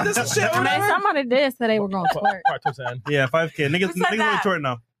music on this and shit? I mean, somebody did say they were going to twerk. Yeah, 5K. Niggas want to twerk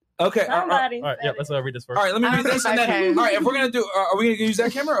now. Okay. All right, yeah, let's read this first. All right, let me read this and then. All right, if we're gonna do, are we gonna use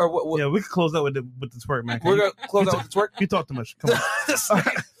that camera or what? Yeah, we can close out with the twerk, man. We're gonna close out with the twerk. You talk too much. Come on.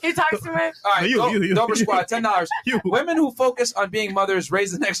 He talks too much. All right, you. Dover Squad, $10. Women who focus on being mothers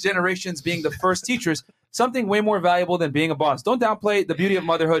raise the next generations being the first teachers. Something way more valuable than being a boss. Don't downplay the beauty of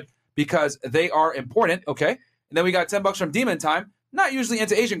motherhood because they are important. Okay, and then we got $10 from Demon Time. Not usually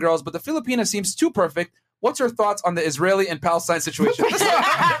into Asian girls, but the Filipina seems too perfect. What's your thoughts on the Israeli and Palestine situation?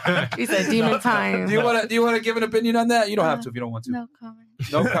 He said Demon Time. Do you want to give an opinion on that? You don't have to if you don't want to. No comment.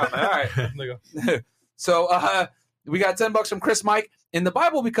 No comment. All right. There you go. So we got $10 from Chris Mike. In the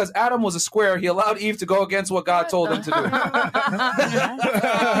Bible, because Adam was a square, he allowed Eve to go against what God told him to do.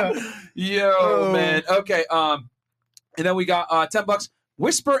 Yo, man. Okay. And then we got $10.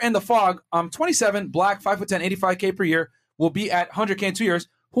 Whisper in the Fog. I'm 27, black, 5'10", 85K per year. Will be at 100K in 2 years.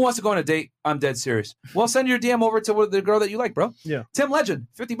 Who wants to go on a date? I'm dead serious. Well, send your DM over to the girl that you like, bro. Yeah. Tim Legend,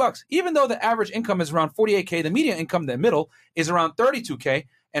 $50. Even though the average income is around 48K, the median income in the middle is around 32K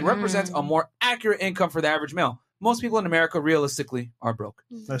and represents a more accurate income for the average male. Most people in America realistically are broke.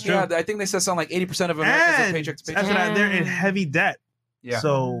 That's true. Yeah, I think they said something like 80% of Americans are paycheck to paycheck. After that, they're in heavy debt. Yeah.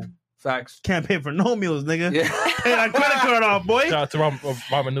 So facts. Can't pay for no meals, nigga. Yeah. Pay that credit card off, boy. Shout out to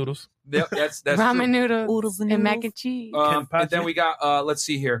ramen noodles. Yep, that's ramen true. noodles and mac and cheese. And then we got let's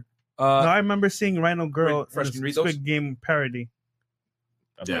see here. No, I remember seeing Rhino Girl Fresh in can a read those? Squid Game parody.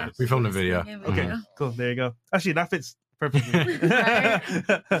 Yeah, we filmed a video. Okay, cool. There you go. Actually, that fits perfectly.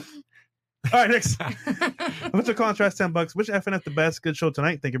 All right, next. What's your contrast? $10. Which FNF the best? Good show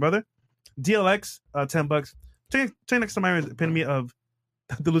tonight. Thank you, brother. DLX, $10. Turn next to Myron's epitome of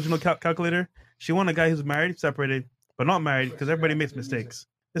delusional calculator. She won a guy who's married, separated, but not married because everybody makes mistakes.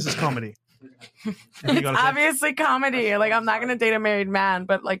 This is comedy. It's obviously comedy. Like, I'm not gonna date a married man,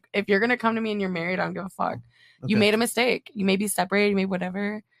 but like, if you're gonna come to me and you're married, I don't give a fuck. You Okay. made a mistake. You may be separated. You may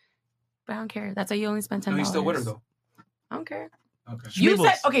whatever, but I don't care. That's why you only spend $10. No, he's still with her though. I don't care. Okay. You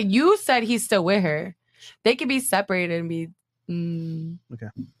said okay. You said he's still with her. They could be separated and be. Okay.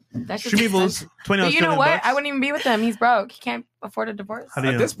 That's just Schmeebles, $20 But you know what? bucks. I wouldn't even be with him. He's broke. He can't afford a divorce.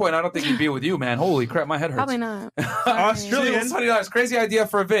 At this point, I don't think he'd be with you, man. Holy crap, my head hurts. Probably not. Australian. $20. Crazy idea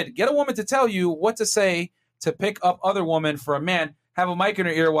for a vid. Get a woman to tell you what to say to pick up other women for a man. Have a mic in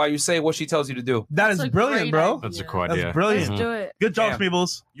her ear while you say what she tells you to do. That is brilliant, bro. That's a cool idea. That's brilliant. Let's do it. Good job,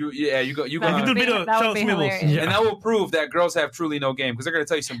 Schmeebles. You go. You That go. would be- video, that would show be Schmeebles. hilarious. And that will prove that girls have truly no game because they're going to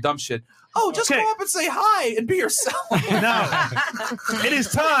tell you some dumb shit. Oh, just go up and say hi and be yourself. Now, it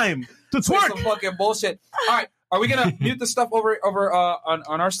is time to Say twerk. some fucking bullshit. All right, are we gonna mute the stuff over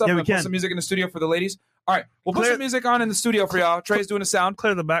on our stuff Yeah, we and put can. some music in the studio for the ladies? All right, we'll put Clear- some music on in the studio for y'all. Trey's doing the sound.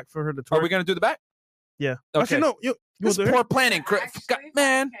 Clear the back for her to twerk. Are we gonna do the back? Yeah. Okay. Actually, no. You This will do poor it. planning, God,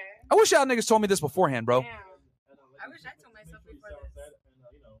 man. I wish y'all niggas told me this beforehand, bro. I wish I told myself before this.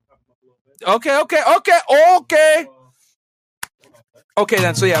 Okay,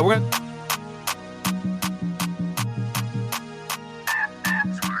 then. So yeah, we're gonna.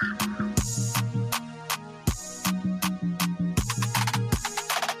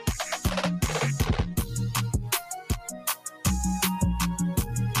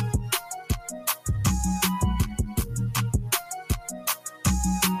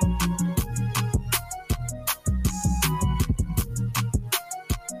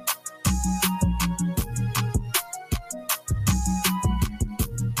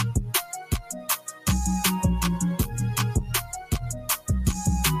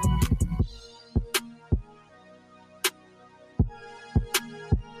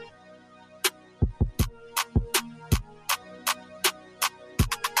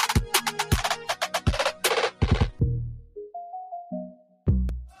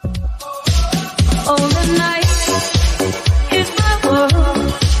 Oh, the night